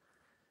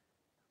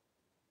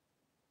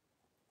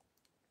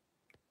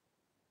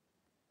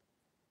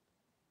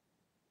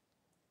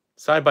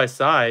 Side by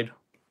side.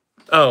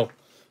 Oh.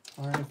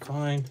 All right,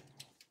 fine.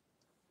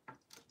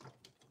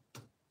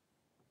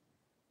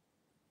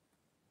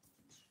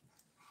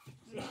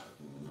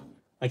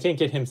 I can't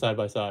get him side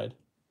by side.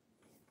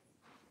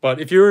 But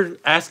if you're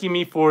asking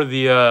me for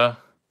the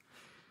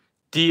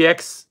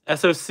DX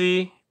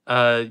SoC,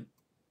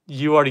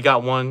 you already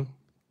got one.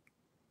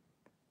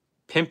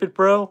 Pimp it,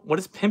 bro? What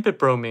does pimp it,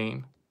 bro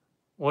mean?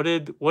 What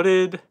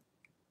did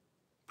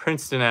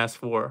Princeton ask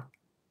for?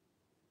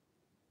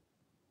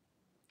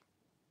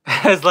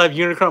 Has live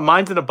unicorn.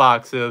 Mine's in a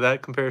box, so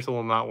that comparison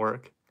will not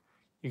work.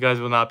 You guys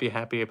will not be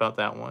happy about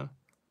that one.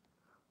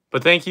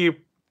 But thank you,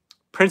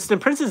 Princeton.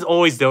 Princeton's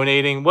always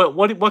donating.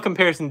 What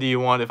comparison do you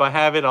want? If I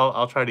have it,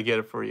 I'll try to get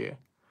it for you.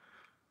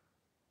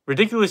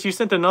 Ridiculous, you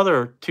sent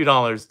another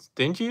 $2,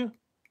 didn't you?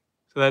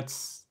 So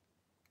that's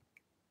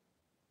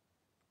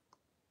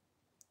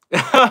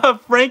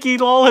Frankie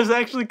Law has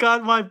actually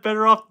got my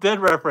Better Off Dead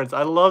reference.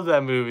 I love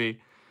that movie.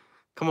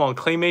 Come on,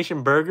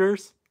 Claymation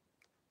Burgers,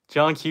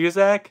 John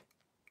Cusack,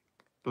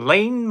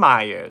 Lane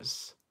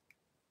Myers.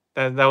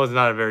 That was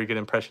not a very good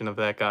impression of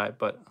that guy,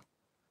 but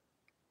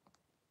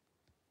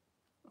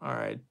all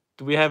right.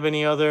 Do we have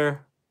any other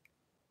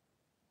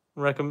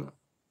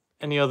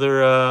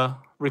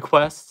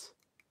requests?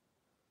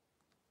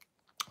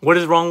 What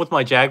is wrong with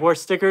my Jaguar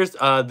stickers?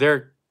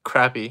 They're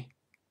crappy.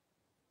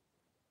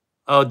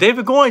 Oh,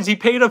 David Goins, he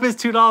paid up his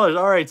 $2.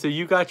 All right, so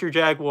you got your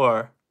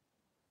Jaguar.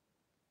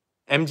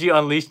 MG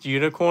Unleashed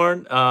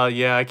Unicorn.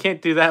 Yeah, I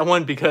can't do that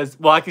one because,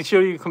 well, I can show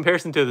you a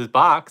comparison to this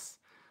box,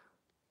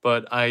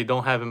 but I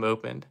don't have him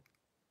opened.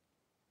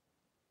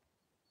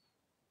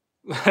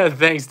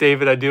 Thanks,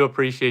 David. I do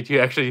appreciate you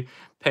actually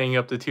paying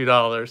up the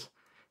 $2.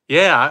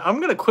 Yeah, I'm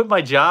going to quit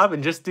my job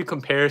and just do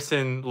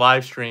comparison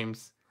live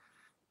streams.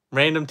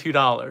 Random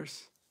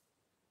 $2.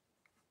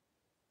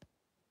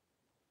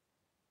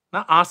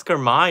 Not Oscar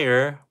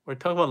Mayer. We're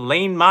talking about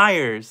Lane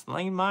Myers.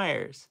 Lane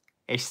Myers.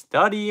 A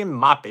study in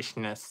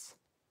moppishness.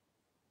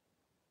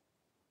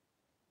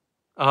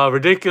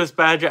 Ridiculous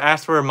Badger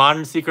asked for a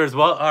Modern Seeker as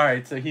well. All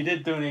right, so he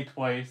did donate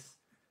twice.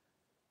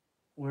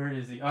 Where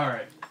is he? All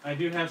right, I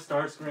do have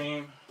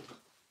Starscream.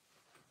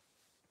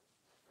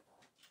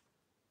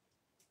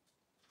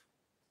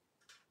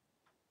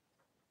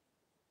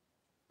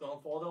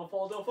 Don't fall, don't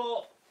fall, don't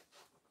fall.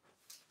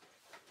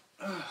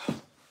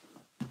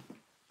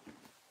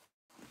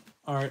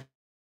 All right.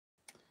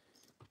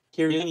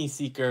 Kirini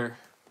Seeker.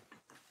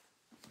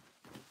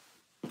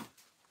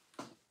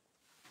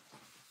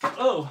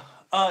 Oh,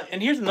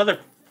 and here's another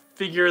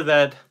figure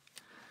that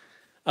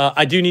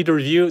I do need to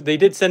review. They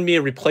did send me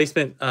a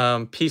replacement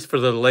piece for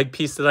the leg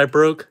piece that I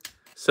broke.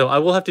 So I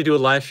will have to do a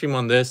live stream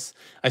on this.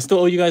 I still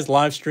owe you guys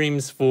live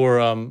streams for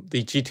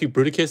the G2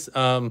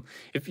 Bruticus.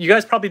 If you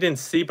guys probably didn't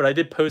see, but I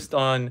did post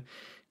on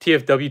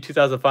TFW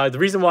 2005. The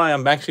reason why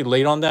I'm actually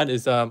late on that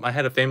is I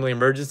had a family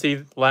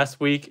emergency last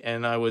week,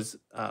 and I was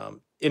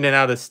in and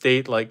out of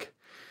state like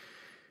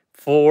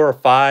 4 or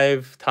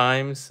 5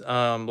 times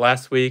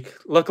last week.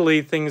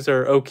 Luckily, things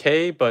are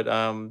okay, but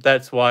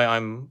that's why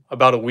I'm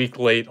about a week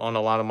late on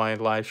a lot of my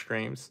live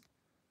streams.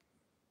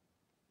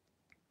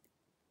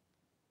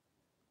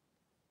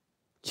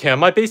 Yeah,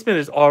 my basement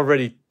is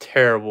already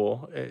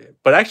terrible,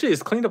 but actually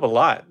it's cleaned up a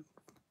lot.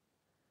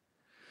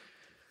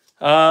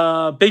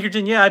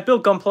 Bakerton, yeah, I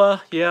built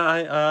Gunpla.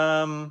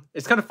 Yeah,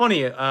 it's kind of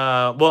funny.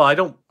 Well,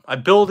 I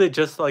build it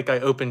just like I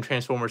open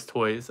Transformers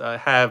toys. I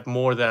have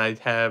more than I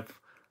have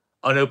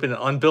unopened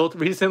and unbuilt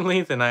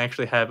recently than I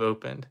actually have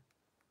opened.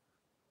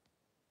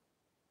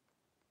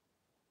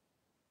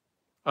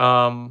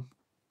 But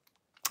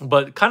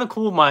kind of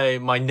cool,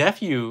 my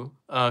nephew,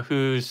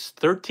 who's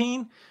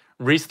 13,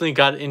 recently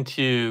got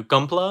into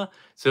Gunpla.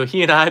 So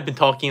he and I have been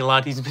talking a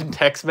lot. He's been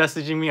text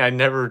messaging me. I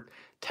never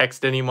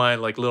text any of my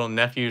like little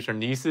nephews or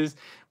nieces,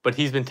 but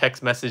he's been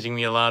text messaging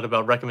me a lot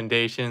about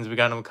recommendations. We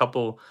got him a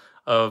couple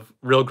of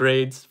real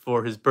grades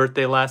for his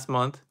birthday last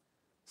month.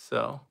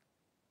 So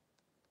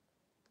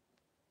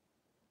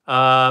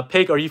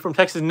Peg, are you from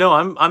Texas? No,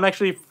 I'm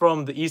actually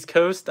from the East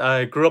Coast.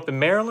 I grew up in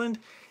Maryland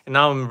and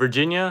now I'm in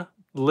Virginia.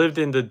 Lived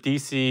in the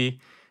DC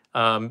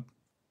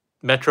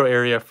metro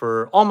area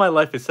for all my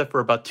life except for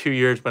about 2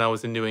 years when I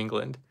was in New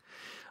England.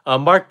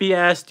 Mark B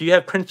asked, do you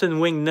have Crimson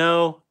Wing?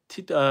 No.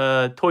 Toy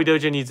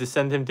Dojo needs to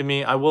send him to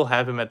me. I will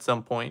have him at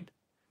some point.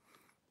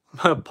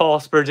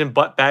 Paul Spurgeon,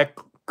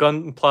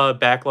 Gunpla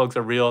backlogs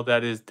are real.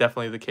 That is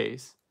definitely the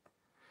case.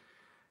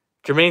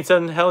 Jermaine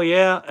said, hell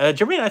yeah.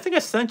 Jermaine, I think I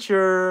sent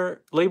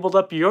labeled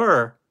up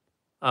your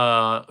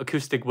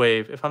acoustic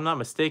wave, if I'm not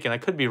mistaken. I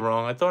could be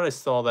wrong. I thought I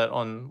saw that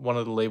on one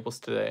of the labels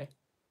today.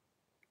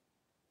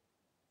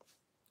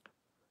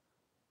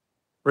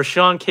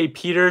 Rashawn K.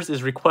 Peters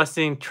is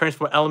requesting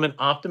Transform Element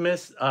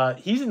Optimus.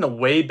 He's in the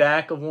way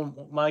back of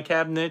my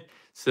cabinet.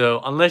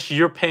 So unless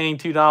you're paying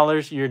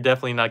 $2, you're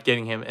definitely not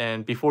getting him.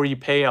 And before you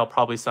pay, I'll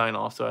probably sign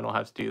off so I don't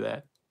have to do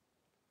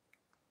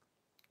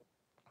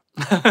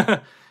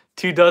that.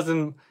 2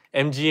 dozen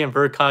MG and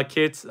Vercod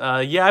kits.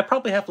 Yeah, I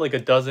probably have like a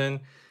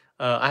dozen.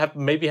 I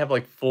maybe have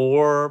like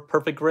 4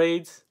 perfect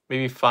grades,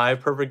 maybe 5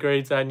 perfect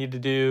grades that I need to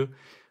do.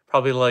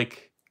 Probably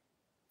like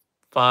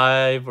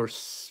 5 or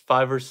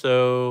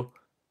so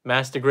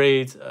master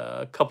grades,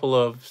 a couple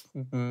of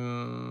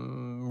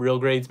real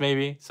grades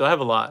maybe. So I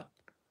have a lot.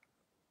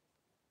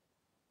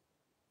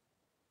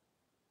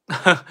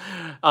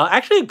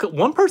 Actually,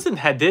 one person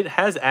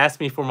has asked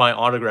me for my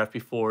autograph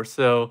before,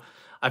 so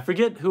I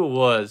forget who it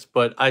was,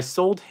 but I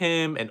sold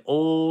him an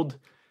old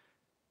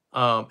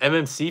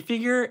MMC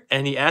figure,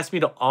 and he asked me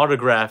to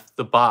autograph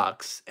the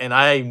box, and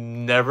I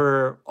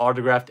never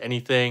autographed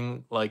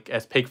anything like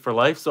as Pig for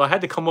Life, so I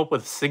had to come up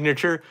with a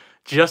signature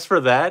just for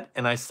that,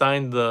 and I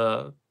signed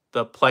the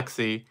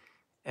plexi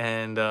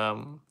and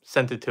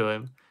sent it to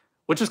him,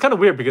 which was kind of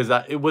weird because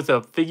it was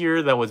a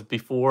figure that was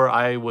before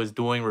I was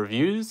doing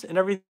reviews and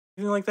everything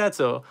like that,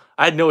 so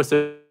I had no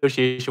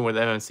association with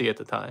MMC at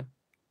the time.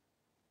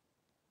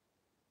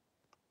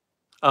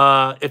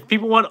 If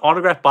people want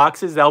autograph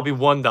boxes, that'll be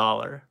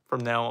 $1 from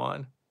now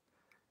on.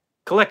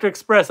 Collector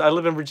Express. I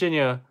live in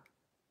Virginia,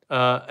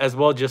 as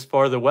well, just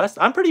farther west.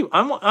 I'm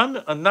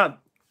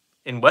not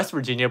in West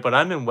Virginia, but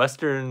I'm in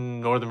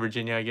Western Northern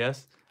Virginia, I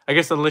guess. I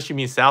guess unless you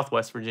mean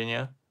Southwest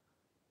Virginia,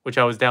 which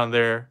I was down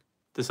there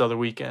this other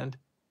weekend.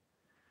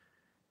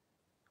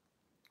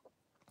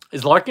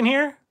 Is Larkin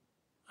here?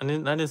 I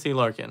didn't see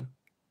Larkin.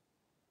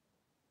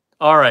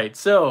 All right,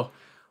 so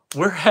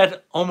we're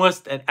at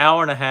almost an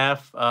hour and a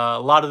half. A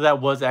lot of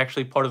that was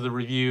actually part of the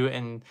review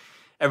and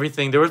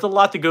everything. There was a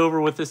lot to go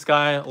over with this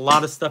guy. A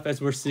lot of stuff,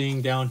 as we're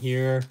seeing down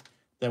here,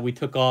 that we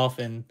took off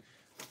and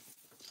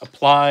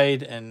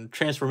applied, and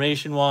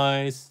transformation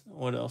wise.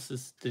 What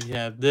else did you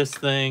have? This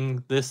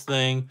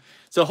thing.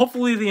 So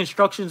hopefully the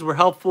instructions were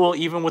helpful,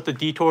 even with the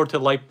detour to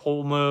light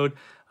pole mode.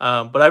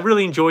 But I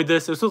really enjoyed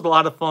this. This was a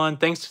lot of fun.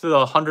 Thanks to the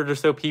 100 or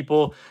so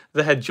people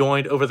that had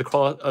joined over the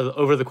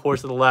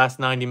course of the last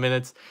 90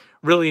 minutes.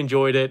 Really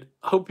enjoyed it.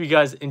 Hope you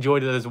guys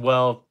enjoyed it as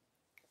well.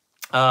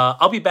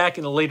 I'll be back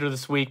later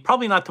this week.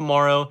 Probably not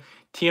tomorrow.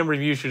 TM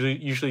Review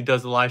usually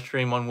does the live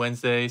stream on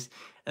Wednesdays.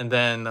 And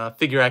then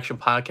Figure Action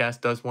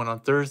Podcast does one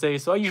on Thursday.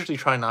 So I usually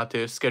try not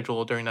to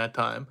schedule during that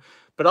time.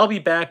 But I'll be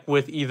back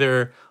with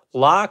either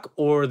Locke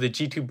or the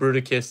G2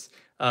 Bruticus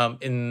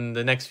in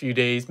the next few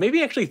days.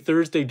 Maybe actually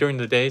Thursday during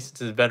the day,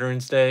 since it's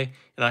Veterans Day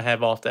and I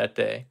have off that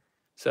day.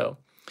 So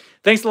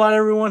thanks a lot,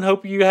 everyone.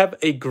 Hope you have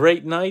a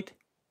great night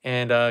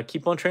and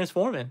keep on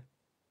transforming.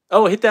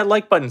 Oh, hit that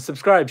like button,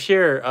 subscribe,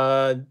 share,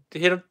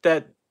 hit up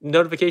that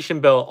notification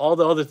bell, all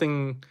the other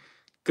thing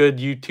good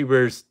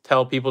YouTubers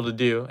tell people to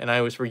do, and I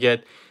always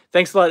forget.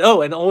 Thanks a lot.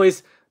 Oh, and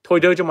always, Toy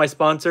Dojo, my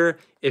sponsor.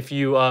 If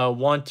you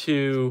want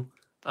to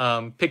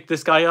pick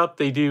this guy up,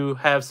 they do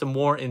have some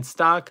more in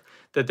stock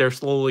that they're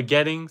slowly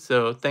getting.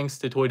 So thanks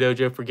to Toy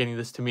Dojo for getting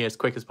this to me as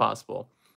quick as possible.